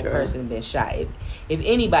 A whole person been shot. If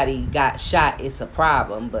anybody got shot, it's a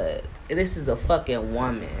problem. But this is a fucking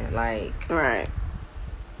woman, like, right.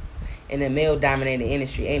 In a male dominated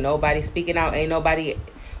industry, ain't nobody speaking out. Ain't nobody.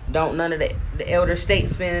 Don't none of the elder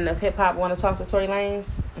statesmen of hip hop want to talk to Tory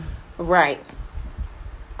Lanez? Right.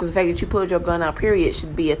 Because the fact that you pulled your gun out, period,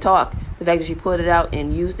 should be a talk. The fact that you pulled it out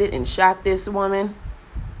and used it and shot this woman.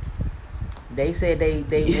 They said they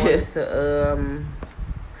wanted to.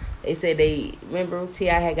 They said remember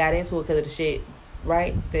T.I. had got into it because of the shit,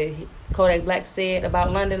 right? That Kodak Black said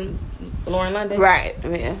about Lauren London. Right.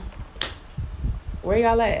 Yeah. Where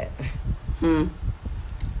y'all at?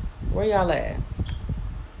 Where y'all at?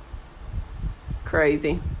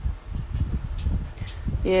 Crazy.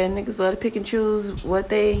 Yeah, niggas love to pick and choose what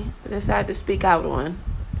they decide to speak out on.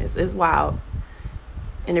 It's wild,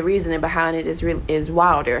 and the reasoning behind it is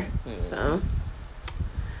wilder. So,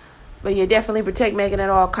 but yeah, definitely protect Megan at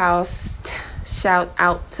all costs. Shout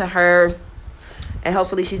out to her, and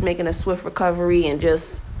hopefully she's making a swift recovery and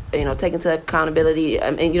just, you know, take into accountability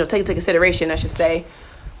and, you know, take into consideration, I should say,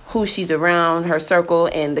 who she's around, her circle,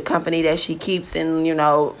 and the company that she keeps, and, you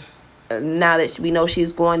know, now that we know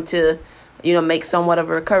she's going to, you know, make somewhat of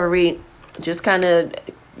a recovery, just kind of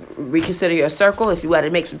reconsider your circle. If you got to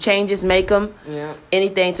make some changes, make them. Yeah.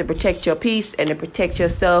 Anything to protect your peace and to protect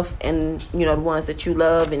yourself and, you know, the ones that you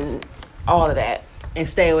love and all of that. And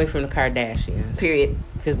stay away from the Kardashians. Period.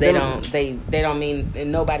 Because they don't mean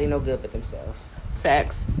nobody no good but themselves.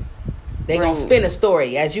 Facts. They gonna spin a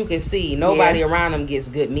story. As you can see, nobody around them gets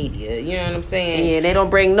good media. You know what I'm saying? Yeah, they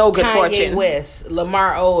don't bring no good Kanye fortune. West,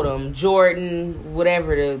 Lamar Odom, Jordan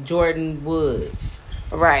Woods.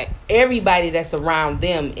 Right. Everybody that's around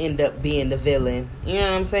them end up being the villain. You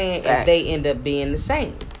know what I'm saying? Facts. And they end up being the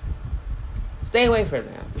saint. Stay away from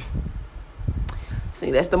them. See,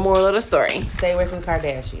 that's the moral of the story. Stay away from the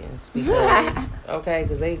Kardashians.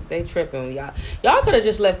 Because they tripping. Y'all could have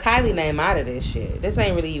just left Kylie name out of this shit. This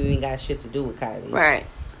ain't really even got shit to do with Kylie. Right.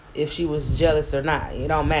 If she was jealous or not. It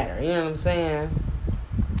don't matter. You know what I'm saying?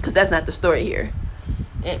 Because that's not the story here.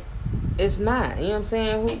 It's not. You know what I'm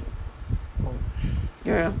saying?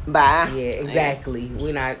 Girl, bye. Yeah, exactly.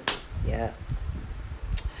 We're not... Yeah.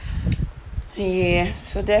 Yeah.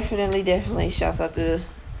 So definitely shouts out to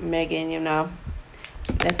Megan,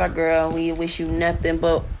 that's our girl. We wish you nothing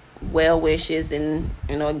but well wishes and,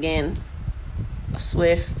 again, a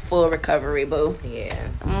swift, full recovery, boo. Yeah.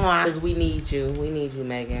 Because we need you. We need you,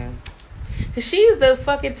 Megan. Because she's the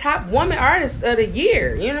fucking top woman artist of the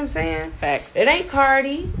year. You know what I'm saying? Facts. It ain't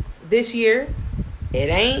Cardi this year. It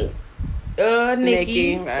ain't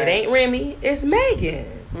Nicki. Right. It ain't Remy. It's Megan.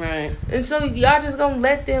 Right. And so y'all just gonna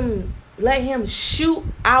let him shoot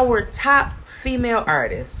our top female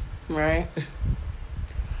artist. Right.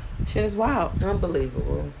 Shit is wild.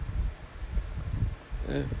 Unbelievable.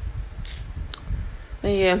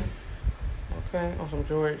 Yeah. Okay, on some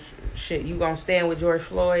George shit. You gonna stand with George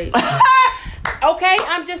Floyd? Okay,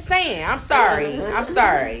 I'm just saying. I'm sorry.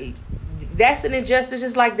 That's an injustice,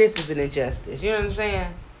 just like this is an injustice. You know what I'm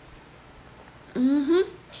saying? Mm-hmm.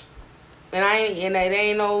 And it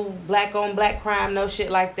ain't no black on black crime, no shit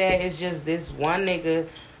like that. It's just this one nigga.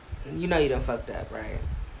 You know you done fucked up, right?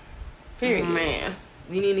 Period. Man.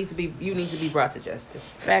 You need to be brought to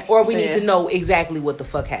justice. Fact. Or we need to know exactly what the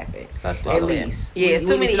fuck happened. At least. Yeah, it's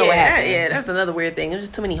too many. That's another weird thing. There's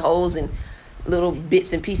just too many holes and little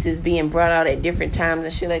bits and pieces being brought out at different times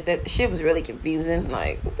and shit like that. The shit was really confusing.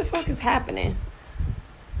 Like, what the fuck is happening?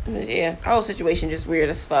 Yeah, the whole situation just weird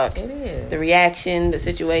as fuck. It is. The reaction, the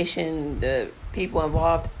situation, the people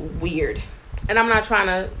involved, weird. And I'm not trying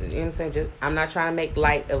to, you know what I'm saying? I'm not trying to make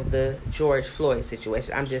light of the George Floyd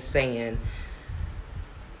situation. I'm just saying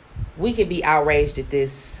we could be outraged at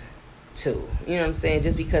this too. You know what I'm saying?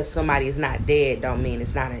 Just because somebody is not dead don't mean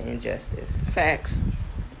it's not an injustice. Facts.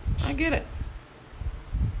 I get it.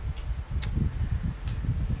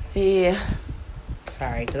 Yeah.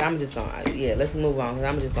 Sorry, because I'm just gonna let's move on, because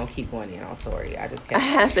I'm just gonna keep going in on Tory. I just can't.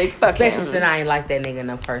 I say fuck him. Especially since I ain't like that nigga in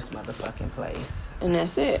the first motherfucking place. And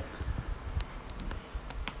that's it.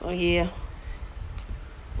 Oh yeah.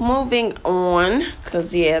 Moving on,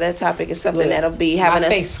 because that topic is something that'll be having my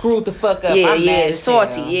us face screwed the fuck up. I'm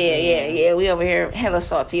salty. Yeah. We over here hella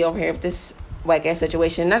salty over here with this whack ass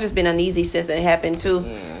situation. And I've just been uneasy since it happened too.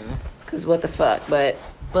 Yeah. Cause what the fuck, but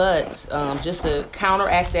just to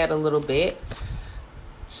counteract that a little bit,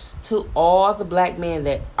 to all the black men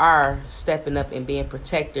that are stepping up and being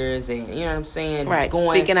protectors, and you know what I'm saying, right, going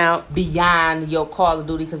speaking out beyond your call of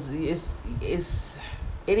duty, because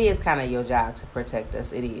it is kind of your job to protect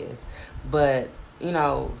us. It is, but to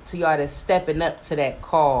y'all that's stepping up to that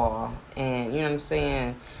call, and you know what I'm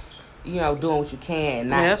saying, doing what you can,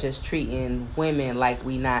 not just treating women like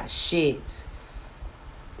we not shit.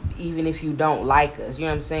 Even if you don't like us, you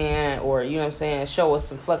know what I'm saying? Or, you know what I'm saying, show us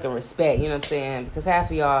some fucking respect, you know what I'm saying? Because half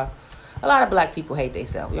of y'all, a lot of black people hate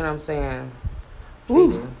themselves, you know what I'm saying?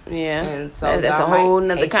 Yeah. And so that's a whole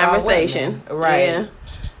nother conversation. Right. Yeah.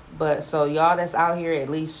 But so y'all that's out here at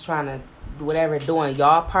least trying to do whatever, doing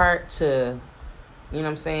y'all part to, you know what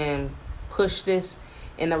I'm saying, push this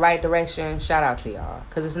in the right direction, shout out to y'all.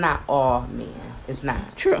 Because it's not all men. It's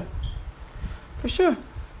not. True. For sure.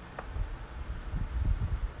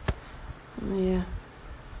 Yeah.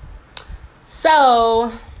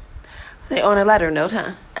 So, on a lighter note,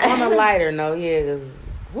 huh? On a lighter note, because,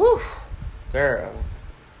 girl.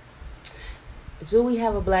 Do we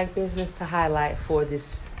have a black business to highlight for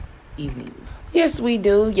this evening? Yes, we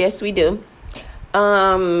do. This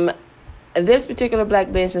particular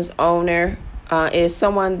black business owner is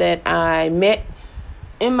someone that I met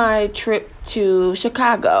in my trip to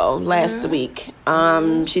Chicago last week.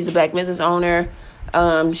 She's a black business owner.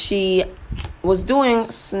 She was doing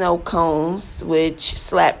snow cones, which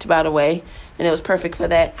slapped, by the way, and it was perfect for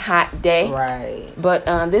that hot day. Right. But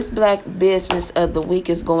this black business of the week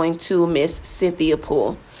is going to Miss Cynthia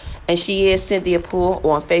Poole. And she is Cynthia Poole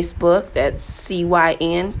on Facebook. That's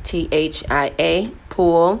CYNTHIA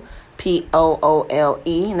Poole, POOLE,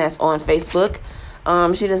 and that's on Facebook.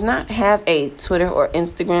 She does not have a Twitter or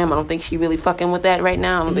Instagram. I don't think she really fucking with that right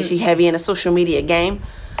now. I don't think she's heavy in the social media game.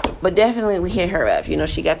 But definitely we hit her up.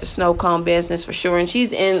 She got the snow cone business for sure. And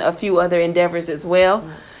she's in a few other endeavors as well.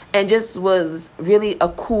 And just was really a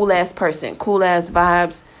cool-ass person. Cool-ass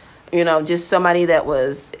vibes. Just somebody that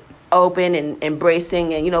was open and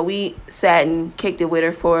embracing. And, we sat and kicked it with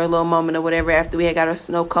her for a little moment or whatever after we had got our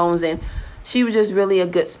snow cones. And she was just really a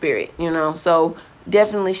good spirit, So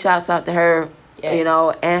definitely shouts out to her.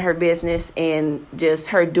 Yes. And her business and just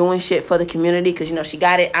her doing shit for the community. Because, she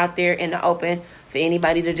got it out there in the open for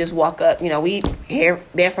anybody to just walk up. We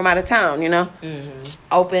they're from out of town,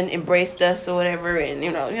 Open, embraced us or whatever. And,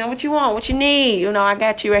 what you want, what you need. I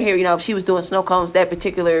got you right here. She was doing snow cones that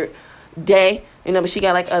particular day, but she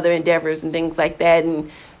got like other endeavors and things like that. And,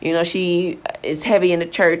 she is heavy in the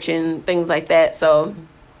church and things like that. So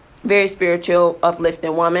very spiritual,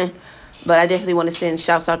 uplifting woman. But I definitely want to send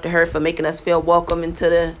shouts out to her for making us feel welcome into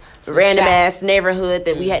the random ass neighborhood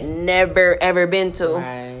that we had never ever been to,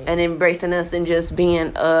 and embracing us and just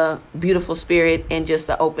being a beautiful spirit and just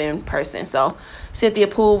an open person. So Cynthia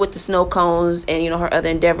Poole with the snow cones and her other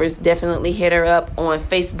endeavors, definitely hit her up on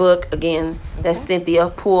Facebook. Again, that's Cynthia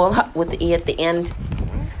Poole with the E at the end.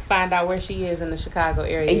 Find out where she is in the Chicago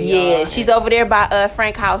area. Yeah, she's over there by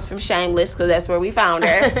Frank House from Shameless, because that's where we found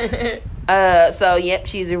her. So yep,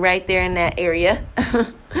 she's right there in that area.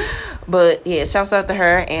 But yeah, shouts out to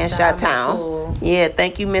her and Chi-Town. Yeah,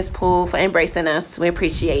 thank you, Miss Poole, for embracing us. We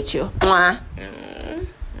appreciate you. Mwah.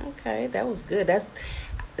 Okay, that was good.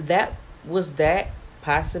 Was that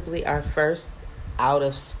possibly our first out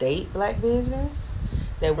of state black business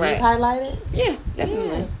that we highlighted? Yeah,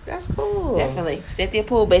 definitely. Yeah, that's cool. Definitely. Cynthia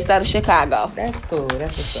Poole, based out of Chicago. That's cool.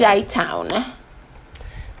 That's Chi-Town.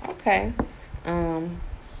 Okay.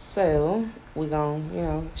 So we're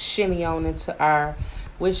gonna, shimmy on into our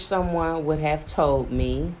wish someone would have told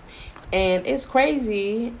me. And it's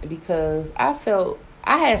crazy because I felt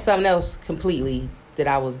I had something else completely that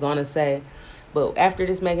I was gonna say, but after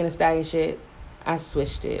this Megan Thee Stallion shit, I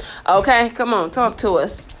switched it. Okay, come on, talk to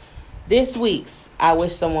us. This week's I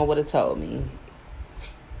wish someone would have told me.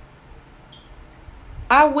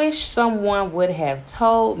 I wish someone would have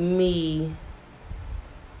told me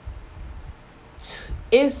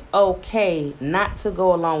it's okay not to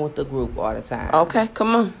go along with the group all the time. Okay,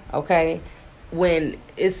 come on. Okay? When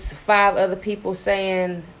it's 5 other people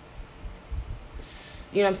saying,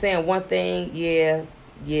 one thing,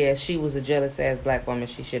 yeah, she was a jealous ass black woman,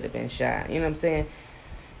 she should have been shot. You know what I'm saying?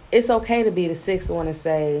 It's okay to be the 6th one and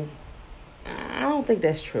say, I don't think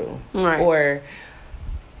that's true. Right. Or,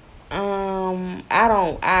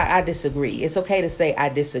 I disagree. It's okay to say I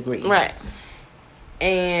disagree. Right.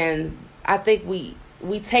 And I think we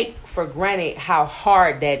take for granted how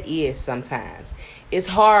hard that is sometimes. It's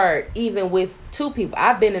hard even with 2 people.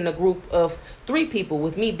 I've been in a group of 3 people,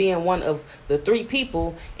 with me being one of the 3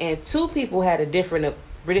 people, and 2 people had a difference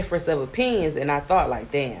of opinions, and I thought like,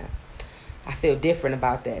 damn, I feel different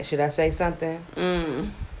about that. Should I say something?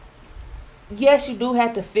 Yes, you do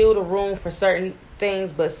have to fill the room for certain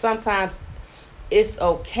things, but sometimes it's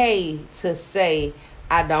okay to say,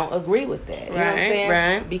 I don't agree with that. You know what I'm saying?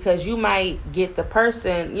 Right. Because you might get the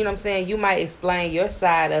person, you know what I'm saying? You might explain your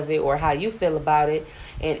side of it or how you feel about it,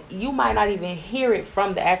 and you might not even hear it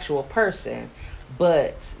from the actual person.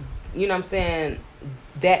 But, you know what I'm saying,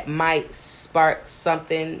 that might spark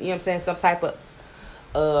something, you know what I'm saying, some type of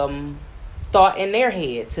thought in their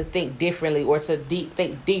head to think differently or to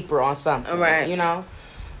think deeper on something. Right. You know?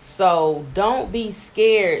 So don't be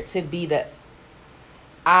scared to be the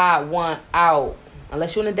odd one out.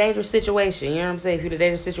 Unless you're in a dangerous situation. You know what I'm saying? If you're in a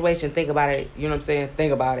dangerous situation, think about it. You know what I'm saying?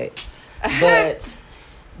 Think about it. But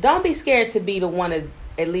don't be scared to be the one,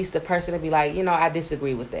 at least the person to be like, I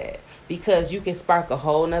disagree with that. Because you can spark a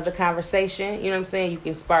whole nother conversation. You know what I'm saying? You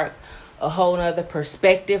can spark a whole nother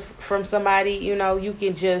perspective from somebody. You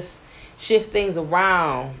can just shift things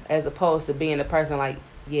around as opposed to being the person like,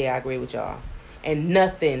 yeah, I agree with y'all. And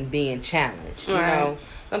nothing being challenged. You know?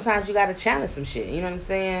 Sometimes you got to challenge some shit. You know what I'm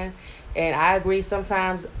saying? And I agree,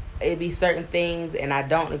 sometimes it be certain things and I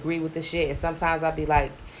don't agree with the shit, and sometimes I'll be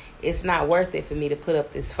like, it's not worth it for me to put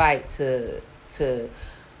up this fight to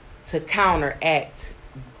counteract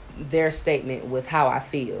their statement with how I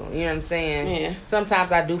feel. You know what I'm saying? Yeah.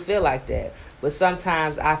 Sometimes I do feel like that, but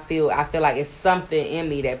sometimes I feel like it's something in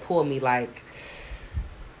me that pull me like,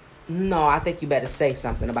 no, I think you better say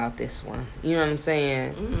something about this one. You know what I'm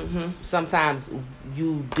saying? Mm-hmm. Sometimes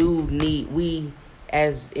you do need, we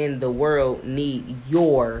as in the world need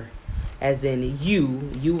your, as in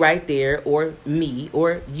you right there, or me,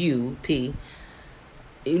 or you, P.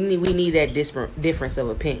 We need that difference of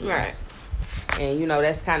opinions. Right. And,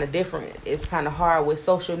 that's kind of different. It's kind of hard with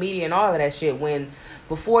social media and all of that shit when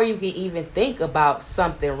before you can even think about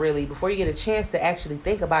something really, before you get a chance to actually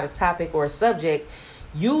think about a topic or a subject,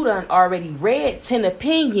 you done already read 10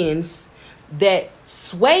 opinions that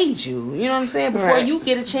swayed you. You know what I'm saying? Before you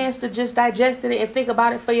get a chance to just digest it and think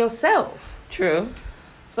about it for yourself. True.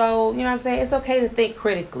 So, you know what I'm saying? It's okay to think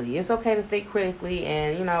critically.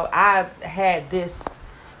 And, I had this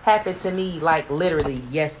happen to me like literally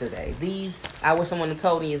yesterday. I wish someone had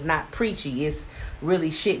told me, is not preachy. It's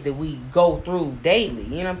really shit that we go through daily. You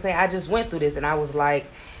know what I'm saying? I just went through this and I was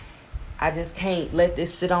like, I just can't let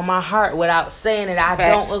this sit on my heart without saying that I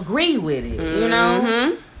don't agree with it. Mm-hmm. You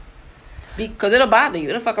know? Because it'll bother you.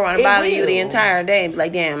 It'll fuck around and bother you the entire day.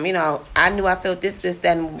 Like, damn, I knew I felt this,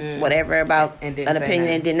 that, and whatever about an opinion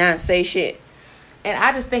and did not say shit. And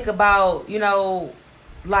I just think about,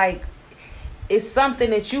 like, it's something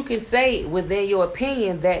that you can say within your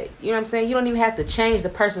opinion that, you know what I'm saying, you don't even have to change the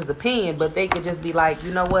person's opinion, but they could just be like,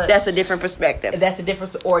 you know what, that's a different perspective. That's a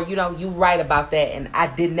different, or you know, you right about that, and I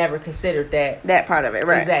did never consider that part of it,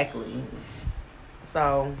 right? Exactly.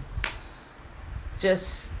 So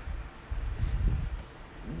just,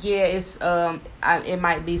 yeah, it's it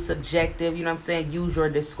might be subjective, you know what I'm saying, use your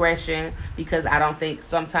discretion, because I don't think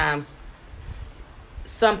sometimes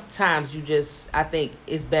you just, I think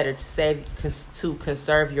it's better to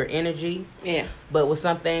conserve your energy. Yeah. But with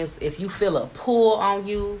some things, if you feel a pull on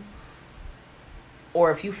you,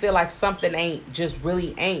 or if you feel like something ain't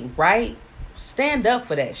right, stand up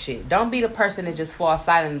for that shit. Don't be the person that just falls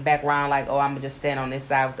silent in the background like, oh, I'm gonna just stand on this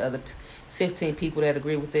side with the other 15 people that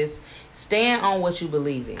agree with this. Stand on what you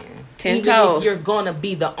believe in. 10 toes. If you're gonna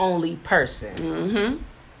be the only person. Mm-hmm.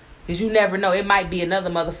 Because you never know. It might be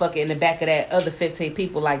another motherfucker in the back of that other 15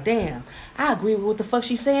 people like, damn, I agree with what the fuck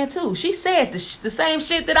she's saying too. She said the same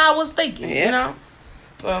shit that I was thinking, you know?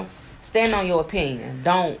 So, stand on your opinion.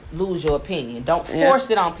 Don't lose your opinion. Don't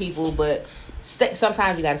force it on people, but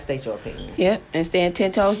sometimes you got to state your opinion. Yep, and stand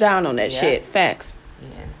 10 toes down on that shit. Facts. Yeah.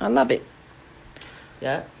 I love it.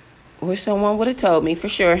 Yep. Wish someone would have told me, for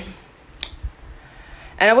sure.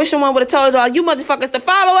 And I wish someone would have told all you motherfuckers to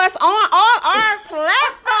follow us on all our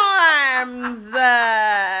platforms.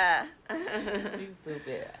 You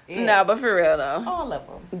stupid. Yeah. No, but for real though. All of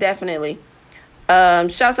them. Definitely.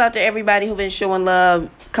 Shouts out to everybody who been showing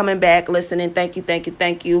love, coming back, listening. Thank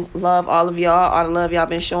you. Love all of y'all. All the love y'all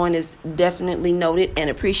been showing is definitely noted and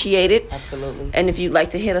appreciated. Absolutely. And if you'd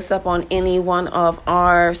like to hit us up on any one of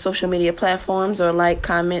our social media platforms, or like,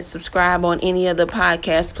 comment, subscribe on any of the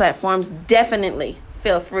podcast platforms, definitely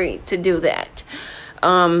feel free to do that.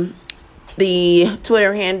 The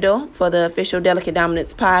Twitter handle for the official Delicate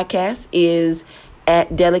Dominance podcast is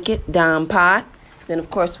 @DelicateDomPod. Then, of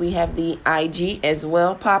course, we have the IG as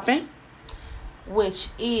well popping, which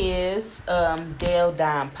is Del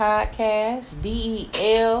Dom Podcast.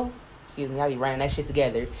 DEL. Excuse me, I be running that shit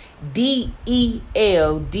together. DELDOMME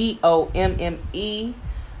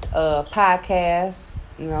podcast.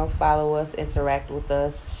 You know, follow us, interact with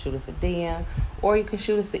us, shoot us a DM, or you can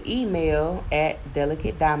shoot us an email at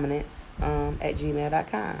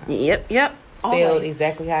delicatedominance@gmail.com. Yep. Spelled Always.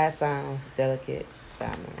 exactly how it sounds. Delicate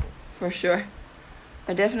Dominance. For sure.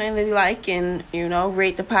 I definitely like and,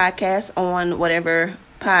 rate the podcast on whatever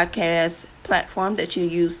podcast platform that you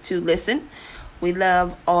use to listen. We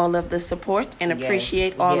love all of the support and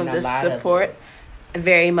appreciate all of the support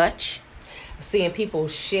very much. Seeing people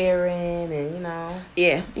sharing and,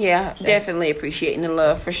 Yeah, definitely appreciating the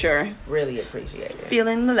love for sure. Really appreciate it.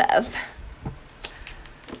 Feeling the love.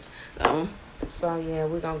 So yeah,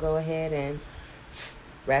 we're going to go ahead and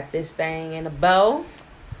wrap this thing in a bow.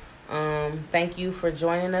 Thank you for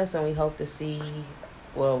joining us, and we hope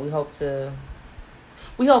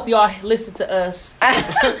y'all listen to us.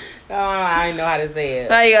 I don't know how to say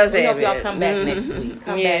it. How you gonna say it? We hope y'all come back next week.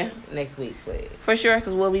 Come back next week, please. For sure,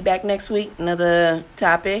 because we'll be back next week. Another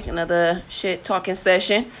topic, another shit talking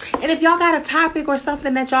session. And if y'all got a topic or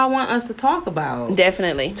something that y'all want us to talk about,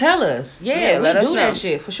 definitely tell us. Let us know. That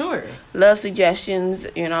shit for sure. Love suggestions,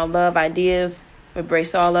 love ideas.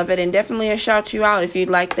 Embrace all of it, and definitely shout you out if you'd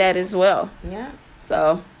like that as well. Yeah.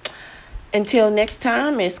 So, until next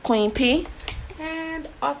time, it's Queen P. And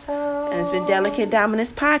Otto. And it's been Delicate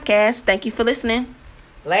Dominance Podcast. Thank you for listening.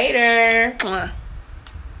 Later. Mwah.